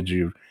 like, why did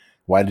you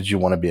want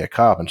to be a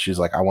cop? And she's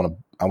like, I want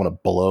to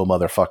blow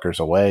motherfuckers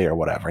away or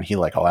whatever. And he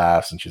like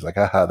laughs, and she's like,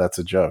 haha, that's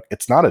a joke.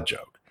 It's not a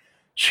joke.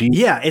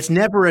 It's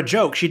never a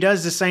joke. She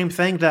does the same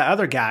thing to the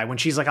other guy when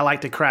she's like, I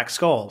like to crack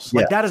skulls.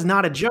 Like, that is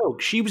not a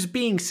joke. She was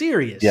being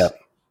serious. Yeah.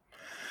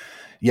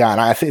 Yeah.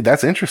 And I think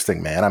that's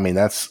interesting, man. I mean,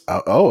 that's,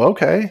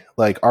 okay.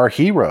 Like, our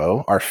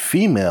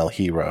female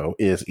hero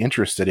is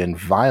interested in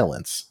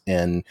violence,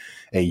 in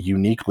a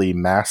uniquely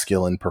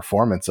masculine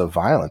performance of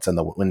violence. And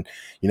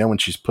when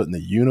she's putting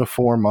the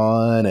uniform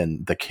on,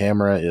 and the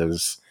camera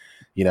is,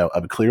 you know,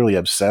 clearly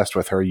obsessed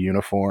with her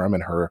uniform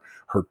and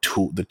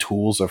the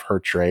tools of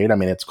her trade. I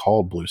mean, it's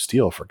called Blue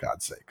Steel, for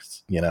God's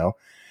sakes, you know?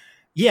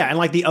 Yeah. And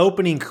like the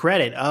opening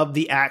credit of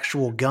the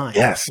actual gun.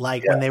 Yes.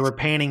 When they were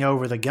panning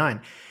over the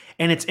gun.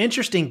 And it's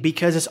interesting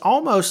because it's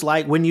almost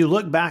like when you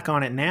look back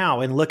on it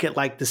now and look at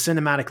like the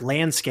cinematic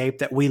landscape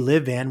that we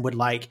live in with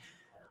like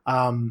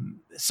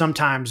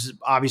sometimes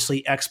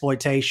obviously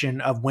exploitation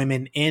of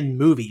women in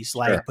movies,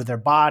 like with their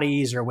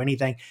bodies or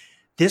anything.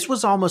 This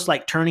was almost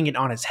like turning it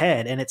on its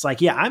head. And it's like,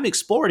 yeah, I'm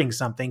exploring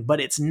something,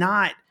 but it's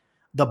not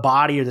the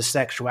body or the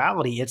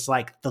sexuality. It's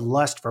like the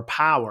lust for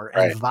power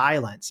and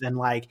violence. And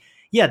like,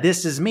 yeah,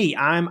 this is me.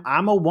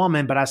 I'm a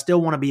woman, but I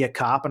still want to be a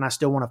cop, and I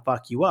still want to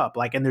fuck you up.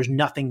 Like, and there's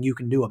nothing you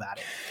can do about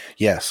it.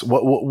 Yes.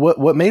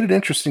 What made it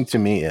interesting to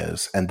me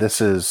is, and this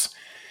is,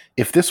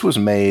 if this was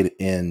made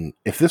in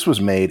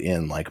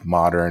like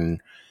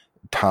modern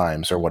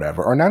times or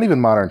whatever, or not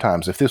even modern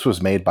times, if this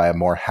was made by a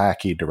more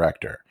hacky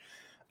director,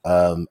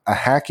 a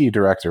hacky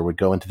director would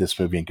go into this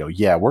movie and go,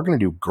 yeah, we're going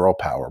to do girl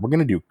power. We're going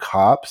to do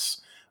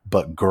cops,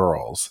 but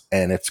girls.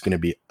 And it's going to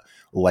be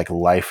like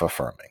life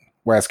affirming.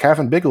 Whereas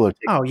Kathryn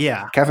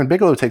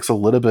Bigelow takes a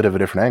little bit of a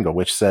different angle,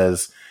 which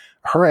says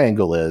her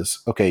angle is,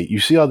 okay, you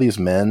see all these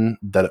men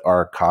that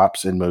are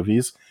cops in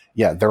movies?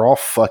 Yeah, they're all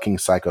fucking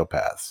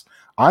psychopaths.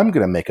 I'm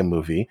going to make a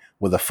movie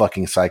with a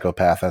fucking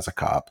psychopath as a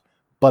cop,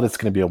 but it's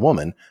going to be a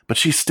woman, but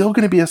she's still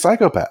going to be a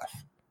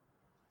psychopath.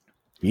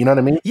 You know what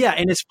I mean? Yeah,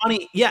 and it's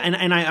funny. Yeah,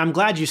 and I'm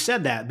glad you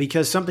said that,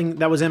 because something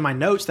that was in my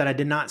notes that I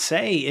did not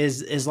say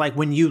is like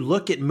when you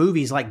look at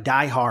movies like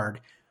Die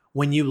Hard,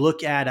 when you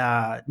look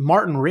at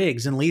Martin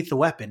Riggs and Lethal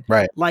Weapon,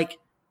 right? Like,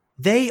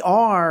 they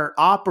are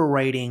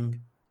operating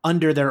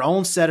under their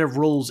own set of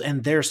rules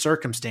and their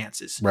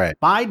circumstances. Right.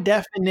 By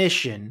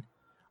definition,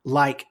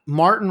 like,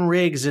 Martin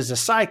Riggs is a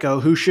psycho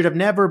who should have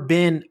never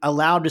been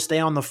allowed to stay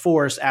on the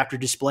force after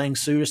displaying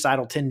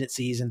suicidal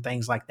tendencies and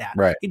things like that.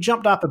 Right. He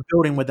jumped off a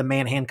building with a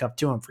man handcuffed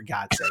to him, for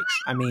God's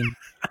sakes. I mean,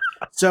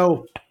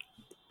 so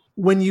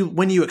when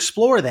you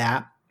explore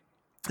that,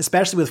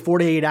 especially with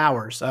 48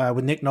 Hours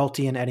with Nick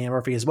Nolte and Eddie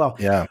Murphy as well.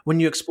 Yeah. When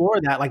you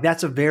explore that, like,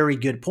 that's a very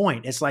good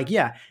point. It's like,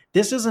 yeah,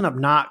 this isn't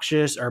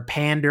obnoxious or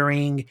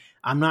pandering.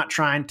 I'm not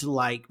trying to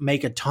like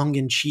make a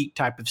tongue-in-cheek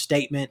type of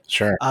statement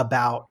Sure.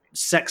 about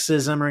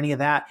sexism or any of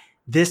that.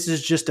 this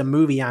is just a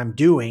movie I'm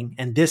doing,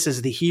 and this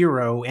is the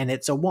hero, and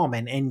it's a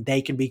woman, and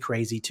they can be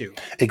crazy too.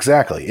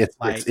 Exactly.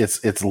 Like-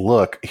 It's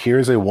look,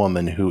 here's a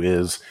woman who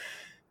is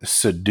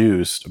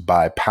seduced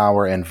by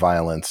power and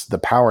violence, the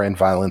power and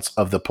violence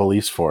of the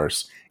police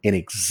force in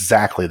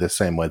exactly the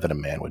same way that a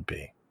man would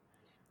be.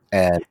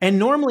 And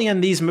normally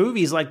in these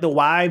movies, like the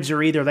wives are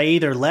they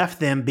either left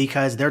them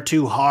because they're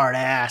too hard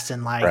ass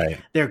and like Right.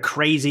 they're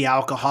crazy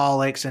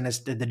alcoholics and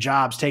the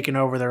job's taking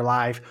over their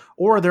life,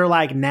 or they're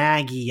like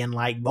naggy and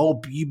like,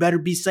 oh, you better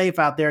be safe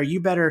out there. You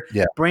better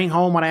bring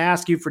home what I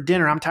ask you for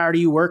dinner. I'm tired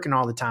of you working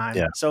all the time.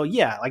 Yeah. So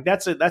yeah, like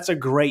that's a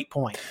great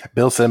point.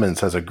 Bill Simmons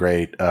has a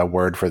great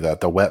word for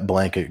that, the wet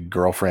blanket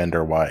girlfriend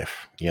or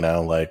wife. You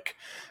know, like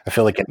I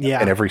feel like in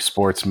every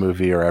sports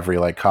movie or every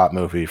like cop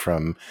movie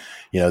from,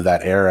 you know,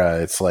 that era,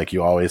 it's like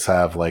you always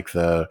have like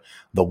the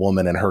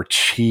woman and her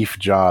chief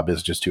job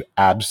is just to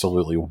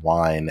absolutely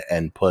whine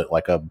and put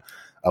like a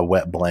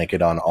wet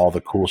blanket on all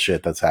the cool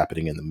shit that's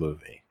happening in the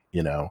movie,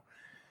 you know?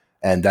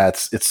 And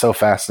it's so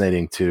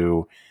fascinating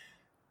to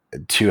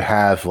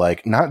have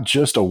like not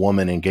just a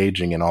woman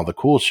engaging in all the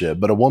cool shit,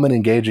 but a woman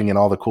engaging in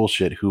all the cool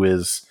shit who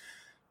is,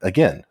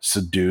 again,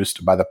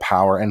 seduced by the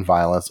power and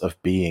violence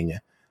of being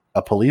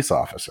a police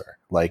officer.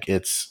 Like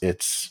it's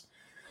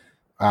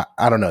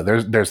I don't know.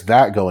 There's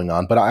that going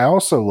on, but I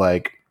also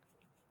like,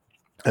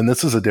 and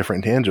this is a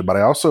different tangent, but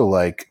I also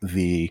like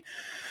the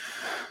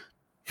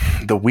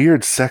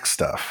weird sex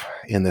stuff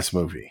in this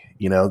movie.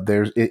 You know,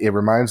 it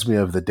reminds me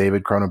of the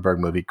David Cronenberg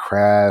movie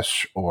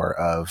Crash, or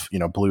of, you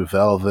know, Blue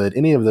Velvet,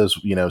 any of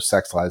those, you know,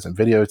 Sex, Lies, and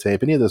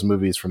Videotape, any of those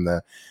movies from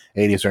the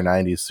 80s or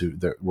 90s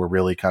that were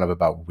really kind of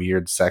about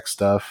weird sex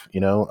stuff, you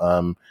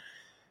know,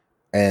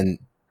 and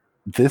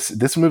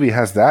this movie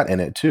has that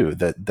in it too,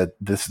 that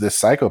this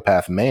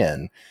psychopath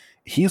man,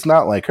 he's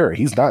not like her.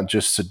 He's not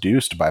just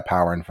seduced by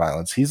power and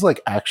violence. He's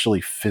like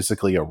actually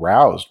physically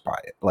aroused by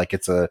it. Like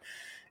it's a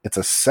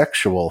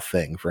sexual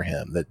thing for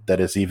him that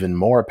is even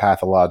more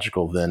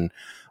pathological than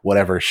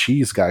whatever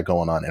she's got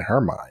going on in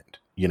her mind,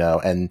 you know?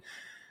 And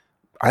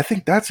I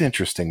think that's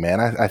interesting, man.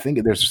 I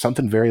think there's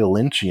something very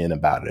Lynchian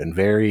about it, and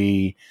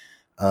very,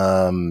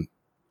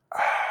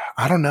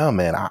 I don't know,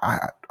 man.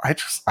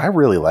 I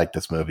really like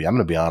this movie. I'm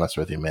going to be honest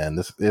with you, man.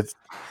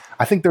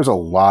 I think there's a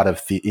lot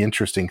of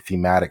interesting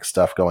thematic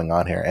stuff going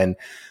on here. And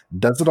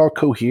does it all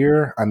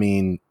cohere? I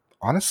mean,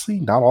 honestly,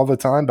 not all the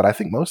time, but I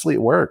think mostly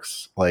it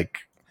works. Like,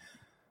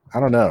 I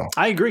don't know.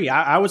 I agree.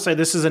 I would say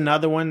this is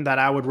another one that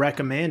I would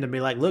recommend and be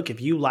like, look, if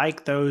you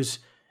like those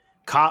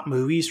cop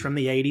movies from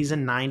the 80s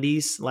and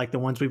 90s, like the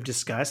ones we've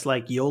discussed,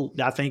 like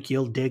I think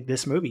you'll dig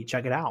this movie.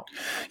 Check it out.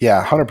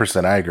 Yeah,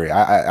 100%. I agree.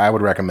 I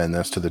would recommend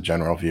this to the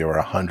general viewer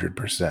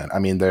 100%. I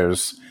mean,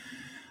 there's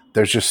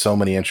just so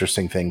many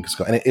interesting things.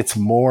 And it's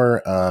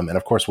more, and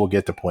of course we'll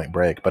get to Point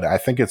Break, but I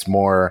think it's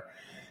more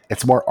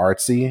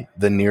artsy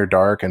than Near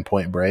Dark and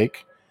Point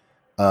Break.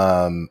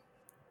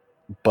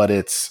 But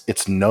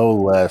it's no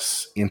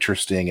less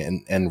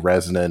interesting and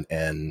resonant,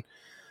 and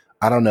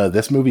I don't know.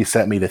 This movie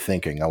set me to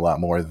thinking a lot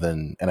more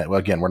than, and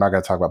again, we're not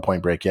going to talk about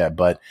Point Break yet,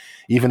 but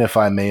even if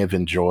I may have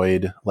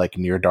enjoyed like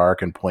Near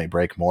Dark and Point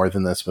Break more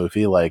than this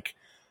movie, like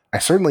I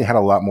certainly had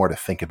a lot more to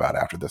think about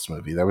after this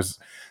movie. There was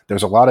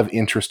a lot of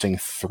interesting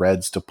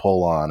threads to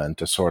pull on and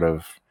to sort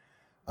of,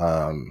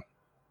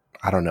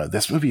 I don't know.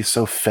 This movie is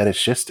so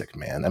fetishistic,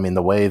 man. I mean,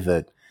 the way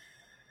that,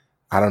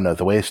 I don't know,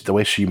 the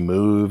way she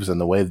moves,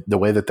 and the way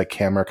that the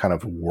camera kind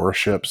of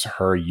worships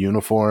her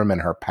uniform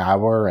and her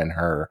power and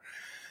her,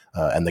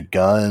 and the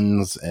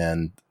guns,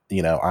 and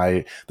you know,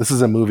 this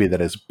is a movie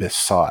that is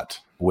besought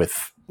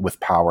with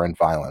power and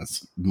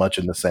violence, much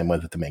in the same way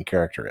that the main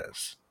character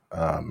is.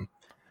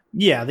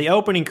 Yeah, the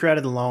opening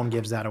credit alone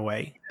gives that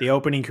away. The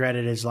opening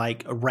credit is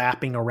like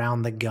wrapping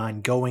around the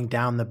gun, going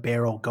down the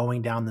barrel,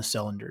 going down the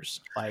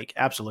cylinders. Like,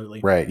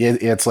 absolutely. Right.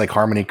 It's like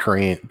Harmony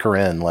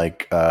Korine,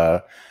 like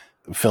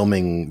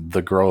filming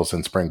the girls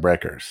in Spring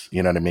Breakers.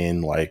 You know what I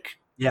mean? Like,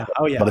 yeah.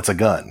 Oh yeah. But it's a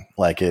gun.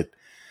 Like it.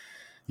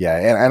 Yeah.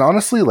 And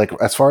honestly, like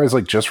as far as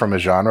like just from a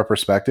genre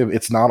perspective,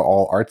 it's not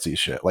all artsy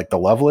shit. Like The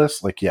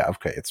Loveless, like, yeah,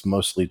 okay, it's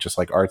mostly just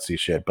like artsy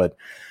shit, but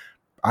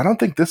I don't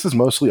think this is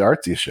mostly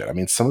artsy shit. I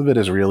mean, some of it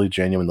is really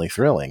genuinely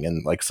thrilling,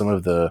 and like some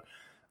of the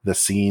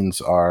scenes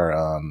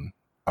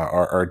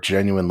are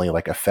genuinely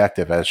like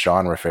effective as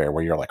genre fare,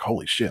 where you're like,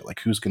 holy shit, like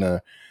who's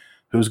gonna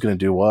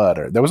do what?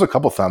 Or there was a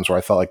couple times where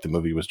I felt like the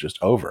movie was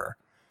just over,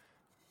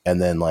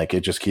 and then like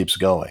it just keeps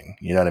going.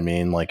 You know what I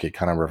mean? Like it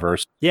kind of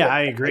reversed. Yeah,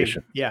 I agree.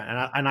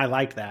 Yeah, and I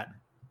like that.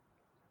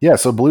 Yeah.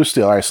 So Blue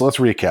Steel. All right. So let's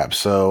recap.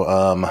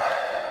 So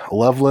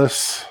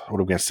Loveless. What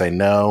are we gonna say?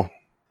 No.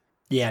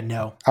 Yeah,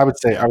 no. I would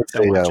say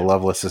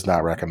Loveless is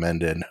not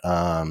recommended.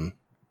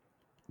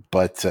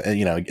 But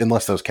you know,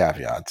 unless those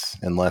caveats,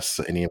 unless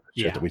any of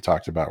the shit that we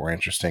talked about were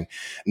interesting.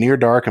 Near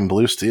Dark and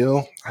Blue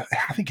Steel,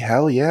 I think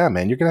hell yeah,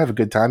 man, you're gonna have a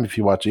good time if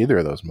you watch either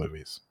of those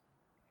movies.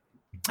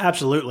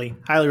 Absolutely,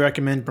 highly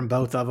recommend from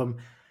both of them.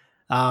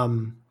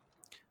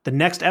 The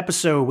next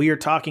episode we are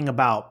talking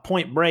about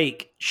Point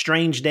Break,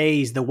 Strange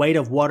Days, The Weight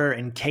of Water,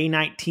 and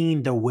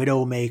K-19, The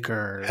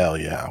Widowmaker. Hell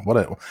yeah,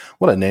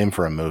 what a name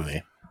for a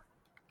movie.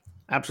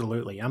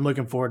 Absolutely. I'm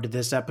looking forward to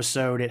this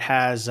episode. It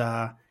has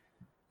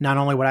not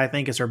only what I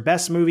think is her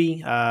best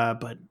movie,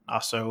 but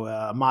also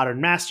a modern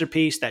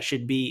masterpiece that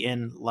should be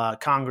in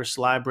Congress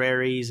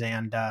libraries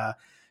and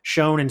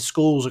shown in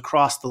schools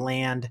across the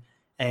land,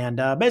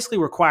 and basically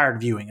required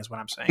viewing is what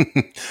I'm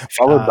saying.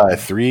 Followed by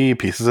 3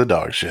 pieces of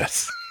dog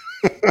shit.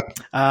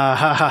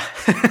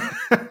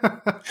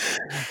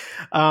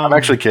 I'm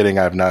actually kidding.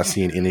 I've not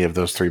seen any of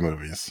those 3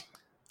 movies.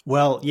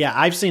 Well, yeah,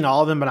 I've seen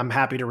all of them, but I'm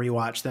happy to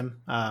rewatch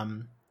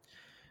them.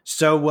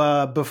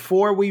 So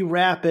before we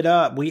wrap it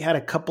up, we had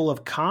a couple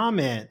of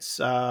comments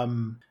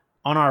on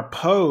our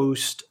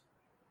post.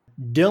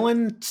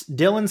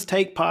 Dylan's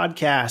Take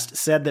Podcast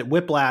said that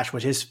Whiplash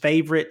was his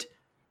favorite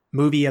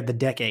movie of the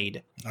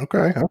decade.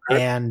 Okay.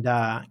 And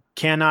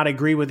cannot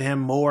agree with him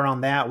more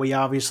on that. We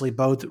obviously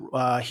both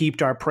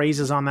heaped our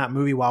praises on that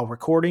movie while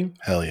recording.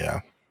 Hell yeah.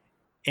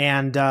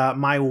 And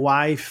my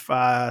wife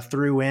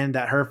threw in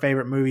that her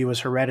favorite movie was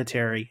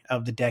Hereditary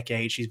of the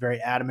decade. She's very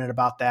adamant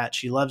about that.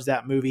 She loves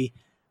that movie.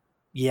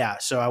 Yeah,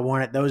 so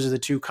those are the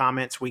 2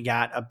 comments we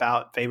got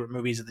about favorite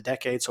movies of the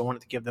decade, so I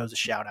wanted to give those a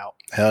shout out.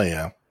 Hell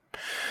yeah.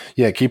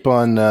 Yeah, keep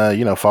on,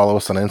 follow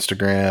us on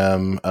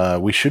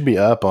Instagram. We should be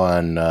up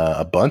on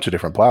a bunch of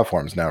different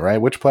platforms now, right?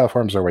 Which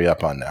platforms are we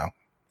up on now?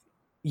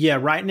 Yeah,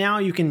 right now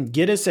you can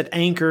get us at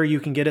Anchor. You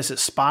can get us at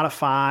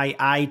Spotify,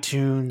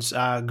 iTunes,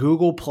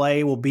 Google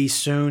Play will be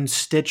soon,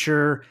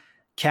 Stitcher,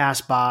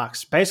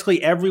 CastBox,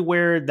 basically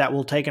everywhere that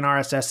will take an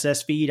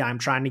RSS feed. I'm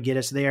trying to get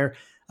us there.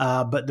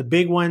 But the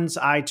big ones,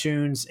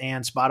 iTunes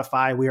and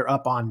Spotify, we are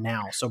up on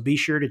now. So be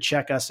sure to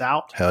check us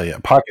out. Hell yeah.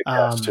 Pocket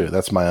Cast too.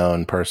 That's my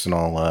own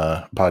personal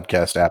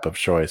podcast app of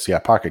choice. Yeah,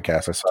 Pocket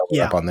Cast. I saw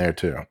it up on there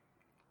too.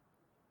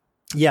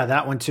 Yeah,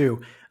 that one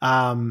too.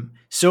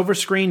 Silver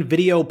Screen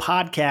Video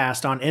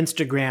Podcast on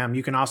Instagram.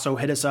 You can also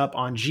hit us up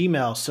on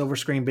Gmail,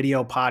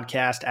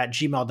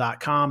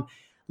 silverscreenvideopodcast@gmail.com.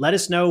 Let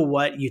us know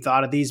what you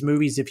thought of these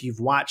movies if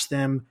you've watched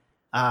them.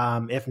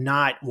 If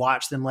not,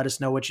 watch them. Let us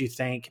know what you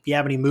think. If you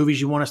have any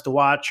movies you want us to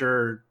watch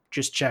or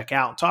just check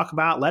out and talk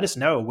about, let us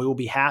know. We will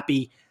be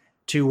happy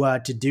to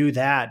do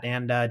that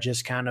and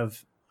just kind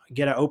of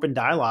get an open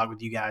dialogue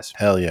with you guys.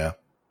 Hell yeah.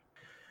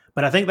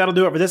 But I think that'll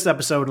do it for this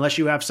episode, unless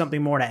you have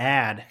something more to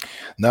add.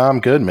 No, I'm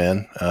good,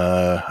 man.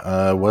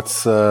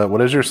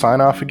 What is your sign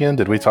off again?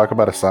 Did we talk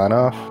about a sign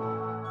off?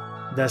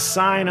 The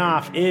sign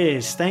off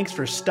is thanks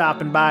for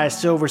stopping by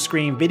Silver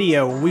Screen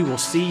Video. We will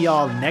see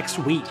y'all next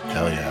week.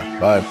 Hell yeah.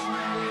 Bye.